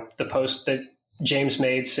post that James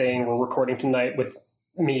made saying we're recording tonight with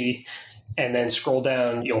me, and then scroll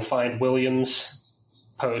down. You'll find William's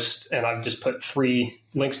post, and I've just put 3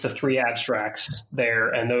 links to 3 abstracts there,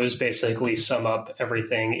 and those basically sum up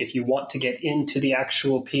everything. If you want to get into the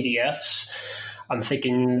actual PDFs, I'm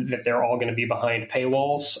thinking that they're all going to be behind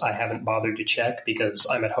paywalls. I haven't bothered to check because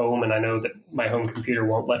I'm at home, and I know that my home computer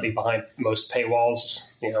won't let me behind most paywalls.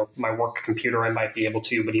 My work computer I might be able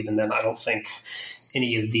to, but even then I don't think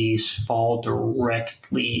any of these fall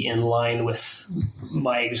directly in line with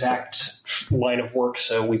my exact line of work,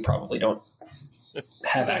 so we probably don't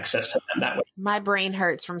have access to them that way. My brain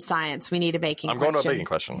hurts from science. We need a baking question. I'm going to a baking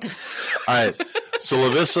question. All right. So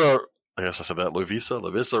Lavissa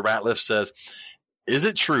Ratliff says, is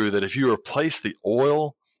it true that if you replace the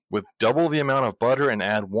oil with double the amount of butter and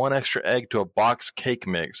add 1 extra egg to a box cake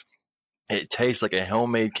mix, it tastes like a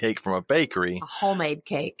homemade cake from a bakery? A homemade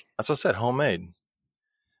cake. That's what I said, homemade.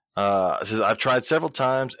 It says, I've tried several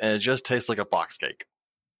times and it just tastes like a box cake.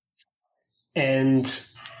 And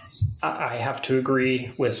I have to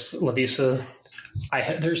agree with Lavisa.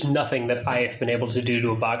 There's nothing that I have been able to do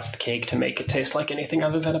to a boxed cake to make it taste like anything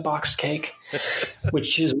other than a boxed cake,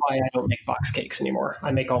 which is why I don't make boxed cakes anymore.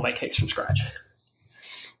 I make all my cakes from scratch.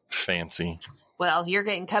 Fancy. Well, you're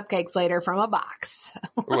getting cupcakes later from a box.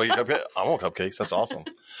 I want cupcakes. That's awesome.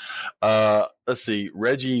 Let's see.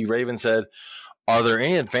 Reggie Raven said, are there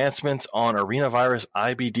any advancements on arenavirus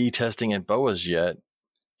IBD testing in boas yet?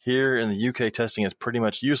 Here in the UK, testing is pretty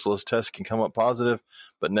much useless. Tests can come up positive,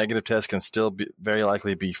 but negative tests can still very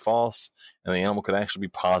likely be false, and the animal could actually be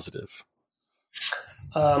positive.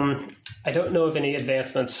 I don't know of any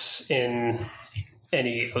advancements in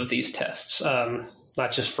any of these tests,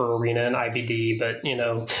 not just for arena and IBD, but,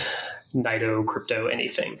 Nido, crypto,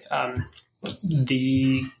 anything.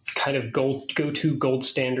 The kind of go-to gold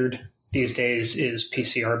standard these days is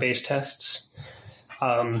PCR-based tests.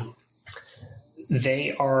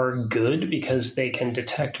 They are good because they can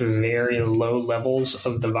detect very low levels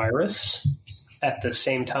of the virus. At the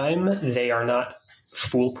same time, they are not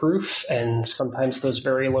foolproof, and sometimes those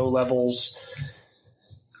very low levels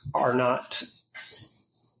are not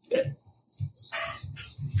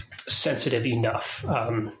sensitive enough.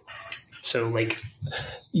 So,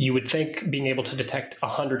 you would think being able to detect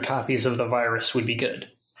 100 copies of the virus would be good.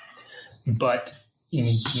 But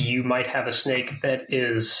you might have a snake that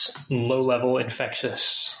is low-level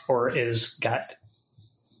infectious or is got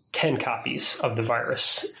 10 copies of the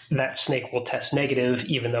virus. That snake will test negative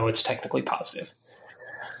even though it's technically positive.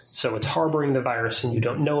 So it's harboring the virus and you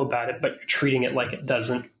don't know about it, but you're treating it like it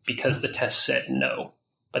doesn't because the test said no.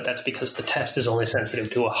 But that's because the test is only sensitive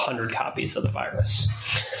to 100 copies of the virus.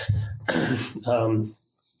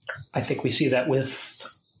 I think we see that with,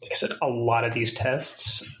 like I said, a lot of these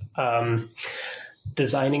tests.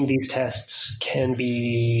 Designing these tests can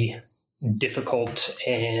be difficult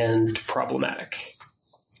and problematic.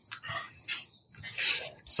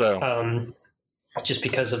 So, just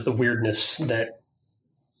because of the weirdness that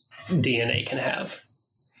DNA can have.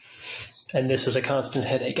 And this is a constant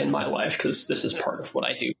headache in my life because this is part of what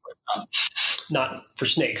I do. Not for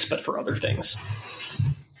snakes, but for other things.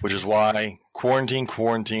 Which is why quarantine,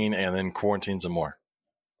 and then quarantine some more.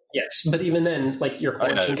 Yes, but even then, your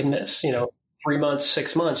quarantine can miss. 3 months,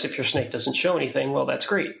 6 months, if your snake doesn't show anything, well, that's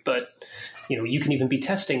great. But, you can even be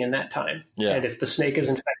testing in that time. Yeah. And if the snake is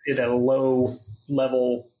infected at a low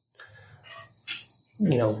level,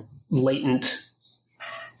 latent,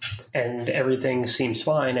 and everything seems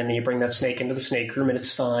fine, and then you bring that snake into the snake room and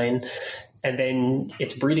it's fine, and then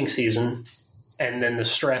it's breeding season, and then the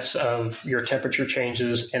stress of your temperature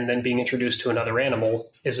changes and then being introduced to another animal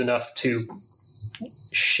is enough to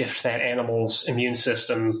shift that animal's immune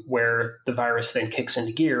system where the virus then kicks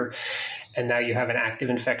into gear, and now you have an active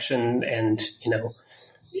infection, and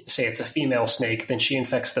say it's a female snake, then she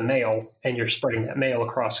infects the male, and you're spreading that male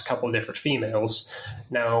across a couple of different females.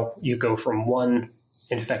 Now you go from 1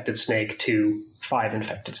 infected snake to 5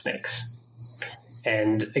 infected snakes.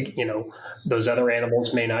 And, those other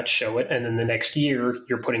animals may not show it. And then the next year,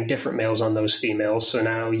 you're putting different males on those females. So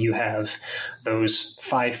now you have those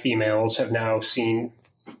 5 females have now seen,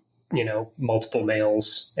 multiple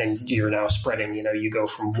males, and you're now spreading, you go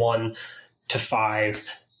from 1 to 5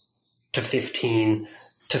 to 15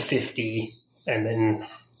 to 50. And then,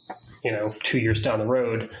 2 years down the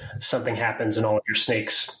road, something happens and all of your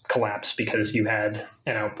snakes collapse because you had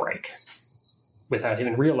an outbreak without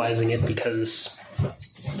even realizing it, because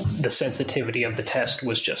the sensitivity of the test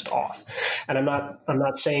was just off. And I'm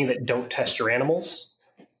not saying that don't test your animals.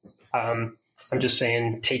 I'm just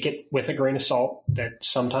saying take it with a grain of salt, that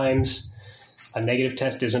sometimes a negative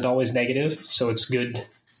test isn't always negative. So it's good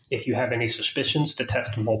if you have any suspicions to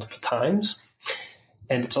test multiple times.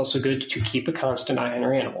 And it's also good to keep a constant eye on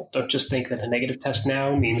your animal. Don't just think that a negative test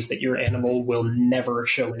now means that your animal will never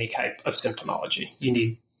show any type of symptomology. You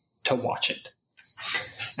need to watch it.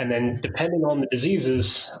 And then depending on the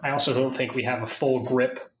diseases, I also don't think we have a full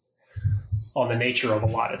grip on the nature of a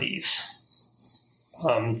lot of these.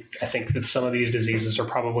 I think that some of these diseases are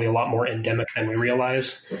probably a lot more endemic than we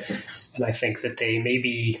realize. And I think that they may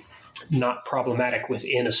be not problematic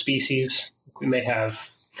within a species. We may have,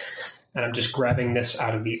 and I'm just grabbing this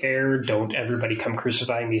out of the air, don't everybody come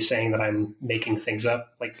crucifying me saying that I'm making things up.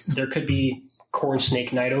 Like, there could be corn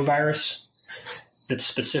snake nidovirus that's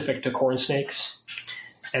specific to corn snakes,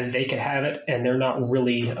 and they could have it and they're not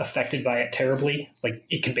really affected by it terribly. Like,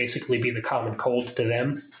 it could basically be the common cold to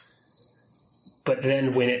them. But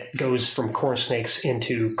then when it goes from corn snakes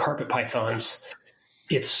into carpet pythons,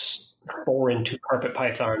 it's foreign to carpet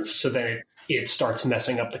pythons. So then it starts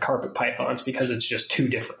messing up the carpet pythons because it's just too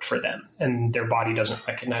different for them and their body doesn't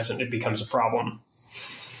recognize it. It becomes a problem.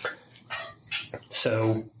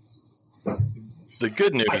 So the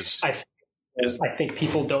good news I think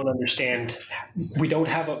people don't understand. We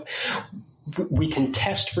can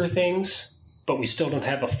test for things, but we still don't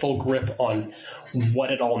have a full grip on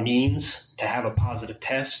what it all means to have a positive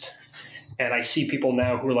test. And I see people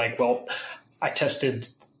now who are like, well, I tested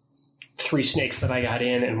 3 snakes that I got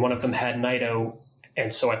in, and one of them had nido,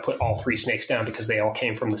 and so I put all 3 snakes down because they all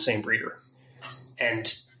came from the same breeder.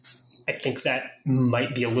 And I think that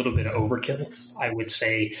might be a little bit of overkill. I would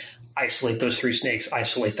say isolate those 3 snakes,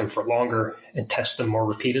 isolate them for longer, and test them more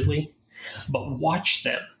repeatedly. But watch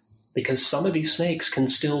them, because some of these snakes can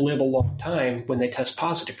still live a long time when they test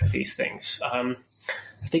positive for these things.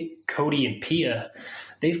 I think Cody and Pia,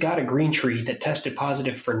 they've got a green tree that tested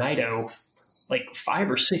positive for nido like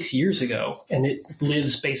 5 or 6 years ago, and it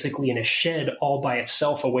lives basically in a shed all by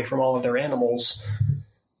itself away from all of their animals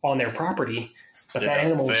on their property. But that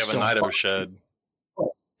animal they is have still a nido fine. shed.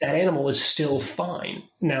 That animal is still fine.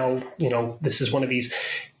 Now, this is one of these,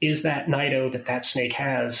 is that nido that snake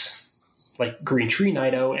has like green tree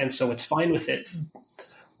nido, and so it's fine with it?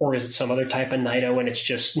 Or is it some other type of nido and it's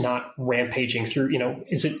just not rampaging through?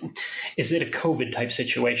 Is it a COVID type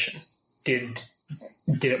situation? Did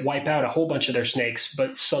it wipe out a whole bunch of their snakes,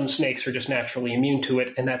 but some snakes are just naturally immune to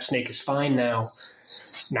it, and that snake is fine now?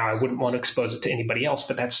 Now, I wouldn't want to expose it to anybody else,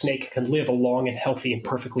 but that snake can live a long and healthy and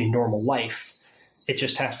perfectly normal life. It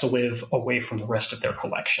just has to live away from the rest of their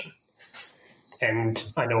collection. And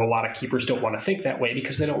I know a lot of keepers don't want to think that way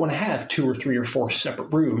because they don't want to have 2 or 3 or 4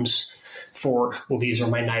 separate rooms for, well, these are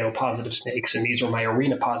my nido-positive snakes, and these are my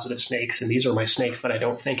arena-positive snakes, and these are my snakes that I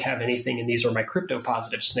don't think have anything, and these are my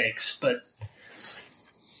crypto-positive snakes. But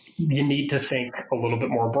you need to think a little bit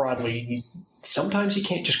more broadly. Sometimes you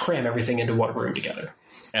can't just cram everything into one room together.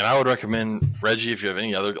 And I would recommend, Reggie, if you have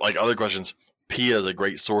any other questions, Pia is a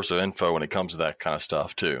great source of info when it comes to that kind of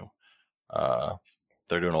stuff too.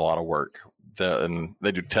 They're doing a lot of work, and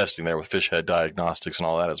they do testing there with fish head diagnostics and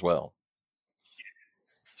all that as well.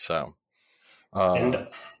 So, and I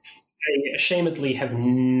ashamedly have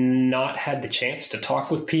not had the chance to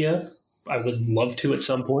talk with Pia. I would love to at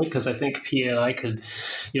some point, because I think Pia and I could,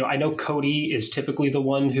 I know Cody is typically the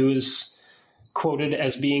one who is quoted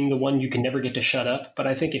as being the one you can never get to shut up. But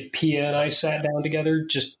I think if Pia and I sat down together,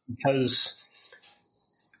 just because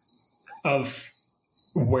of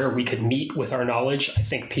where we could meet with our knowledge, I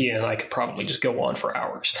think Pia and I could probably just go on for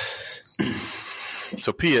hours.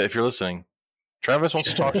 So Pia, if you're listening, Travis wants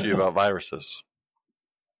to talk to you about viruses.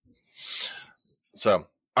 So,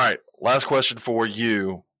 all right, last question for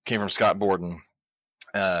you came from Scott Borden.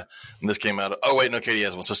 And this came out of, oh, wait, no, Katie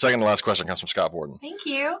has one. So second to last question comes from Scott Borden. Thank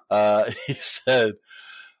you. He said,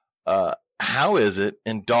 how is it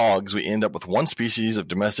in dogs we end up with one species of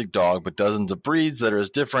domestic dog, but dozens of breeds that are as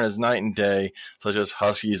different as night and day, such as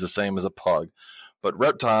huskies, the same as a pug? But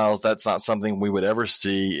reptiles, that's not something we would ever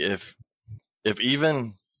see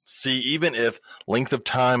even if length of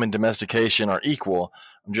time and domestication are equal.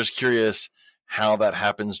 I'm just curious how that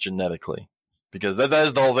happens genetically. Because that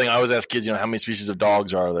is the whole thing. I always ask kids, how many species of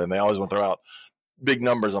dogs are there? And they always want to throw out big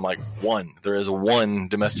numbers. I'm like, one. There is one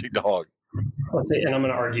domestic dog. And I'm going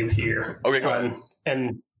to argue with you here. Okay, go ahead.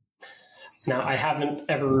 And now I haven't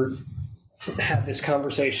ever had this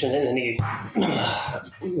conversation in any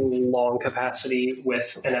long capacity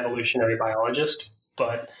with an evolutionary biologist,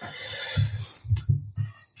 but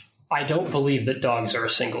I don't believe that dogs are a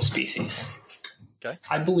single species. Okay.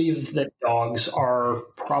 I believe that dogs are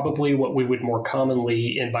probably what we would more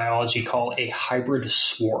commonly in biology call a hybrid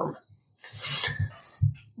swarm,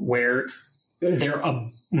 where they're a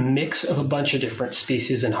mix of a bunch of different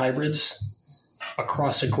species and hybrids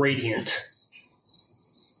across a gradient.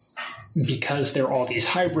 Because they're all these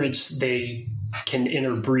hybrids, they can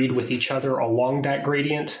interbreed with each other along that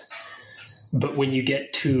gradient. But when you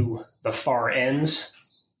get to the far ends,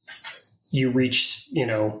 you reach,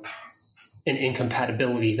 an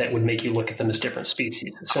incompatibility that would make you look at them as different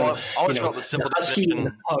species. So, I always felt the simple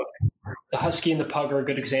definition. The husky and the pug are a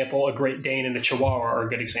good example. A Great Dane and a Chihuahua are a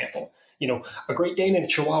good example. A Great Dane and a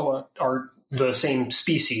Chihuahua are the same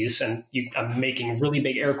species, and I'm making really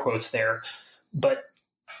big air quotes there, but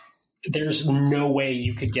there's no way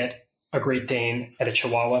you could get a Great Dane and a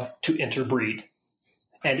Chihuahua to interbreed.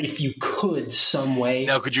 And if you could some way...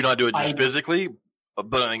 Now, could you not do it just physically?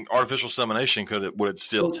 But artificial insemination, would it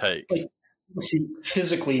still take? See,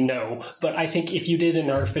 physically, no. But I think if you did an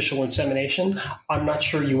artificial insemination, I'm not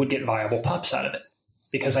sure you would get viable pups out of it.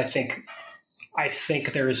 Because I think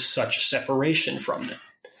there is such a separation from it.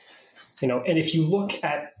 And if you look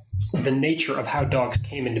at the nature of how dogs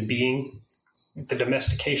came into being, the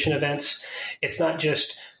domestication events, it's not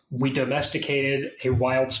just we domesticated a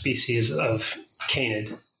wild species of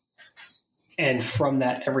canid, and from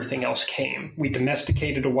that everything else came. We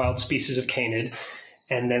domesticated a wild species of canid,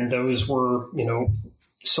 and then those were,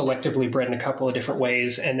 selectively bred in a couple of different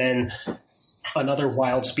ways, and then another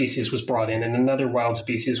wild species was brought in, and another wild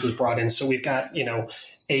species was brought in. So we've got,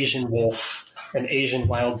 Asian wolf, an Asian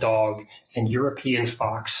wild dog, and European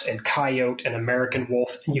fox, and coyote, and American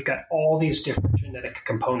wolf, and you've got all these different genetic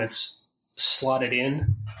components slotted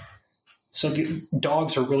in. So the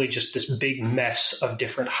dogs are really just this big mess of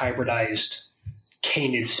different hybridized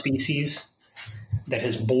canid species that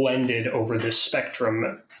has blended over this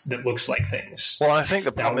spectrum that looks like things. Well, I think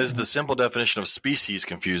the problem is the simple definition of species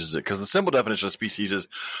confuses it, because the simple definition of species is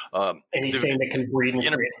anything that can breed and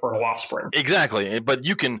create fertile offspring. Exactly, but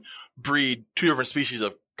you can breed two different species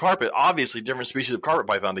of carpet, obviously different species of carpet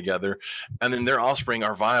python together, and then their offspring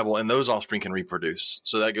are viable, and those offspring can reproduce.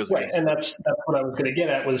 So that goes right, and that's what I was going to get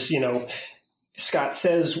at was, Scott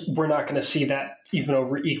says we're not going to see that even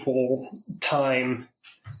over equal time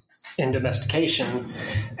in domestication,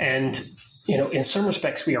 and in some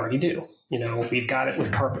respects we already do. We've got it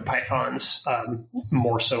with carpet pythons,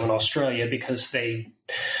 more so in Australia, because they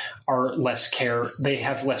are they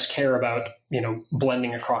have less care about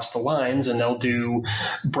blending across the lines, and they'll do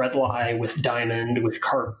bredli with diamond,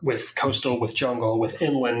 with coastal, with jungle, with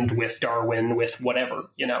inland, with Darwin, with whatever,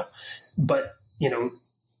 but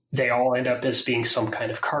they all end up as being some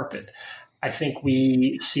kind of carpet. I think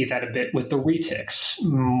we see that a bit with the retics.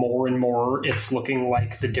 More and more, it's looking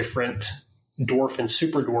like the different dwarf and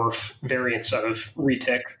super dwarf variants of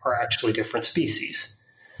retic are actually different species,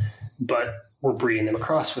 but we're breeding them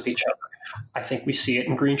across with each other. I think we see it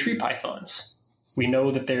in green tree pythons. We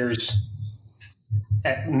know that there's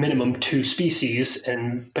at minimum 2 species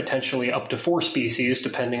and potentially up to 4 species,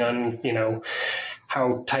 depending on,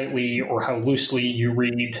 how tightly or how loosely you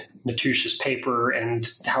read Natusch's paper and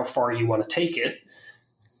how far you want to take it.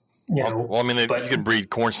 You can breed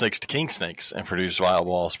corn snakes to king snakes and produce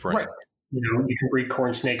viable offspring. Right. You can breed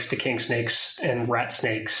corn snakes to king snakes and rat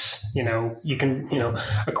snakes.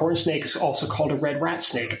 A corn snake is also called a red rat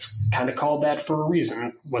snake. It's kind of called that for a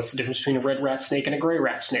reason. What's the difference between a red rat snake and a gray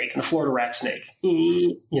rat snake and a Florida rat snake?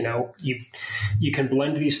 You can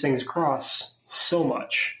blend these things across so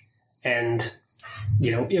much. And,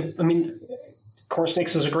 corn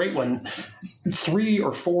snakes is a great one. 3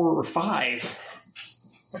 or 4 or 5,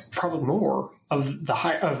 probably more of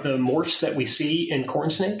the morphs that we see in corn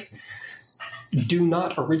snake do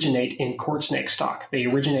not originate in corn snake stock. They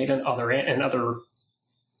originate in other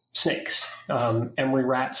snakes. Emery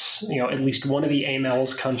rats, at least one of the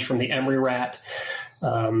amels comes from the emery rat.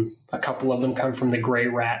 A couple of them come from the gray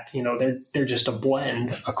rat. They're just a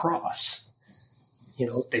blend across.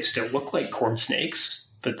 They still look like corn snakes,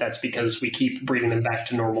 but that's because we keep breeding them back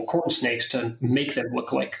to normal corn snakes to make them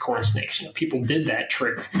look like corn snakes. People did that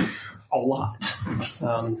trick a lot.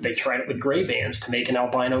 They tried it with gray bands to make an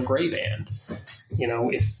albino gray band.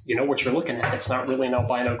 If you know what you're looking at, it's not really an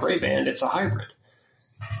albino gray band, it's a hybrid.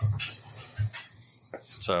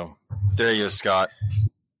 So there you go, Scott.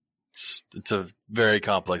 It's a very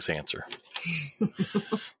complex answer.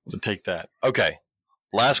 So take that. Okay.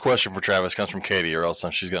 Last question for Travis comes from Katie, or else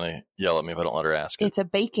she's going to yell at me if I don't let her ask it. It's a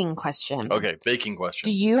baking question. Okay, baking question.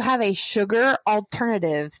 Do you have a sugar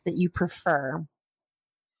alternative that you prefer?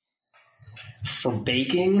 For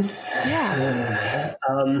baking? Yeah.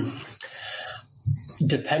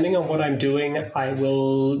 Depending on what I'm doing, I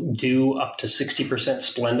will do up to 60%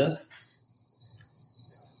 Splenda.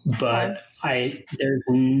 But there's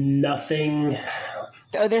nothing...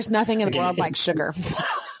 Oh, there's nothing in the world like sugar.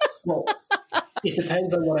 Well, it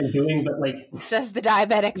depends on what I'm doing, but says the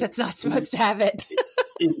diabetic that's not supposed to have it.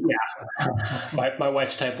 Yeah. My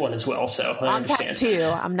wife's type 1 as well, so I I'm understand. type 2.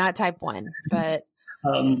 I'm not type 1, but...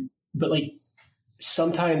 But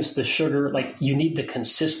sometimes the sugar, you need the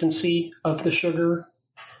consistency of the sugar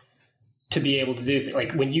to be able to do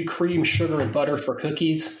things. When you cream sugar and butter for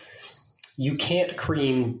cookies, you can't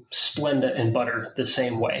cream Splenda and butter the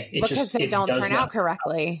same way. Because they don't turn out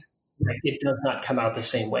correctly. Right, it does not come out the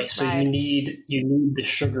same way. So right. you need the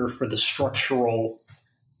sugar for the structural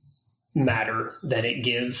matter that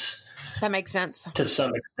That makes sense. To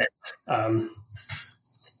some extent.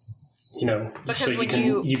 Because so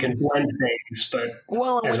you can blend things, but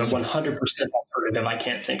as a 100% alternative, I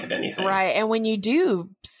can't think of anything. Right. And when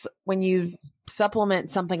you supplement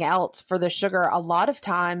something else for the sugar, a lot of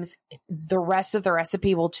times the rest of the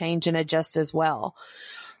recipe will change and adjust as well.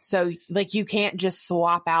 So you can't just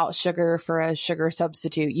swap out sugar for a sugar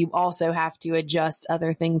substitute. You also have to adjust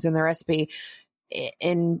other things in the recipe,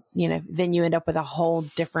 and then you end up with a whole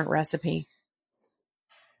different recipe.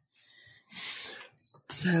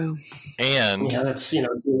 So, and that's,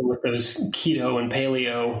 dealing with those keto and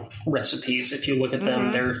paleo recipes. If you look at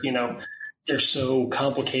them, they're so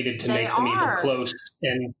complicated to make them even close.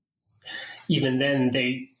 And even then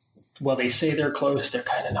they say they're close. They're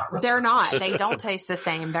kind of not really. They're not. They don't taste the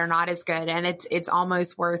same. They're not as good. And it's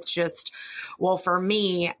almost worth just, for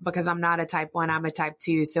me, because I'm not a type 1, I'm a type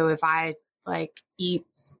 2. So if I eat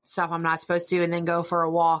stuff I'm not supposed to and then go for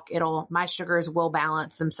a walk, my sugars will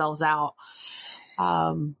balance themselves out.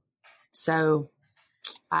 So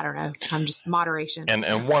I don't know. I'm just moderation.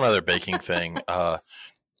 And one other baking thing,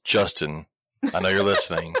 Justin, I know you're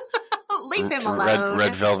listening. Leave him alone.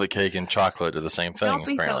 Red velvet cake and chocolate are the same thing. Don't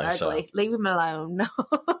be apparently, so ugly. Leave him alone.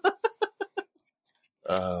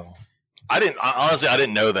 I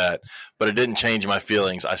didn't know that, but it didn't change my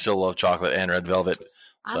feelings. I still love chocolate and red velvet. So.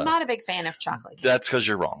 I'm not a big fan of chocolate cake. That's because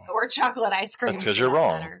you're wrong. Or chocolate ice cream. That's because you're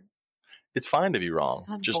wrong. It's fine to be wrong.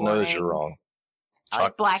 Just know that you're wrong. I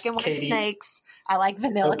like black and white snakes. I like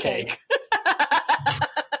vanilla cake.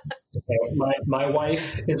 My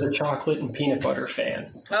wife is a chocolate and peanut butter fan.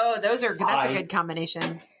 Oh, that's a good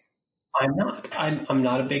combination. I'm not. I'm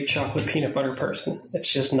not a big chocolate peanut butter person.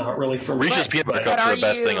 It's just not really for me. Reese's peanut butter cups are the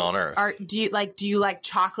best thing on earth. Do you like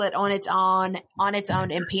chocolate on its own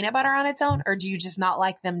and peanut butter on its own, or do you just not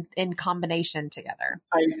like them in combination together?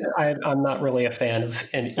 I'm not really a fan of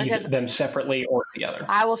either them separately or together.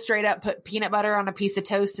 I will straight up put peanut butter on a piece of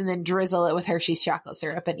toast and then drizzle it with Hershey's chocolate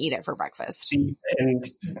syrup and eat it for breakfast. And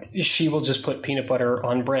she will just put peanut butter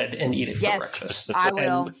on bread and eat it for breakfast. Yes, I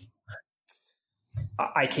will.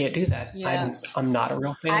 I can't do that. Yeah. I'm not a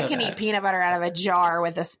real fan of that. I can eat peanut butter out of a jar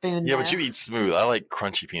with a spoon. Yeah, but you eat smooth. I like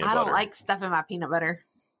crunchy peanut butter. I don't like stuff in my peanut butter.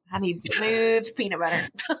 I need smooth peanut butter.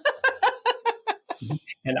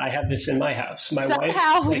 And I have this in my house. My wife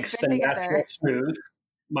likes the natural smooth.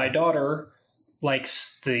 My daughter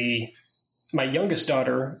likes my youngest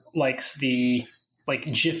daughter likes the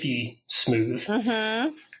Jiffy smooth. Mm-hmm.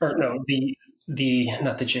 Or no,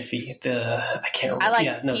 not the Jiffy, I can't remember. I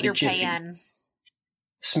like Peter the Jiffy Pan.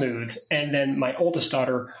 Smooth. And then my oldest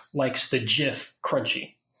daughter likes the Jif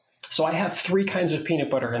Crunchy. So I have 3 kinds of peanut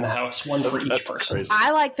butter in the house, one for each person. Crazy.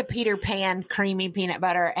 I like the Peter Pan creamy peanut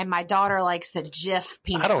butter, and my daughter likes the Jif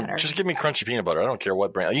peanut butter. Just give me crunchy peanut butter. I don't care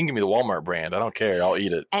what brand. You can give me the Walmart brand. I don't care. I'll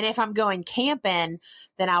eat it. And if I'm going camping,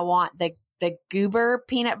 then I want the Goober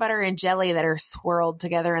peanut butter and jelly that are swirled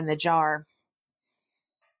together in the jar.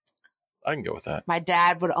 I can go with that. My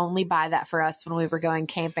dad would only buy that for us when we were going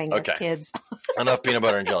camping as kids. Enough peanut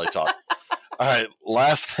butter and jelly talk. All right,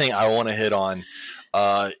 last thing I want to hit on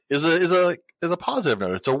is a positive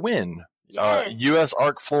note. It's a win. Yes. U.S.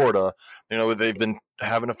 Ark Florida. They've been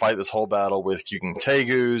having to fight this whole battle with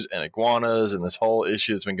tegus and iguanas and this whole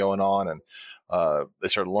issue that's been going on, and they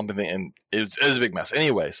started lumping things, and it was a big mess.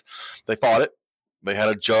 Anyways, they fought it. They had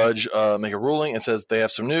a judge make a ruling and says they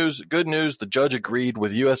have some news. Good news. The judge agreed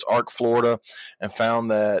with U.S. Ark Florida and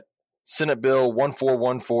found that Senate Bill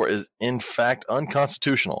 1414 is in fact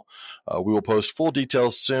unconstitutional. We will post full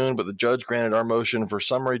details soon, but the judge granted our motion for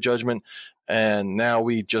summary judgment, and now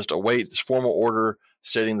we just await this formal order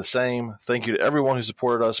stating the same. Thank you to everyone who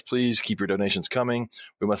supported us. Please keep your donations coming.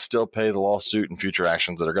 We must still pay the lawsuit and future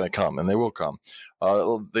actions that are going to come, and they will come.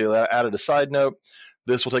 They added a side note.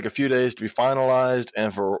 This will take a few days to be finalized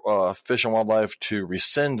and for Fish and Wildlife to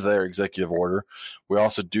rescind their executive order. We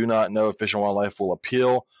also do not know if Fish and Wildlife will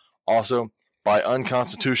appeal. Also, by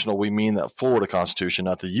unconstitutional, we mean that Florida Constitution,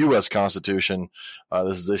 not the U.S. Constitution.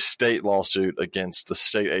 This is a state lawsuit against the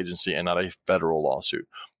state agency and not a federal lawsuit.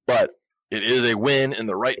 But it is a win in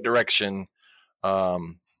the right direction. But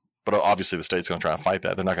obviously the state's going to try and fight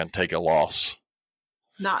that. They're not going to take a loss.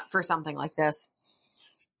 Not for something like this.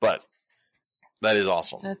 But that is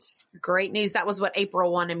awesome. That's great news. That was what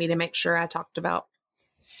April wanted me to make sure I talked about.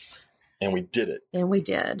 And we did it. And we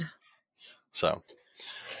did. So.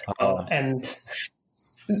 And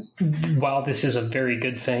while this is a very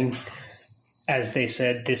good thing, as they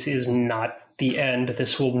said, this is not the end.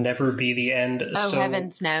 This will never be the end. Oh,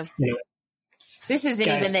 heavens, no. This isn't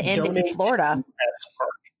guys, even the end in Florida.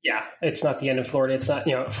 Yeah, it's not the end of Florida. It's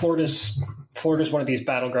not, Florida's one of these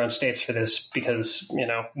battleground states for this because,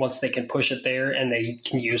 once they can push it there and they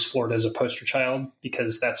can use Florida as a poster child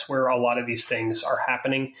because that's where a lot of these things are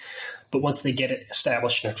happening. But once they get it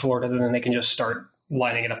established in Florida, then they can just start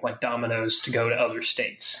lining it up like dominoes to go to other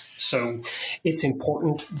states. So it's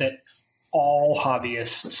important that all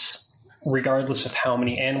hobbyists, regardless of how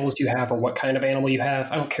many animals you have or what kind of animal you have,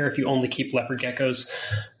 I don't care if you only keep leopard geckos,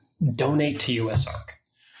 donate to US Ark.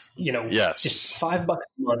 Yes. Just $5 a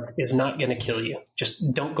month is not going to kill you.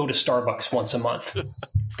 Just don't go to Starbucks once a month.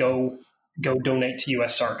 Go donate to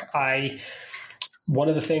US Ark. One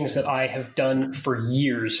of the things that I have done for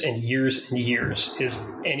years and years and years is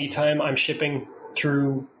anytime I'm shipping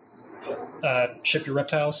through Ship Your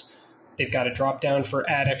Reptiles, they've got a drop down for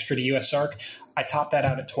add extra to US Ark. I top that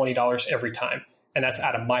out at $20 every time. And that's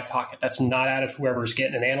out of my pocket. That's not out of whoever's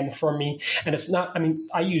getting an animal from me. And it's not,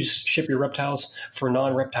 I use Ship Your Reptiles for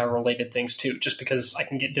non-reptile related things too, just because I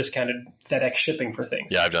can get discounted FedEx shipping for things.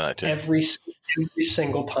 Yeah, I've done that too. Every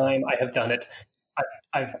single time I have done it,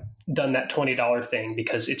 I've done that $20 thing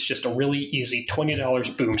because it's just a really easy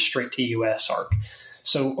 $20 boom straight to US Ark.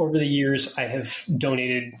 So over the years, I have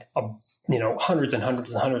donated hundreds and hundreds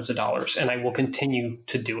and hundreds of dollars, and I will continue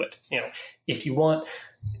to do it. If you want,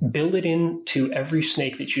 build it into every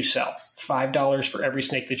snake that you sell. $5 for every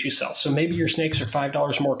snake that you sell. So maybe your snakes are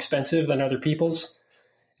 $5 more expensive than other people's.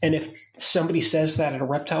 And if somebody says that at a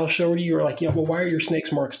reptile show to you, you're like, well, why are your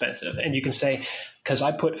snakes more expensive? And you can say, because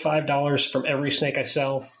I put $5 from every snake I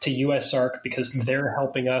sell to US Ark because they're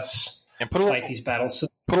helping us fight these battles.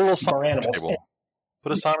 Put a little sign our animals. on your table.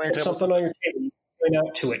 Put a sign on your table. Something on your table. Point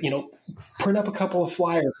out to it. Print up a couple of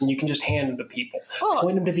flyers and you can just hand them to people.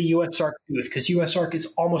 Point them to the US Ark booth because US Ark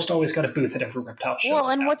has almost always got a booth at every reptile show. Well,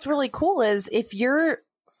 and what's really cool is if you're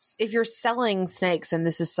selling snakes and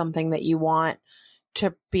this is something that you want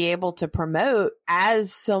to be able to promote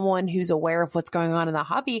as someone who's aware of what's going on in the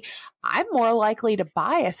hobby, I'm more likely to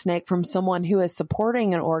buy a snake from someone who is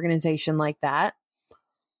supporting an organization like that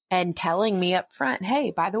and telling me up front,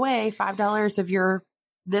 hey, by the way, $5 of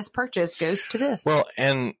this purchase goes to this. Well,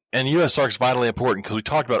 and US Ark is vitally important because we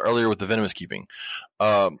talked about earlier with the venomous keeping.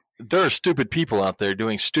 There are stupid people out there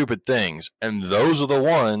doing stupid things, and those are the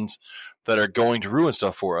ones that are going to ruin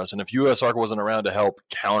stuff for us. And if US Ark wasn't around to help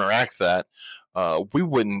counteract that, we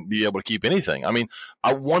wouldn't be able to keep anything.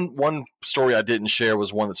 One story I didn't share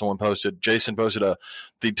was one that someone posted. Jason posted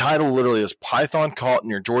the title literally is Python Caught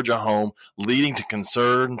in Your Georgia Home Leading to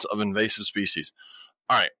Concerns of Invasive Species.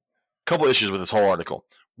 All right. Couple issues with this whole article.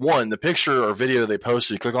 one, the picture or video they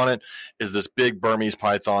posted, you click on it, is this big Burmese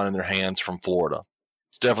python in their hands from Florida.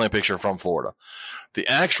 It's definitely a picture from Florida. The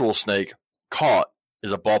actual snake caught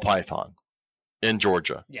is a ball python in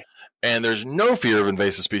Georgia. Yeah. And there's no fear of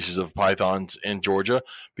invasive species of pythons in Georgia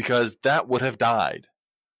because that would have died.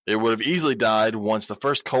 It would have easily died once the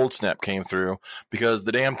first cold snap came through because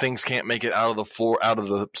the damn things can't make it out of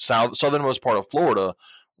the southernmost part of Florida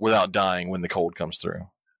without dying when the cold comes through.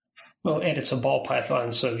 Well, and it's a ball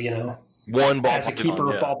python, so one ball as a python,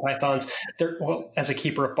 keeper of ball pythons,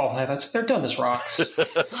 they're dumb as rocks.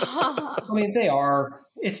 I mean, they are.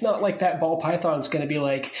 It's not like that ball python's going to be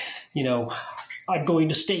like, I'm going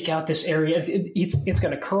to stake out this area. It's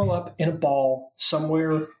going to curl up in a ball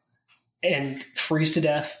somewhere and freeze to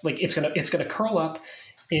death. Like it's going to curl up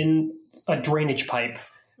in a drainage pipe,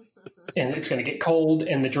 and it's going to get cold,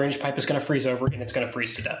 and the drainage pipe is going to freeze over, and it's going to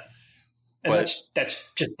freeze to death. And that's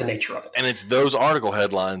just the nature of it. And it's those article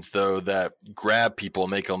headlines, though, that grab people and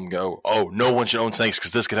make them go, oh, no one should own snakes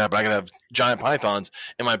because this could happen. I could have giant pythons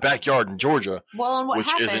in my backyard in Georgia, well, and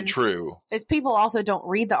what isn't true. Is people also don't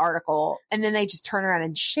read the article, and then they just turn around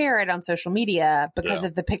and share it on social media because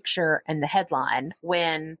of the picture and the headline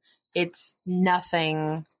when it's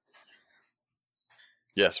nothing.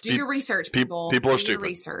 Yes. Do your research, people. People are Do stupid. Your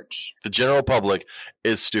research. The general public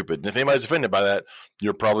is stupid. And if anybody's offended by that,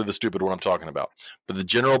 you're probably the stupid one I'm talking about. But the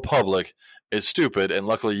general public is stupid, and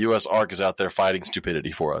luckily U.S. ARC is out there fighting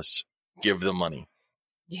stupidity for us. Give them money.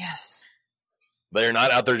 Yes. They are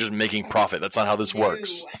not out there just making profit. That's not how this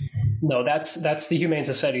works. No, that's the Humane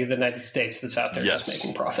Society of the United States that's out there just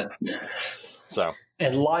making profit. So,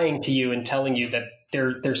 and lying to you and telling you that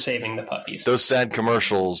they're saving the puppies. Those sad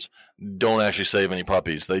commercials don't actually save any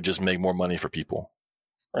puppies. They just make more money for people.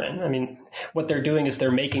 Right. I mean, what they're doing is they're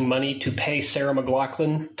making money to pay Sarah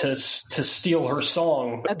McLachlan to steal her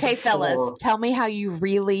song. Okay, fellas, tell me how you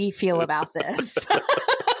really feel about this.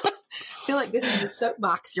 I feel like this is a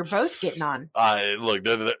soapbox you're both getting on. Look,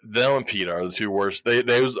 them and PETA are the two worst.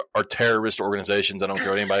 Those are terrorist organizations. I don't care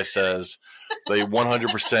what anybody says. They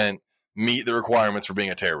 100% meet the requirements for being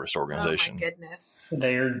a terrorist organization. Oh my goodness.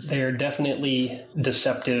 They are definitely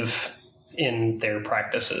deceptive in their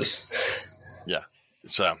practices. Yeah.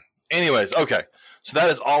 So, anyways, okay. So that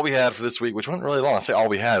is all we had for this week, which wasn't really long. I say all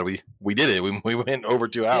we had. We did it. We went over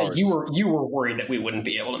 2 hours. Yeah, you were worried that we wouldn't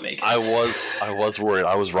be able to make it. I was worried.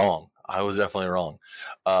 I was wrong. I was definitely wrong.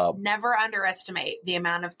 Never underestimate the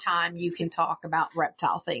amount of time you can talk about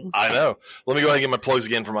reptile things. I know. Let me go ahead and get my plugs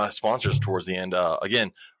again for my sponsors towards the end.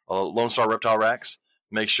 Again, Lone Star Reptile Racks.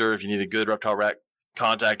 Make sure if you need a good reptile rack,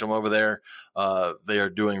 contact them over there. They are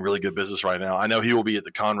doing really good business right now. I know he will be at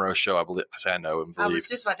the Conroe show. I believe. I say I know and believe. I was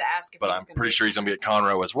just about to ask if but I'm pretty sure he's going to be at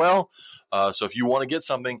Conroe as well. So if you want to get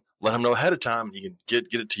something, let him know ahead of time. He can get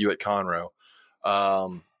it to you at Conroe.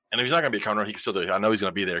 And if he's not going to be at Conroe, he can still do it. I know he's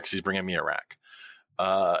going to be there because he's bringing me a rack.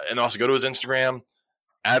 And also go to his Instagram,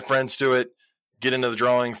 add friends to it, get into the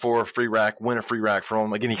drawing for a free rack, win a free rack from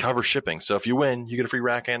him. Again, he covers shipping. So if you win, you get a free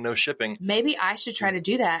rack and no shipping. Maybe I should try to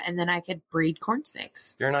do that, and then I could breed corn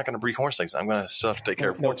snakes. You're not going to breed corn snakes. I'm going to still have to take care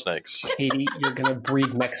of corn snakes. Katie, you're going to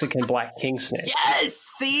breed Mexican black king snakes. Yes!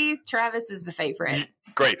 See? Travis is the favorite.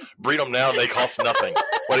 Great. Breed them now. They cost nothing.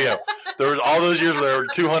 What do you know? There was all those years where they were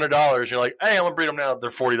 $200. You're like, hey, I'm going to breed them now. They're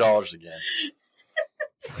 $40 again.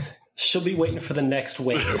 She'll be waiting for the next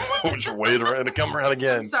wave. Just wait around to come around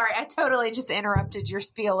again. I'm sorry, I totally just interrupted your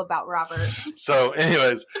spiel about Robert. So,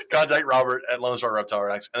 anyways, contact Robert at Lone Star Reptile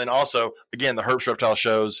Racks. And then also, again, the Herbst Reptile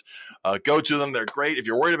shows. Go to them. They're great. If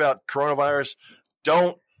you're worried about coronavirus,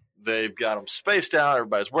 don't. They've got them spaced out.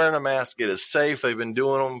 Everybody's wearing a mask. It is safe. They've been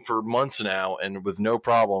doing them for months now and with no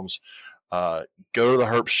problems. Go to the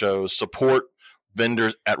Herbst shows. Support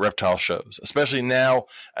vendors at reptile shows, especially now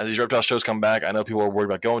as these reptile shows come back. I know people are worried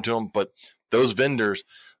about going to them, but those vendors,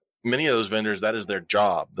 many of those vendors, that is their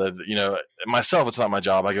job. Myself, it's not my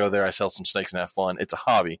job. I go there, I sell some snakes and have fun. It's a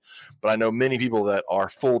hobby, but I know many people that are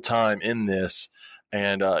full time in this,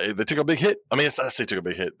 and they took a big hit. I mean, I say took a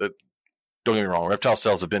big hit. Don't get me wrong, reptile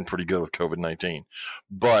sales have been pretty good with COVID-19,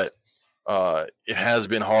 but it has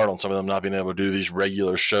been hard on some of them not being able to do these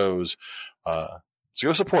regular shows. So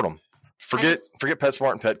go support them. Forget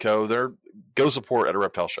PetSmart and Petco. Go support at a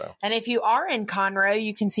reptile show. And if you are in Conroe,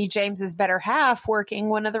 you can see James's better half working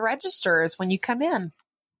one of the registers when you come in.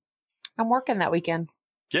 I'm working that weekend.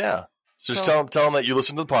 Yeah. So just tell them that you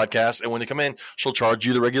listen to the podcast, and when you come in, she'll charge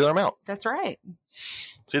you the regular amount. That's right.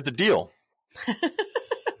 See, it's a deal.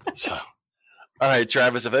 So, all right,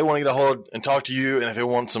 Travis, if they want to get a hold and talk to you, and if they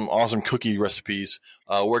want some awesome cookie recipes,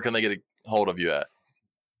 where can they get a hold of you at?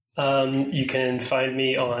 You can find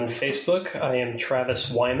me on Facebook. I am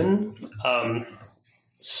Travis Wyman.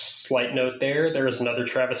 slight note there is another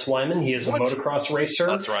Travis Wyman. He is a motocross racer.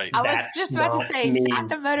 That's right. I was just about to say, not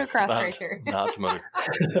the motocross racer. Not the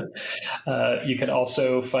motocross. You can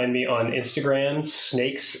also find me on Instagram,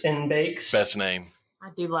 Snakes and Bakes. Best name.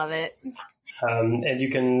 I do love it. And you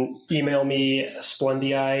can email me,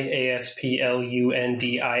 Splendii,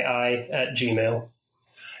 ASPLUNDII @gmail.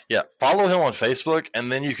 Yeah, follow him on Facebook,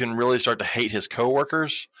 and then you can really start to hate his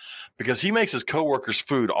coworkers because he makes his coworkers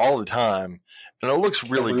food all the time, and it looks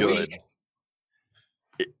really good.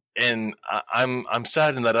 And I'm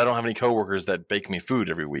saddened that I don't have any coworkers that bake me food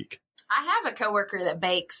every week. I have a coworker that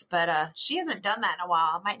bakes, but she hasn't done that in a while.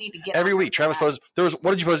 I might need to get every week. Travis posted.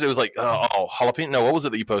 What did you post? It was like jalapeno. No, what was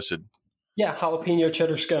it that you posted? Yeah, jalapeno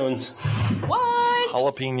cheddar scones. What?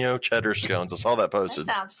 Jalapeno cheddar scones. I saw that posted.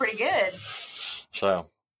 That sounds pretty good. So,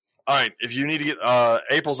 all right. If you need to get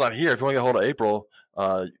April's not here. If you want to get a hold of April,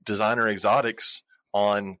 Designer Exotics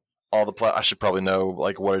on all the I should probably know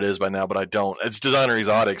like what it is by now, but I don't. It's Designer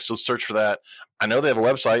Exotics. So search for that. I know they have a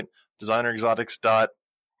website,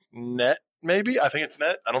 designerexotics.net. Maybe I think it's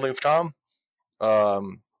net. I don't think it's com.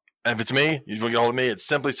 And if it's me, you can get a hold of me. It's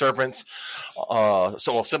Simply Serpents.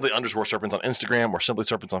 Simply _ Serpents on Instagram or Simply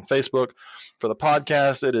Serpents on Facebook. For the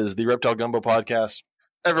podcast, it is the Reptile Gumbo Podcast.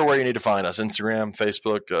 Everywhere you need to find us, Instagram,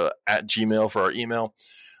 Facebook, at Gmail for our email.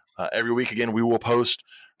 Every week, again, we will post.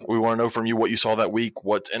 We want to know from you what you saw that week,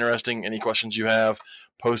 what's interesting, any questions you have,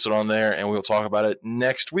 post it on there, and we'll talk about it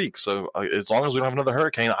next week. So as long as we don't have another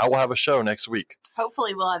hurricane, I will have a show next week.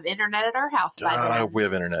 Hopefully we'll have internet at our house by then. I hope we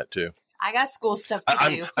have internet, too. I got school stuff to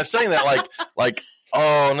do. I'm saying that like,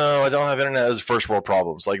 oh, no, I don't have internet as first world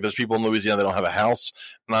problems. Like, there's people in Louisiana that don't have a house,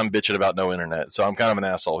 and I'm bitching about no internet. So I'm kind of an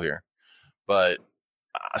asshole here. But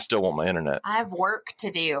I still want my internet. I have work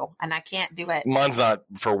to do, and I can't do it. Mine's not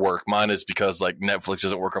for work. Mine is because, like, Netflix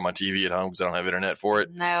doesn't work on my TV at home because I don't have internet for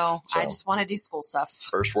it. No, so, I just want to do school stuff.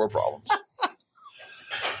 First world problems.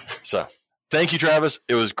 So, thank you, Travis.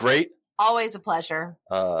 It was great. Always a pleasure.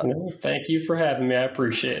 Thank you for having me. I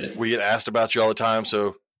appreciate it. We get asked about you all the time,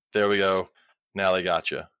 so there we go. Now they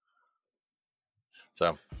got you.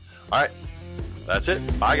 So, all right. That's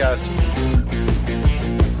it. Bye, guys.